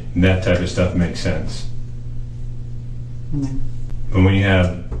day. That type of stuff makes sense. Mm-hmm. But when you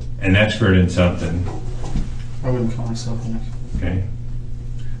have an expert in something, I wouldn't call myself an expert. okay,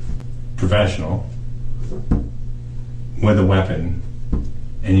 professional, with a weapon,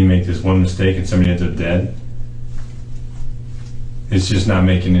 and you make this one mistake and somebody ends up dead, it's just not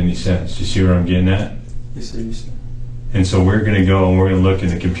making any sense. You see where I'm getting at? Yes, sir, yes, sir. And so we're going to go and we're going to look in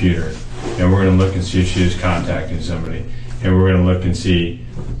the computer, and we're going to look and see if she was contacting somebody, and we're going to look and see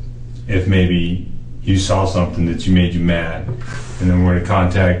if maybe you saw something that made you mad, and then we're going to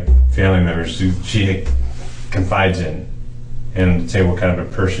contact family members who she confides in and say what kind of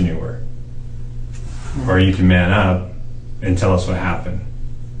a person you were. Or you can man up and tell us what happened.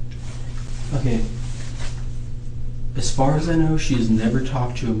 Okay. As far as I know, she has never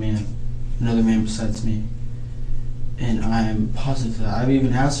talked to another man besides me. And I'm positive of that. I've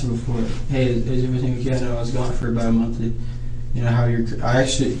even asked her before, hey, is everything okay? I know I was gone for about a month. You know, how your...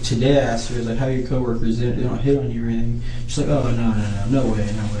 today I asked her, I was like, how are your coworkers? They don't hit on you or anything. She's like, oh, no way.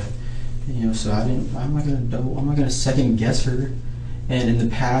 And, you know, so I'm not gonna second guess her. And in the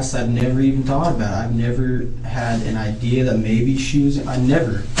past, I've never even thought about it. I've never had an idea that maybe she was... I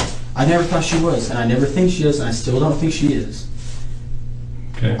never thought she was, and I never think she is, and I still don't think she is.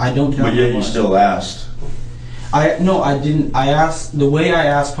 Okay. I don't know. But yet you still asked. No, I didn't. I asked, the way I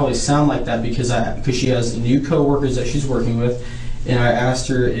asked probably sound like that because she has new coworkers that she's working with, and I asked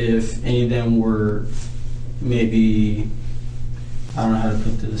her if any of them were maybe, I don't know how to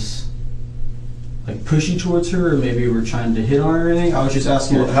put this, like pushy towards her, or maybe were trying to hit on her or anything. I was just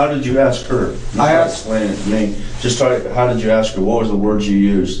asking her. Well, how did you ask her? I asked. Explain it to me. How did you ask her? What was the words you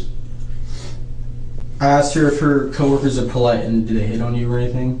used? I asked her if her coworkers are polite and did they hit on you or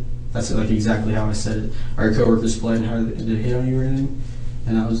anything. That's like exactly how I said it. Are your coworkers polite and how did they hit on you or anything?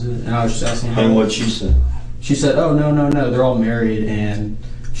 And that was it. And I was just asking her. And what she said? She said, oh, no, they're all married. And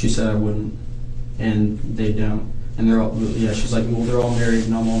she said I wouldn't. And they don't. And they're all, yeah, she's like, well, they're all married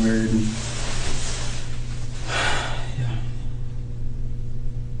and I'm all married. And yeah.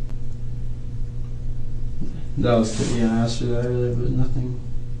 That was, yeah, I asked her that earlier, but nothing.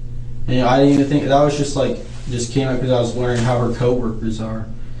 And you know, I didn't even think, that was just came up because I was wondering how her coworkers are.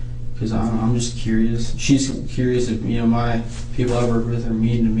 Because I'm just curious. She's curious if, you know, my people I work with are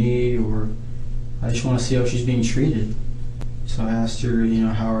mean to me, or I just want to see how she's being treated. So I asked her, you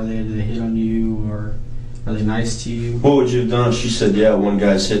know, how are they? Do they hit on you, or are they nice to you? What would you have done if she said, yeah, one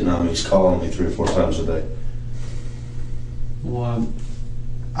guy's hitting on me, he's calling me 3 or 4 times a day? Well,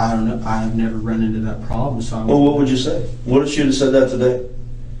 I don't know. I've never run into that problem. So Well, what would you say? What if she had said that today?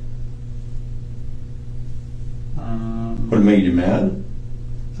 Would it made you mad?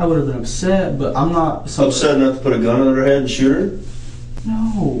 I would have been upset, but I'm not... Upset enough to put a gun on her head and shoot her?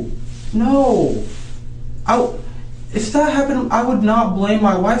 No. If that happened, I would not blame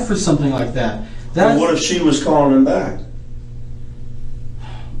my wife for something like that. Well, what if she was calling him back?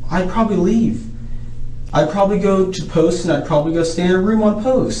 I'd probably leave. I'd probably go to post, and I'd probably go stay in a room on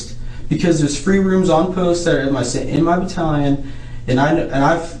post, because there's free rooms on post that are in my battalion.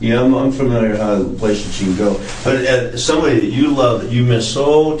 Yeah, I'm familiar how the places you can go. But somebody that you love, that you miss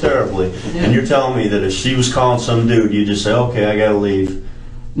so terribly, yeah. And you're telling me that if she was calling some dude, you just say, okay, I gotta leave.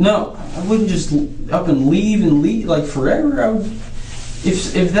 No, I wouldn't just up and leave like forever. I would,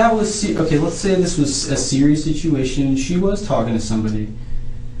 if that was okay. Let's say this was a serious situation and she was talking to somebody.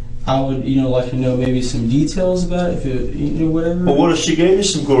 I would, you know, like to know maybe some details about it, if it, you know, whatever. Well, what if she gave you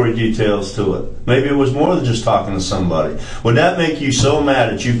some gory details to it? Maybe it was more than just talking to somebody. Would that make you so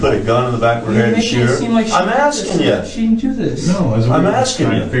mad that you put a gun in the back of her head and shoot her? Like I'm asking you. She didn't do this. No, I'm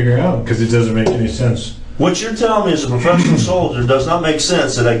asking you. To figure out, because it doesn't make any sense. What you're telling me as a professional soldier does not make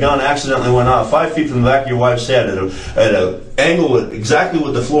sense that a gun accidentally went off 5 feet from the back of your wife's head at an angle exactly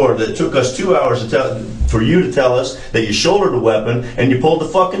with the floor that took us 2 hours for you to tell us that you shouldered a weapon and you pulled the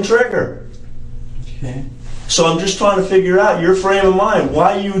fucking trigger. Okay. So I'm just trying to figure out your frame of mind,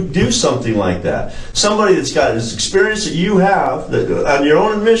 why you would do something like that. Somebody that's got this experience that you have, that, on your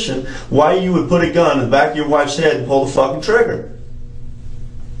own admission, why you would put a gun in the back of your wife's head and pull the fucking trigger.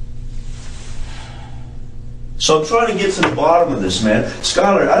 So I'm trying to get to the bottom of this, man.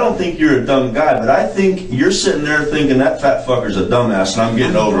 Skylar, I don't think you're a dumb guy, but I think you're sitting there thinking that fat fucker's a dumbass and I'm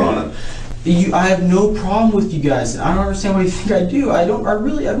getting over on him. I have no problem with you guys. I don't understand what you think I do. I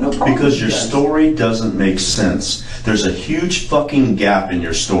really have no problem Because with you your guys. story doesn't make sense. There's a huge fucking gap in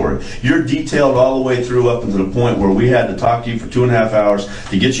your story. You're detailed all the way through up until the point where we had to talk to you for 2.5 hours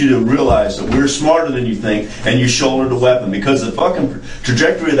to get you to realize that we're smarter than you think, and you shouldered a weapon because the fucking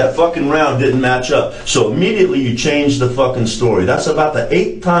trajectory of that fucking round didn't match up. So immediately you changed the fucking story. That's about the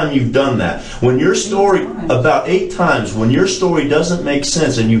 8th time you've done that. When your story, about 8 times, when your story doesn't make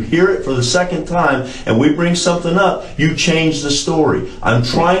sense and you hear it for the 2nd time and we bring something up, you change the story. I'm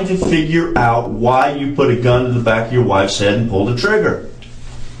trying to figure out why you put a gun to the back of your wife's head and pulled the trigger.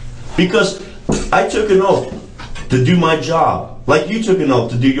 Because I took an oath to do my job, like you took an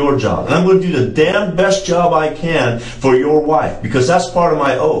oath to do your job. And I'm going to do the damn best job I can for your wife, because that's part of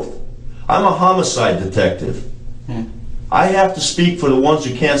my oath. I'm a homicide detective. I have to speak for the ones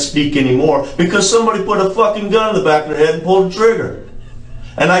who can't speak anymore because somebody put a fucking gun in the back of their head and pulled the trigger.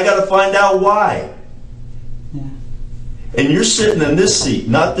 And I got to find out why. And you're sitting in this seat,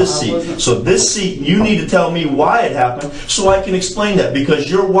 not this seat. So this seat, you need to tell me why it happened so I can explain that.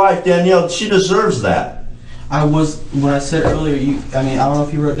 Because your wife, Danielle, she deserves that. When I said earlier, I don't know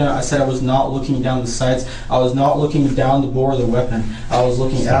if you wrote down, I said I was not looking down the sights. I was not looking down the bore of the weapon. I was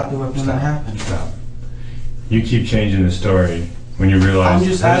looking at the weapon when that happened. Stop. You keep changing the story when you realize... I'm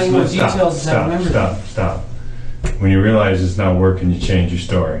just adding more details that I remember. Stop. When you realize it's not working, you change your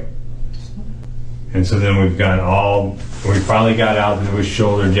story. And so then we finally got out that it was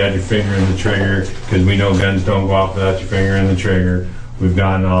shouldered, you had your finger in the trigger, because we know guns don't go off without your finger in the trigger. We've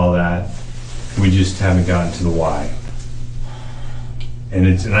gotten all that. We just haven't gotten to the why. And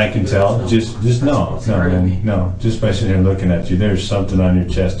I can tell, just by sitting here looking at you, there's something on your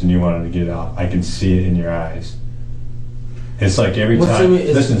chest and you wanted to get out. I can see it in your eyes. It's like every time,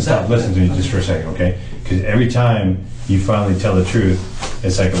 listen to me just for a second, okay? Because every time you finally tell the truth,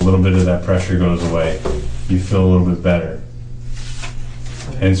 it's like a little bit of that pressure goes away. You feel a little bit better.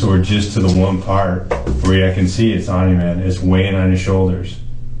 And so we're just to the one part where I can see it's on you, man. It's weighing on your shoulders.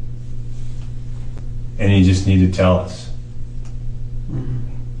 And you just need to tell us.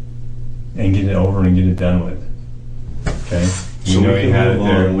 And get it over and get it done with. Okay? You So know we you can had it move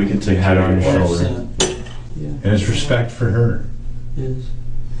there. on and we can take You had it care on of your it. shoulder. Yeah. And it's respect for her. It is.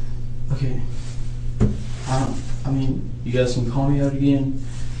 Okay. You guys can call me out again.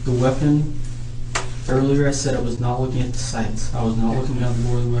 The weapon, earlier I said I was not looking at the sights. I was not looking down the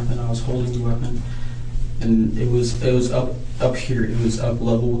bore of the weapon. I was holding the weapon. And it was up here. It was up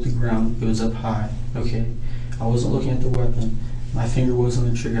level with the ground. It was up high. Okay. I wasn't looking at the weapon. My finger was on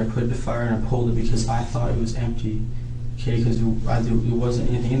the trigger. I put it to fire and I pulled it because I thought it was empty. Okay, because there wasn't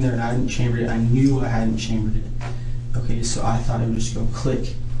anything in there and I hadn't chambered it. I knew I hadn't chambered it. Okay, so I thought it would just go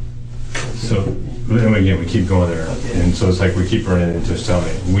click. Okay. So, and again, we keep going there. Okay. And so it's like we keep running into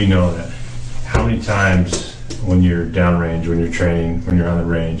something. We know that. How many times when you're downrange, when you're training, when you're on the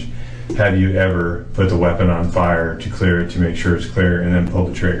range, have you ever put the weapon on fire to clear it, to make sure it's clear, and then pull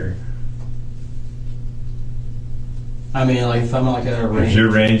the trigger? If I'm at a range. If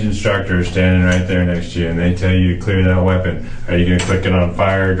your range instructor is standing right there next to you and they tell you to clear that weapon, are you going to click it on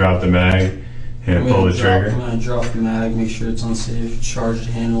fire, drop the mag, and pull the trigger? I'm going to drop the mag, make sure it's unsafe, charge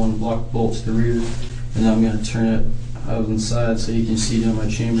the handle, and block bolts to the rear. And then I'm going to turn it out inside so you can see down my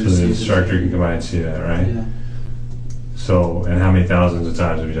chamber. So the instructor can come by and see that, right? Yeah. So, and how many thousands of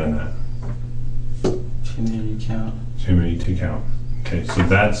times have you done that? Too many to count. Too many to count. Okay, so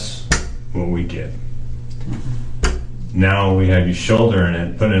that's what we get. Now we have you shouldering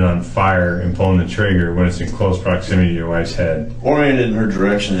it, putting it on fire, and pulling the trigger when it's in close proximity to your wife's head. Oriented in her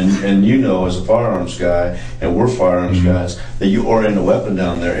direction, and you know, as a firearms guy, and we're firearms guys, that you orient a weapon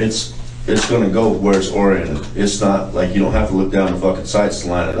down there, it's going to go where it's oriented. It's not like you don't have to look down the fucking sights to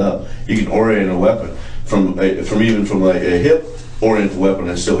line it up. You can orient a weapon from a hip oriented weapon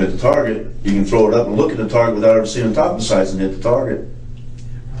and still hit the target. You can throw it up and look at the target without ever seeing the top of the sights and hit the target.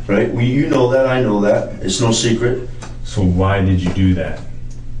 Right? You know that, I know that. It's no secret. So why did you do that?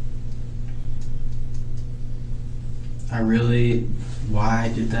 Why I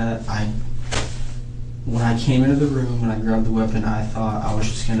did that, when I came into the room and I grabbed the weapon, I thought I was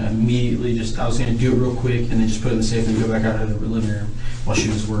just gonna immediately I was gonna do it real quick and then just put it in the safe and go back out of the living room while she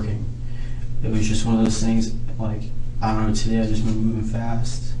was working. It was just one of those things, like, I don't know, today I just been moving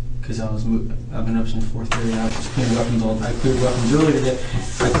fast. Because I've been up since 4:30. I was just clearing weapons all day. I cleared weapons earlier today.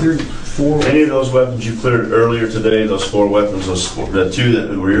 I cleared 4. Any of those weapons you cleared earlier today, those 4 weapons, the 2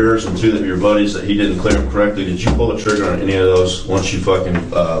 that were yours and 2 that were your buddies that he didn't clear them correctly, did you pull the trigger on any of those once you fucking,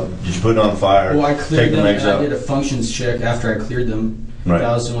 did you put it on fire? Well, I cleared them and I did a functions check after I cleared them. Right.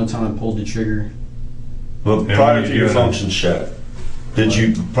 That was the only time I pulled the trigger. Well, prior to your functions check,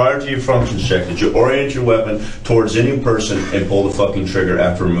 prior to your functions check, did you orient your weapon towards any person and pull the fucking trigger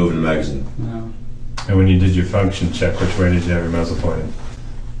after removing the magazine? No. And when you did your function check, which way did you have your muzzle pointed?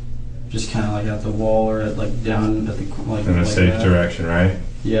 Just kind of like at the wall or at, like, down at the, like, in a like safe that. direction, right?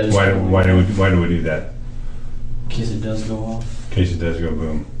 Yeah. Just Why do we do that? In case it does go off. In case it does go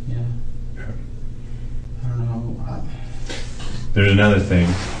boom. Yeah. Yeah. I don't know. There's another thing.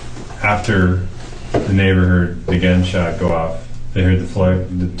 After the neighbor heard the gunshot go off, they heard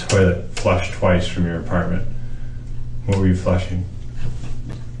the toilet flush twice from your apartment. What were you flushing?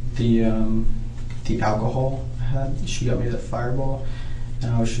 The alcohol I had. She got me that Fireball,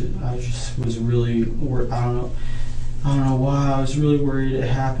 and I just was really I don't know why I was really worried it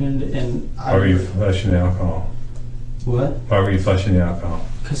happened. And Why were you flushing the alcohol? What? Why were you flushing the alcohol?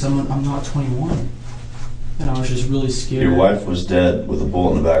 Because I'm not 21, and I was just really scared. Your wife was dead with a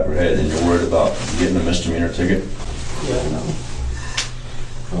bullet in the back of her head, and you're worried about getting a misdemeanor ticket? Yeah, no.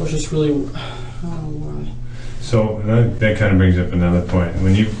 I was just really, I don't know why. So that kind of brings up another point.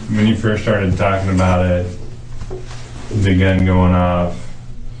 When you first started talking about it, the gun going off,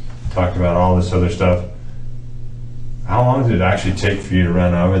 talked about all this other stuff, how long did it actually take for you to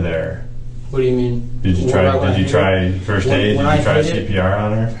run over there? What do you mean? Did you try first aid? Did you try CPR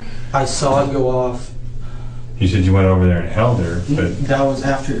on her? I saw it go off. You said you went over there and held her, but that was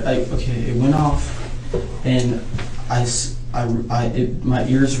after. It went off, and my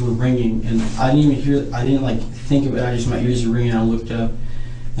ears were ringing, and I didn't even hear. I didn't like think of it. My ears were ringing. I looked up,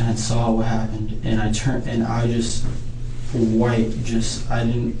 and I saw what happened, and I turned, and I just white. I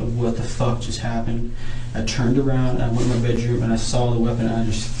didn't. What the fuck just happened? I turned around, and I went in my bedroom, and I saw the weapon, and I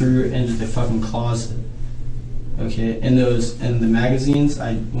just threw it into the fucking closet. Okay, and the magazines,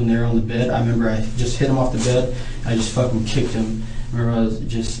 when they were on the bed, I remember I just hit them off the bed. I just fucking kicked them. I remember I was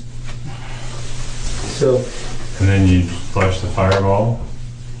just so. And then you flushed the Fireball?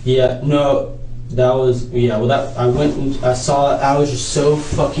 Yeah, no, that was, yeah, well that, I went and I saw it, I was just so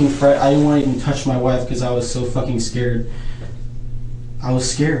fucking frightened. I didn't want to even touch my wife because I was so fucking scared. I was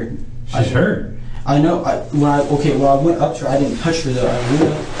scared. She's hurt. I know, I went up to her, I didn't touch her though, I went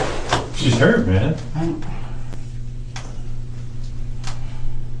up. She's hurt, man.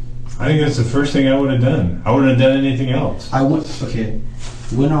 I think that's the first thing I would have done. I wouldn't have done anything else.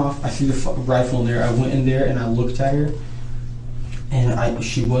 Went off, I threw the rifle in there, I went in there and I looked at her, and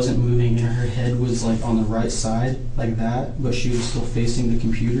she wasn't moving, and her head was like on the right side, like that, but she was still facing the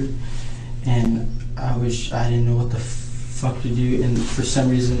computer, and I didn't know what the fuck to do, and for some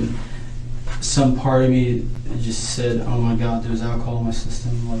reason, some part of me just said, oh my god, there's alcohol in my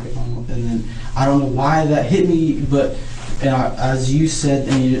system, and then, I don't know why that hit me, but, as you said,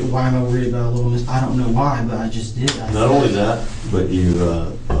 why am I worried about a little miss? I don't know why, but I just did. Not only that, but you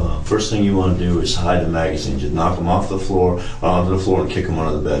first thing you want to do is hide the magazine. Just knock them off the floor, onto the floor, and kick them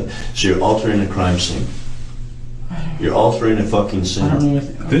under the bed. So you're altering the crime scene. You're altering the fucking scene. I don't know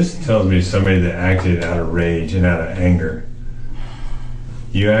anything. This tells me somebody that acted out of rage and out of anger.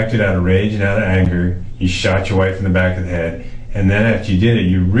 You acted out of rage and out of anger. You shot your wife in the back of the head. And then after you did it,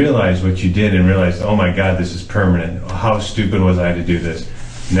 you realized what you did and realized, oh my God, this is permanent. How stupid was I to do this?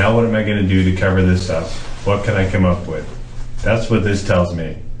 Now what am I going to do to cover this up? What can I come up with? That's what this tells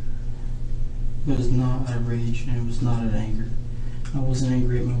me. It was not out of rage, and it was not out of anger. I wasn't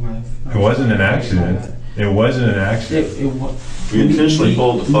angry at my wife. It wasn't an accident. It wasn't an accident. You intentionally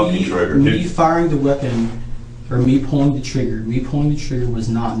pulled the fucking trigger. Me firing the weapon, or me pulling the trigger was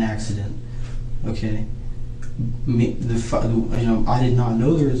not an accident. Okay? I did not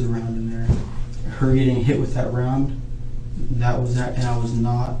know there was a round in there. Her getting hit with that round, that was that, and it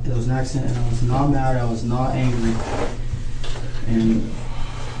was an accident, and I was not mad, I was not angry. And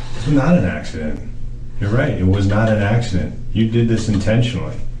it's not an accident. You're right, it was not an accident. You did this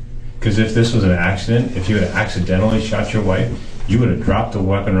intentionally. Because if this was an accident, if you had accidentally shot your wife, you would have dropped the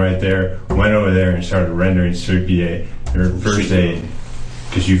weapon right there, went over there and started rendering CPA, or first aid,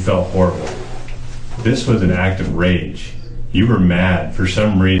 because you felt horrible. This was an act of rage. You were mad for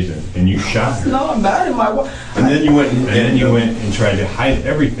some reason, and you shot her. No, I'm mad at my wife. And then you went and tried to hide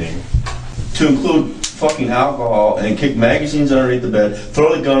everything. To include fucking alcohol and kick magazines underneath the bed,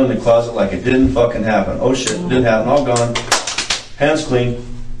 throw the gun in the closet like it didn't fucking happen. Oh shit, it didn't happen, all gone. Hands clean.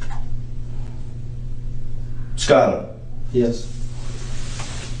 Skylar. Yes.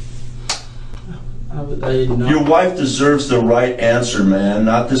 I did not. Your wife deserves the right answer, man,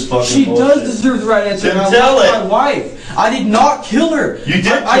 not this fucking She bullshit. does deserve the right answer. Then and I tell love it. my wife. I did not kill her. You did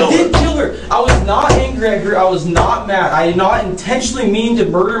I kill did her. kill her. I was not angry at her. I was not mad. I did not intentionally mean to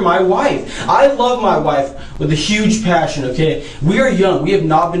murder my wife. I love my wife with a huge passion, okay? We are young. We have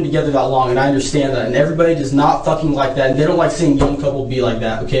not been together that long, and I understand that. And everybody does not fucking like that. And they don't like seeing young couple be like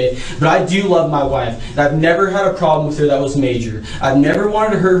that, okay? But I do love my wife. And I've never had a problem with her that was major. I've never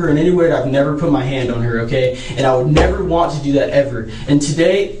wanted to hurt her in any way. I've never put my hand on her, okay? And I would never want to do that ever. And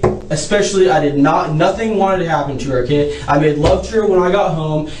today, especially, I did not, nothing wanted to happen to her, okay? I made love to her when I got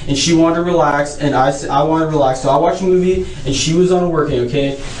home, and she wanted to relax, and I wanted to relax. So I watched a movie, and she was on working,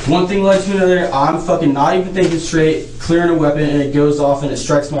 okay? One thing led to another. I'm fucking not even thinking straight, clearing a weapon, and it goes off, and it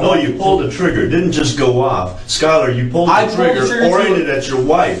strikes my No, wife. you pulled the trigger. It didn't just go off. Skylar, you pulled I the pulled the trigger trigger oriented at your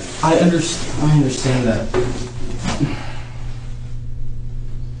wife. I understand that.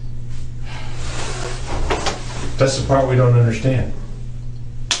 That's the part we don't understand.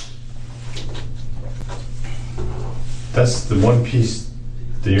 That's the one piece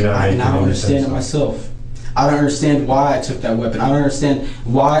that you're not I making now any understand sense it of. myself. I don't understand why I took that weapon. I don't understand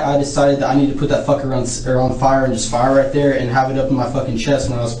why I decided that I need to put that fucker on fire and just fire right there and have it up in my fucking chest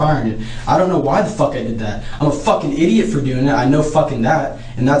when I was firing it. I don't know why the fuck I did that. I'm a fucking idiot for doing it. I know fucking that,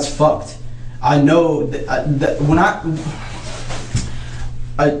 and that's fucked. I know that when I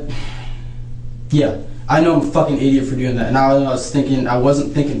know I'm a fucking idiot for doing that, and I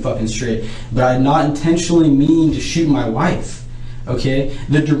wasn't thinking fucking straight, but I did not intentionally mean to shoot my wife. Okay,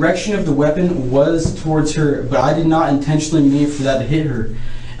 the direction of the weapon was towards her, but I did not intentionally mean for that to hit her.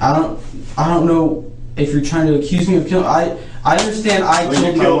 I don't know if you're trying to accuse me of killing. I understand I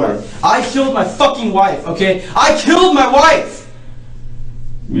killed my wife. I killed my fucking wife. Okay, I killed my wife.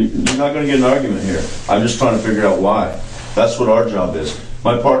 You're not going to get an argument here. I'm just trying to figure out why. That's what our job is.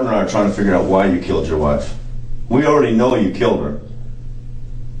 My partner and I are trying to figure out why you killed your wife. We already know you killed her.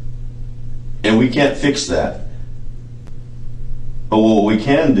 And we can't fix that. But what we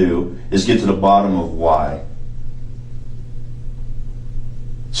can do is get to the bottom of why.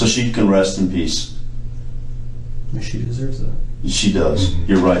 So she can rest in peace. She deserves that. She does.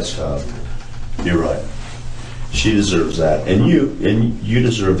 You're right, Scott. You're right. She deserves that. And you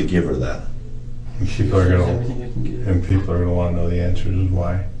deserve to give her that. And people are gonna Everything I can get. and people are gonna want to know the answers of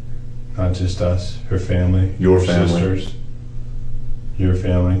why. Not just us, her family, Your her family. sisters, your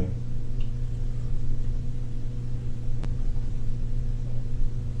family.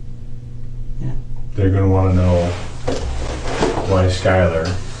 Yeah. They're gonna want to know why Skylar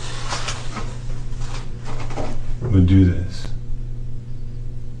would do this.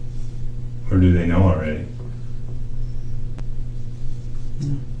 Or do they know already?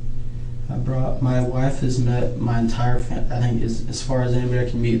 My wife has met my entire family. I think as far as anybody I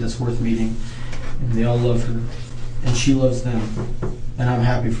can meet that's worth meeting, and they all love her, and she loves them, and I'm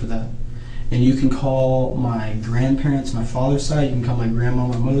happy for that. And you can call my grandparents, my father's side. You can call my grandma,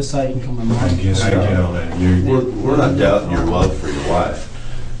 my mother's side. You can call my mom's I side. get all that. We're not doubting your love for your wife.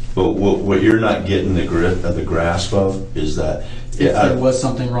 But what you're not getting the grasp of is that If there was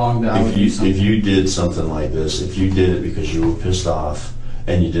something wrong, that I would do something. if you did something like this, if you did it because you were pissed off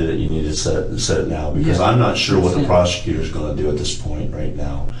and you did it, you need to set it now. Because Yeah. I'm not sure what the Yeah. prosecutor's going to do at this point right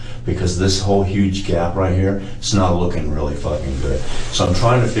now. Because this whole huge gap right here, it's not looking really fucking good. So I'm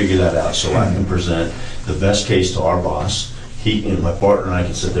trying to figure that out so I can present the best case to our boss. He and my partner and I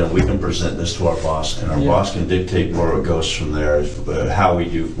can sit there and we can present this to our boss, and our boss can dictate where it goes from there, how we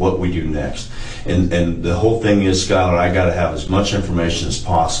do, what we do next. And the whole thing is, Skylar, I got to have as much information as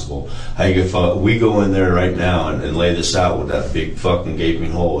possible. If we go in there right now and lay this out with that big fucking gaping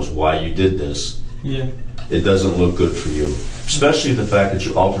hole is why you did this, Yeah. it doesn't look good for you. Especially the fact that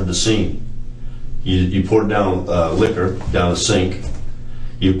you altered the scene. You poured down liquor down the sink.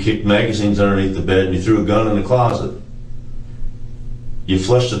 You kicked magazines underneath the bed and you threw a gun in the closet. You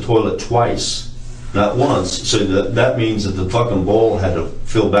flushed the toilet twice, not once. So that means that the fucking bowl had to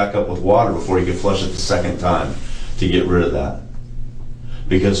fill back up with water before you could flush it the second time to get rid of that.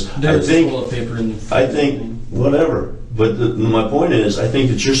 Because There's toilet paper in the I think, whatever. But my point is, I think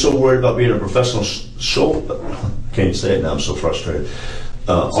that you're so worried about being a professional can't even say it now, I'm so frustrated.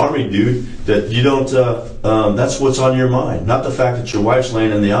 Army dude, that you don't, that's what's on your mind. Not the fact that your wife's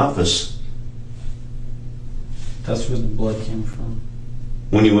laying in the office. That's where the blood came from.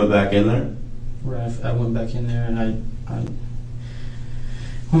 When you went back in there? Where I went back in there and I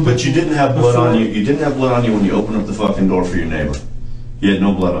But you didn't have blood on you. You didn't have blood on you when you opened up the fucking door for your neighbor. You had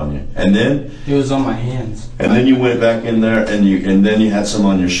no blood on you. And then it was on my hands. And then you went back in there and then you had some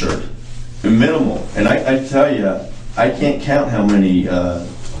on your shirt. Minimal. And I tell you, I can't count how many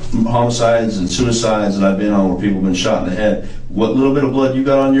homicides and suicides that I've been on where people have been shot in the head. What little bit of blood you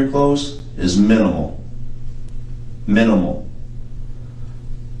got on your clothes is minimal. Minimal.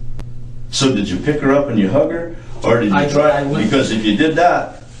 So did you pick her up and you hug her? Or did you try? Because if you did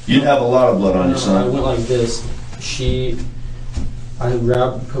that, you'd have a lot of blood on you, son. I went like this. I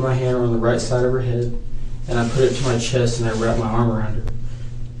put my hand on the right side of her head, and I put it to my chest, and I wrapped my arm around her.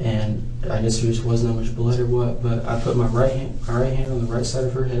 And I guess there just wasn't that much blood or what, but I put my right hand on the right side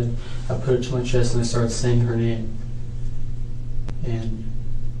of her head. I put it to my chest, and I started saying her name. And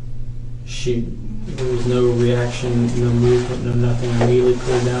there was no reaction, no movement, no nothing. I immediately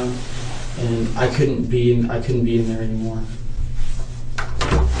put her down, and I couldn't be in there anymore.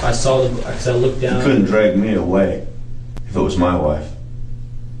 Because I looked down. You couldn't drag me away if it was my wife.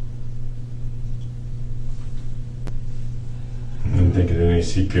 I didn't think of any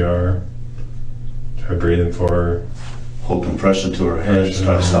CPR. Try breathing for her. Hold compression to her head,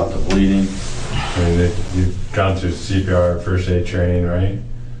 try to stop the bleeding. I mean, you've gone through CPR first aid training, right?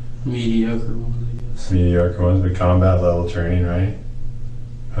 Mediocre ones, I guess. Mediocre ones, but combat level training, right?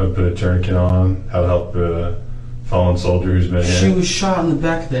 How to put a tourniquet on, how to help a fallen soldier who's been hit. She was shot in the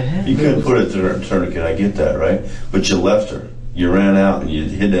back of the head. You couldn't put a tourniquet, I get that, right? But you left her. You ran out and you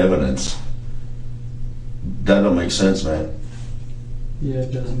hid evidence. That don't make sense, man. Yeah,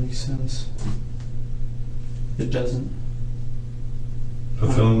 it doesn't make sense. It doesn't. So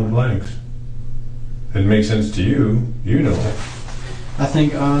fill in the blanks. It makes sense to you, you know. I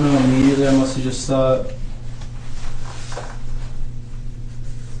think, I don't know, immediately I must have just thought,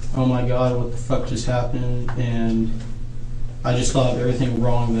 oh my god, what the fuck just happened? And I just thought of everything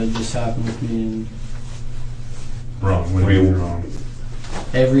wrong that just happened with me. And Wrong. What do you mean wrong?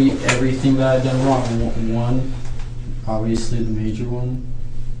 everything that I'd done wrong. One, obviously the major one.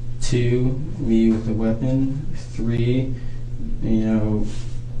 Two, me with the weapon. Three, I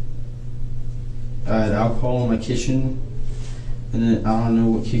had alcohol in my kitchen. And then I don't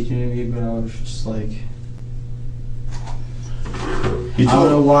know what kicked into me, but I was just like, I don't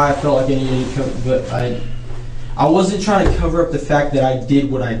know why I felt like I needed to cover, but I wasn't trying to cover up the fact that I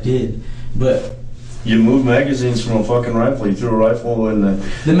did what I did, but You moved magazines from a fucking rifle. You threw a rifle in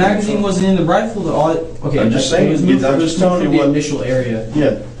the magazine wasn't in the rifle. I'm just saying. I'm just telling you the what initial area.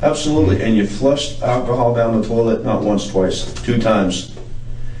 Yeah, absolutely. And you flushed alcohol down the toilet not once, twice, 2 times.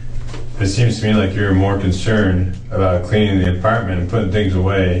 It seems to me like you're more concerned about cleaning the apartment and putting things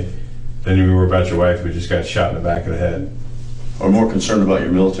away than you were about your wife who just got shot in the back of the head. Or more concerned about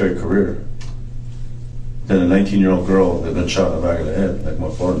your military career than a 19-year-old girl that had been shot in the back of the head, like my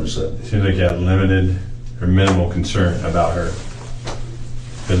partner said. It seems like you had limited or minimal concern about her.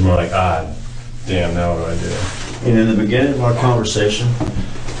 It was more like, damn, now what do I do? And in the beginning of our conversation,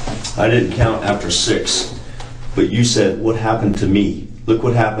 I didn't count after 6, but you said, what happened to me? Look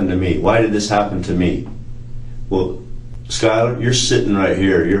what happened to me. Why did this happen to me? Well, Skylar, you're sitting right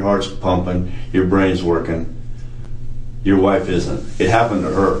here. Your heart's pumping. Your brain's working. Your wife isn't. It happened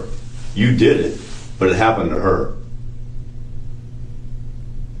to her. You did it, but it happened to her.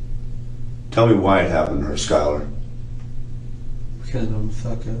 Tell me why it happened to her, Skylar. Because I'm a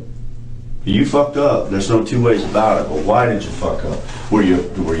fuck up. You fucked up. There's no 2 ways about it. But why did you fuck up? Were you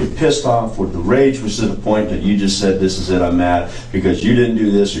pissed off? Were the rage was to the point that you just said, "This is it. I'm mad because you didn't do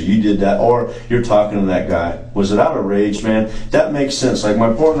this or you did that," or you're talking to that guy? Was it out of rage, man? That makes sense. Like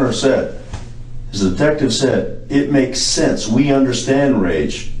my partner said, as the detective said, it makes sense. We understand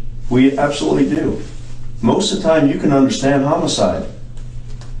rage. We absolutely do. Most of the time, you can understand homicide,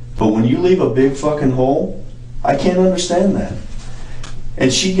 but when you leave a big fucking hole, I can't understand that.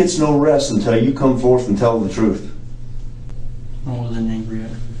 And she gets no rest until you come forth and tell the truth. I wasn't angry at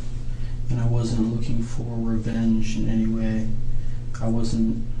her, and I wasn't looking for revenge in any way. I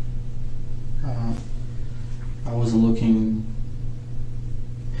wasn't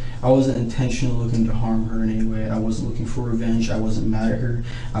intentionally looking to harm her in any way. I wasn't looking for revenge. I wasn't mad at her.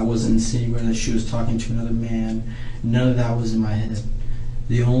 I wasn't insinuating that she was talking to another man. None of that was in my head.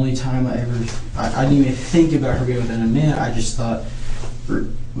 The only time I didn't even think about her being with another man. I just thought,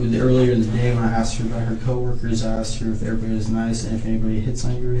 earlier in the day when I asked her about her coworkers, I asked her if everybody was nice and if anybody hits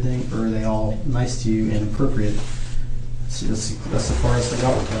on you or anything, or are they all nice to you and appropriate. So that's the farthest I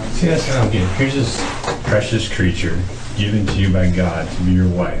got with that. See, that's what I'm getting. Here's this precious creature given to you by God to be your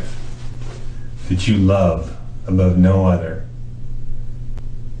wife, that you love above no other.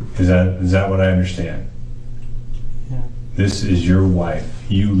 Is that what I understand? Yeah. This is your wife.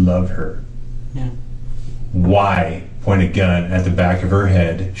 You love her. Yeah. Why point a gun at the back of her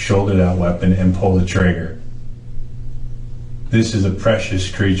head, shoulder that weapon, and pull the trigger? This is a precious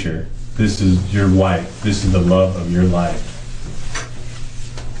creature. This is your wife. This is the love of your life.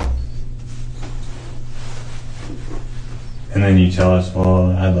 And then you tell us,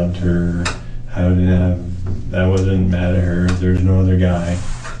 well, I loved her. I wasn't mad at her. There's no other guy.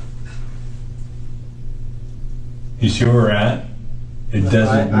 You see where we're at? It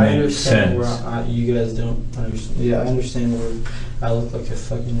doesn't make sense. You guys don't understand. Yeah, I understand where I look like a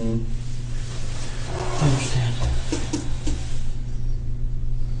fucking... I understand.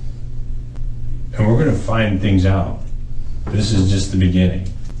 And we're going to find things out. This is just the beginning.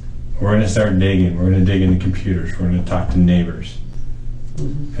 We're going to start digging. We're going to dig into computers. We're going to talk to neighbors.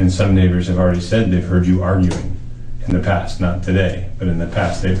 Mm-hmm. And some neighbors have already said they've heard you arguing in the past. Not today, but in the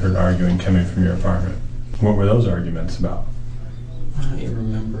past they've heard arguing coming from your apartment. What were those arguments about? I don't even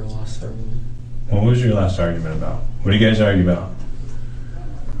remember our last argument. What was your last argument about? What do you guys argue about?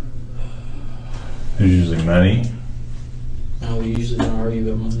 There's usually money. No, we usually don't argue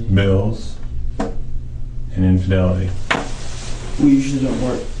about money. Bills. And infidelity. We usually don't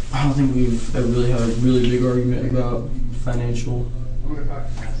work. I don't think we've ever really had a really big argument about financial.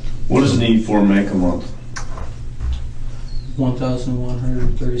 What does need for make a month?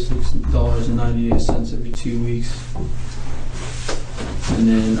 $1,136.98 every 2 weeks. And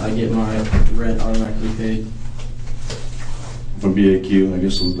then I get my rent automatically paid. For BAQ, I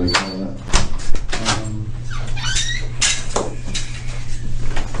guess it was like that.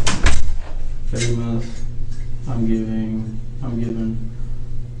 Every month I'm giving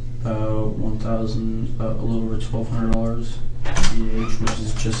about a little over $1,200 each, which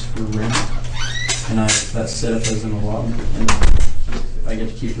is just for rent. And that's set up as an allotment, and I get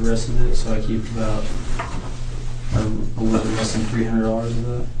to keep the rest of it. So I keep about a little less than $300 of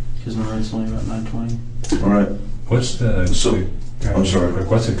that because my rent's only about $920. All right. What's the? I'm sorry.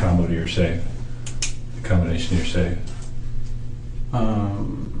 What's the combo to your safe? The combination to your safe?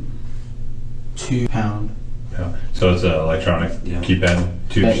 £2. Yeah. So it's an electronic keypad.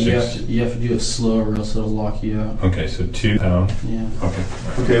 You have to do it slow or else it'll lock you out. Okay, so £2. Yeah. Okay.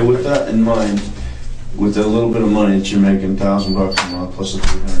 Okay, with that in mind, with a little bit of money that you're making, $1,000 a month plus the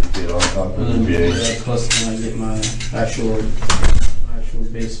 $300 you get on top of the VA. Plus then I get my actual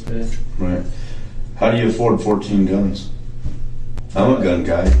base pay. Right. How do you afford 14 guns? I'm a gun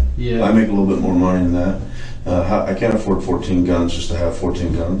guy. Yeah. I make a little bit more money than that. I can't afford 14 guns just to have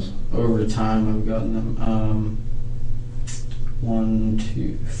 14 guns. Over time, I've gotten them. 1,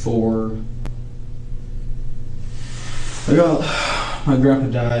 2, 4. My grandpa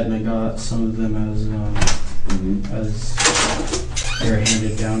died, and I got some of them as they were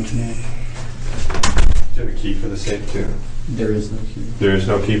handed down to me. Do you have a key for the safe too? There is no key. There is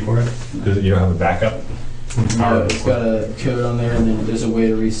no key for it? You don't have a backup? No, it's got a code on there, and then there's a way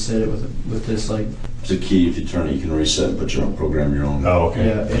to reset it with this like. It's a key. If you turn it, you can reset and put your own program, your own. Oh,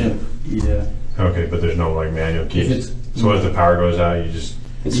 okay. Yeah. Okay, but there's no like manual keys. So if the power goes out, you just.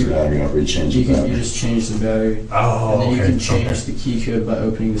 It's the battery. You got to rechange the battery. You just change the battery. Oh, and then okay. you can change the key code by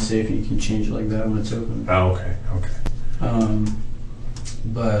opening the safe, and you can change it like that when it's open. Oh, okay.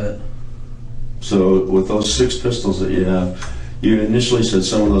 But. So with those 6 pistols that you have, you initially said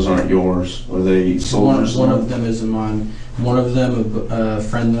some of those aren't yours. Are they soldiers? One of them isn't mine. One of them, a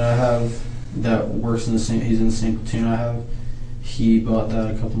friend that I have that works in the same. He's in the same platoon I have. He bought that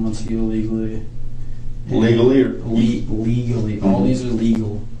a couple months ago legally. Legally or legally? Mm-hmm. All these are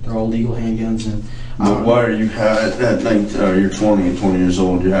legal. They're all legal handguns. And but why are you at night? You're 20 and 20 years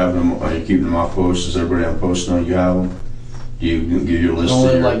old. You're having them. Are you keeping them off post? Does everybody on post know you have them? Do you give your list?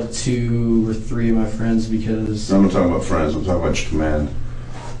 Only like 2 or 3 of my friends because. I'm not talking about friends. I'm talking about your command.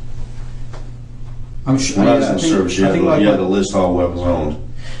 I'm sure. When I was in service, you had to list all weapons owned.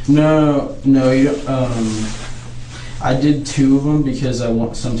 No. You I did 2 of them because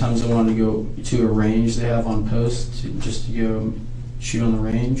sometimes I wanted to go to a range they have on post just to go shoot on the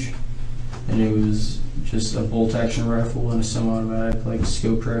range, and it was just a bolt action rifle and a semi-automatic like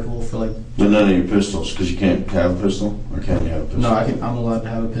scoped rifle for like. But none of your pistols, because you can't have a pistol, or can you have a pistol? No, I'm allowed to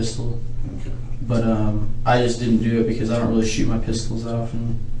have a pistol. Okay. But I just didn't do it because I don't really shoot my pistols that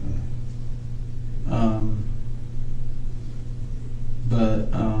often.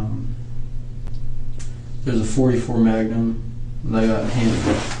 There's a .44 Magnum that I got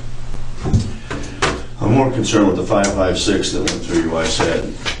handed. I'm more concerned with the 5.56 that went through your wife's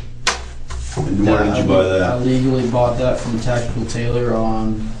head. And where did you buy that? I legally bought that from Tactical Tailor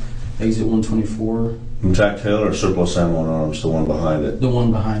on exit 124. From Tac Taylor or Surplus Ammo and Arms, the one behind it? The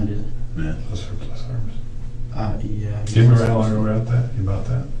one behind it. Yeah. The surplus arms. I Yeah. Do you remember how long ago you bought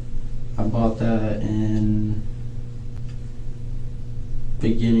that? I bought that in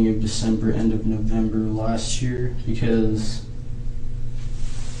beginning of December, end of November last year, because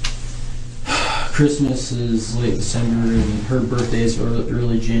Christmas is late December and her birthday is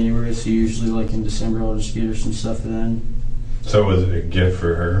early January, so usually like in December I'll just get her some stuff then. So was it a gift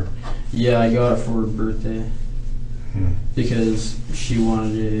for her? Yeah, I got it for her birthday because she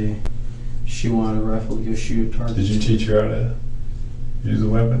wanted a rifle to go shoot at targets. Did you teach her how to use a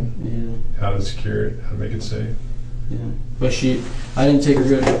weapon? Yeah. How to secure it? How to make it safe? Yeah. But I didn't take her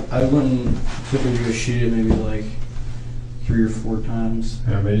I went and took her to go shoot it maybe like 3 or 4 times.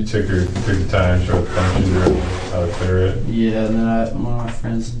 Yeah, maybe you took the time, showed the punches or how to clear it. Yeah, and then one of my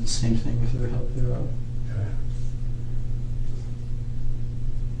friends did the same thing with her, helped her out. Okay.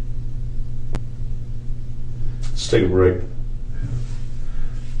 Let's take a break.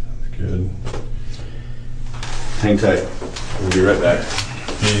 That's good. Hang tight. We'll be right back.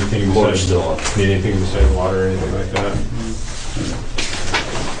 Need anything Water's besides still on. Need anything besides water or anything like that?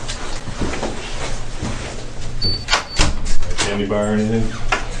 Like candy bar or anything?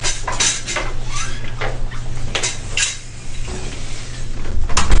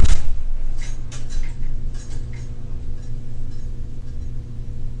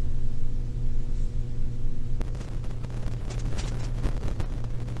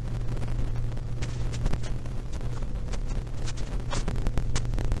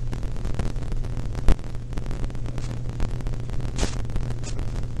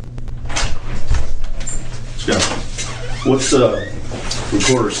 Scott, what's the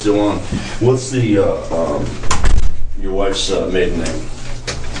recorder still on? What's the your wife's maiden name?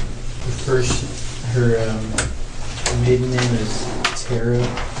 Her maiden name is Tara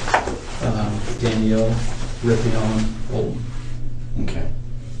Danielle Rippion Bolton. Okay.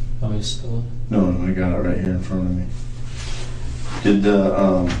 Want me to spell it? No, I got it right here in front of me. Did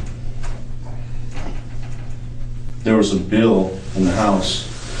there was a bill in the house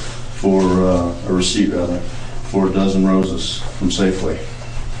for a receipt rather for a dozen roses from Safeway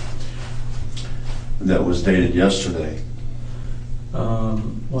that was dated yesterday.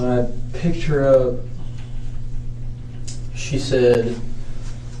 When I picked her up, she said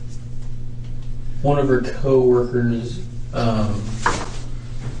one of her co-workers'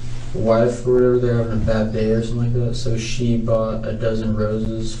 wife or whatever, they're having a bad day or something like that, so she bought a dozen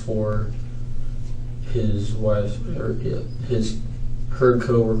roses for his wife, or her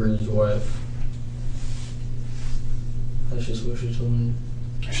co-worker's wife. That's just what she told me.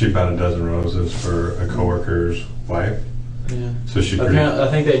 She bought a dozen roses for a coworker's wife. Yeah. So she I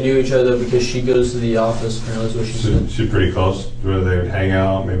think they knew each other because she goes to the office. Apparently, is what she said. She's pretty close. Where they would hang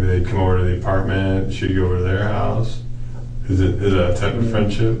out. Maybe they'd come over to the apartment. She'd go over to their house. Is it a type of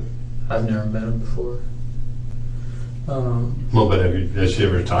friendship? I've never met him before. Well, but has she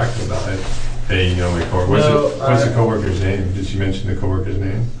ever talked about it? Hey, you know my coworker. What's the coworker's name? Did she mention the coworker's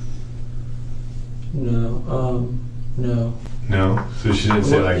name? No. No. No. So she didn't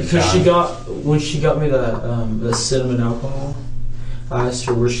say like. Because when she got me that the cinnamon alcohol, I asked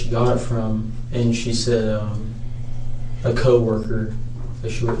her where she got it from, and she said a coworker. A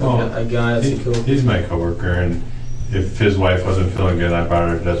guy that's a coworker. He's my coworker, and if his wife wasn't feeling good, I brought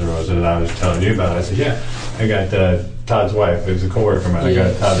her a dozen roses, and I was telling you about it. I said, yeah, I got Todd's wife. It was a coworker of mine. I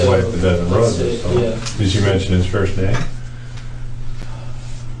got Todd's wife a dozen roses. So. Yeah. Did she mention his first name?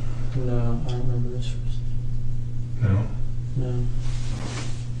 No, I don't remember his first name. No. No.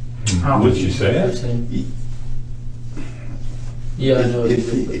 How would she say First it? name. Yeah, I know.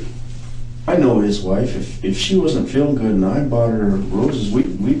 I know his wife. If she wasn't feeling good and I bought her roses,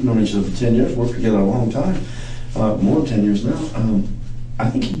 we've known each other for 10 years, worked together a long time, more than 10 years now. I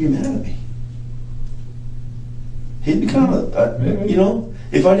think he'd be mad at me. He'd be kind of, you know,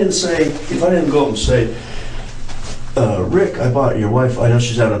 if I didn't go up and say, Rick, I bought your wife, I know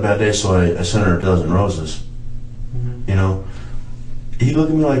she's having a bad day, so I sent her a dozen roses. Mm-hmm. You know, he'd look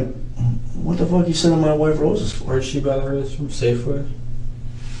at me like, what the fuck are you sending my wife roses for? Where'd she buy the roses from? Safeway?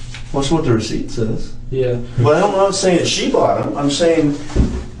 Well, that's what the receipt says. Yeah. But I'm not saying she bought them. I'm saying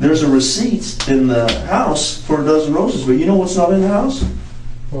there's a receipt in the house for a dozen roses. But you know what's not in the house?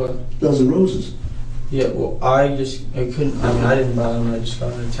 What? Dozen roses. Yeah, well, I couldn't, I didn't buy them, I just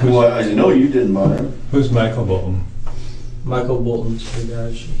got an attention. Well, I know you didn't buy them. Who's Michael Bolton? Michael Bolton's the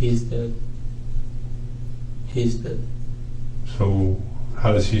guy, he's dead. He's dead. So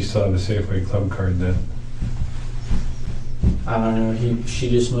how does he still have a Safeway Club card then? I don't know, she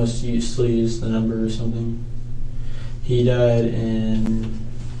just must still use the number or something. He died in...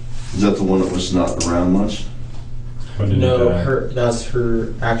 Is that the one that was not around much? When did he die? That's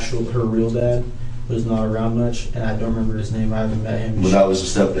her real dad. was not around much, and I don't remember his name. I haven't met him. But that was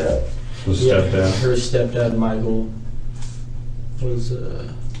a stepdad. Her stepdad, Michael, was.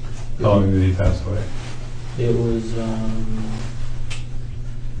 How long did he pass away? It was.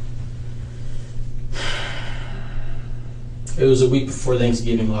 It was a week before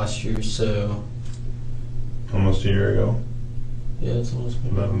Thanksgiving last year, so. Almost a year ago. Yeah, it's almost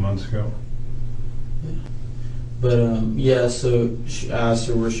 11 months ago. Yeah. But yeah, so I asked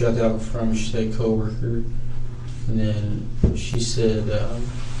her where she got the alcohol from. She said coworker, and then she said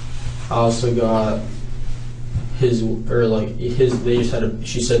I also got his They just had a.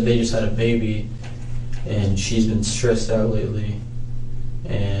 She said they just had a baby, and she's been stressed out lately,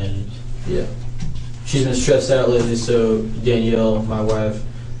 and yeah, she's been stressed out lately. So Danielle, my wife,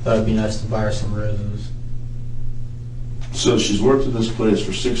 thought it'd be nice to buy her some roses. So she's worked at this place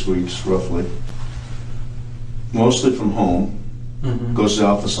for 6 weeks, roughly. Mostly from home. Mm-hmm. Goes to the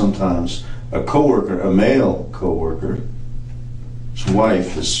office sometimes. A coworker, a male coworker, his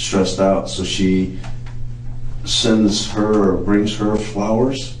wife is stressed out, so she sends her or brings her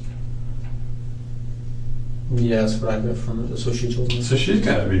flowers. Yeah, that's what I got from it. That's what she told me. So she's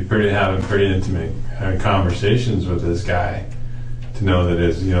got to be having pretty intimate conversations with this guy to know that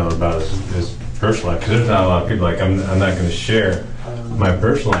about his personal life. Because there's not a lot of people I'm not going to share my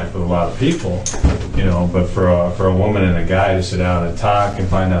personal life with a lot of people, But for a woman and a guy to sit down and talk and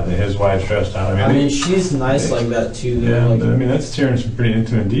find out that his wife's stressed out. I mean, she's nice like that too. Though. Yeah, like, I mean that's sharing some pretty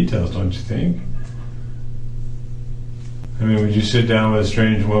intimate details, don't you think? I mean, would you sit down with a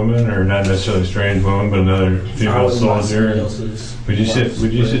strange woman, or not necessarily a strange woman, but another female soldier? Would you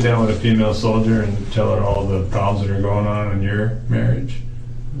sit down with a female soldier and tell her all the problems that are going on in your marriage?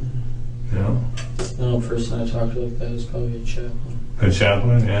 No. The only person I talked to like that is probably a chaplain. A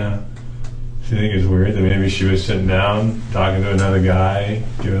chaplain, yeah. Do you think it's weird that maybe she was sitting down, talking to another guy,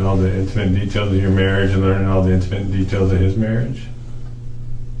 giving all the intimate details of your marriage and learning all the intimate details of his marriage?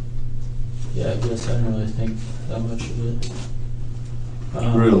 Yeah, I guess I don't really think that much of it.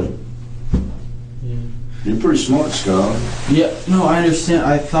 Really? Yeah. You're pretty smart, Skylar. Yeah, no, I understand.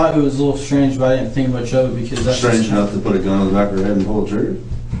 I thought it was a little strange, but I didn't think much of it because that's Strange enough to put a gun on the back of her head and pull the trigger?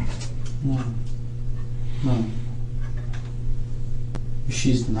 No.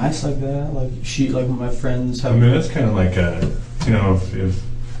 She's nice like that. Like my friends have. I mean, that's kind of like if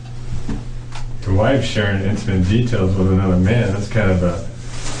your wife's sharing intimate details with another man, that's kind of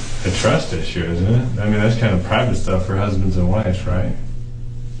a trust issue, isn't it? I mean, that's kind of private stuff for husbands and wives, right?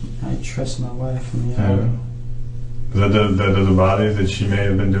 I trust my wife. Yeah. Does it bother you that she may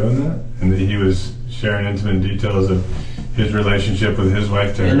have been doing that, and that he was sharing intimate details of his relationship with his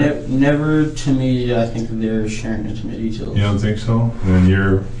wife to her? Never to me. I think that they're sharing intimate details. You don't think so? And then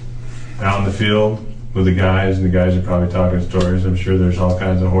you're out in the field with the guys, and the guys are probably talking stories. I'm sure there's all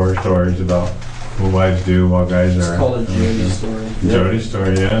kinds of horror stories about what wives do while guys are. It's called a Jody story. Jody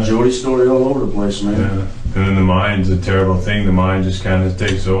story, yeah. Jody story all over the place, man. Yeah. And then the mind's a terrible thing. The mind just kind of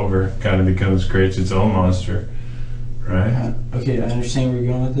takes over, kind of creates its own monster, right? Okay, I understand where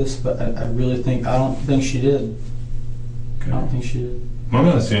you're going with this, but I really think, I don't think she did. Okay. I don't think she did. Well, I'm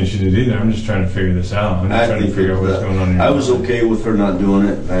not saying she did either. I'm just trying to figure this out. I'm just trying to figure out what's going on in your I was mind. okay with her not doing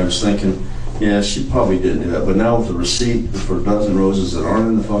it. I was thinking, yeah, she probably didn't do that. But now with the receipt for a dozen roses that aren't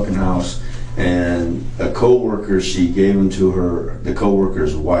in the fucking house, and a coworker, she gave them to the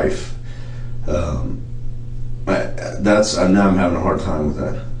coworker's wife. Now I'm having a hard time with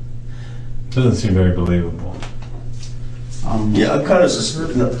that. Doesn't seem very believable. Yeah, I'm kind of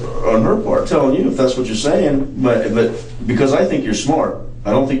on her part telling you if that's what you're saying, but because I think you're smart. I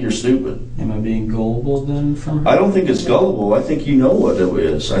don't think you're stupid. Am I being gullible then from her? I don't think it's gullible. I think you know what it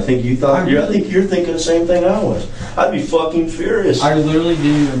is. I think you thought. I think you're thinking the same thing I was. I'd be fucking furious. I literally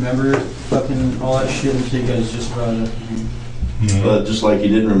didn't remember fucking all that shit until you guys just brought it up. Mm-hmm. But just like you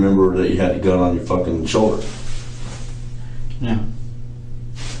didn't remember that you had a gun on your fucking shoulder. Yeah.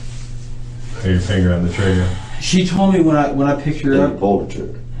 Put your finger on the trigger. She told me when I picked her And you up. pulled the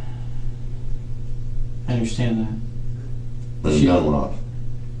trigger. I understand that. And the gun went off.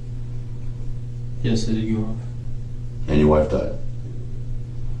 Yes, it did go off. And your wife died.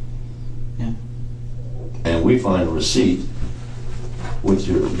 Yeah. And we find a receipt with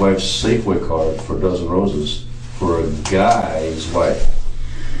your wife's Safeway card for a dozen roses for a guy's wife,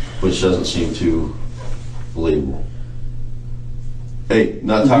 which doesn't seem too believable. Hey,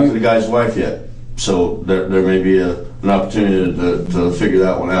 not talking to the guy's wife yet, so there may be an opportunity to figure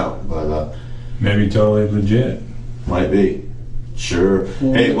that one out, but Maybe totally legit. might be. Sure.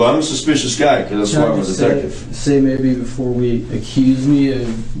 Well, Hey, well, I'm a suspicious guy because that's why I'm a detective. Say maybe before we accuse me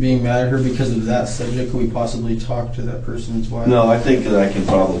of being mad at her because of that subject, could we possibly talk to that person's wife? No, I think that I can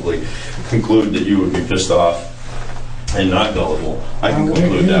probably conclude that you would be pissed off and not gullible. I can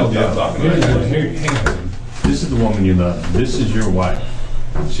conclude that without talking to her. Here, hang on. This is the woman you love. This is your wife.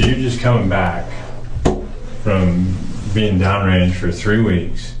 So you're just coming back from being downrange for 3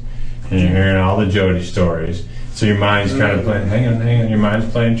 weeks, and you're hearing all the Jody stories. So your mind's kind of playing, hang on, your mind's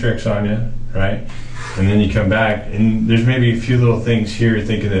playing tricks on you, right? And then you come back, and there's maybe a few little things here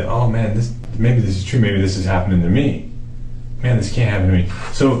thinking that, oh man, maybe this is true, maybe this is happening to me. Man, this can't happen to me.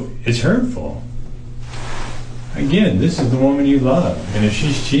 So it's hurtful. Again, this is the woman you love, and if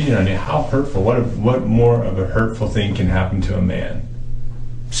she's cheating on you, how hurtful? What more of a hurtful thing can happen to a man?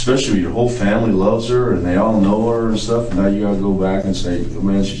 Especially when your whole family loves her and they all know her and stuff, and now you gotta go back and say, oh,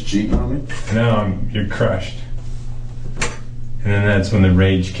 man, she's cheating on me? And now you're crushed. And then that's when the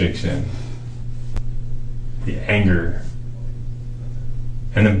rage kicks in. The anger.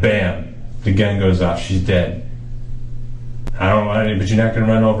 And then bam, the gun goes off, she's dead. I don't know, but you're not gonna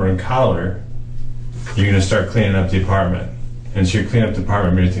run over and coddle her. You're gonna start cleaning up the apartment. And so you're cleaning up the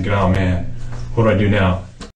apartment, and you're thinking, oh man, what do I do now?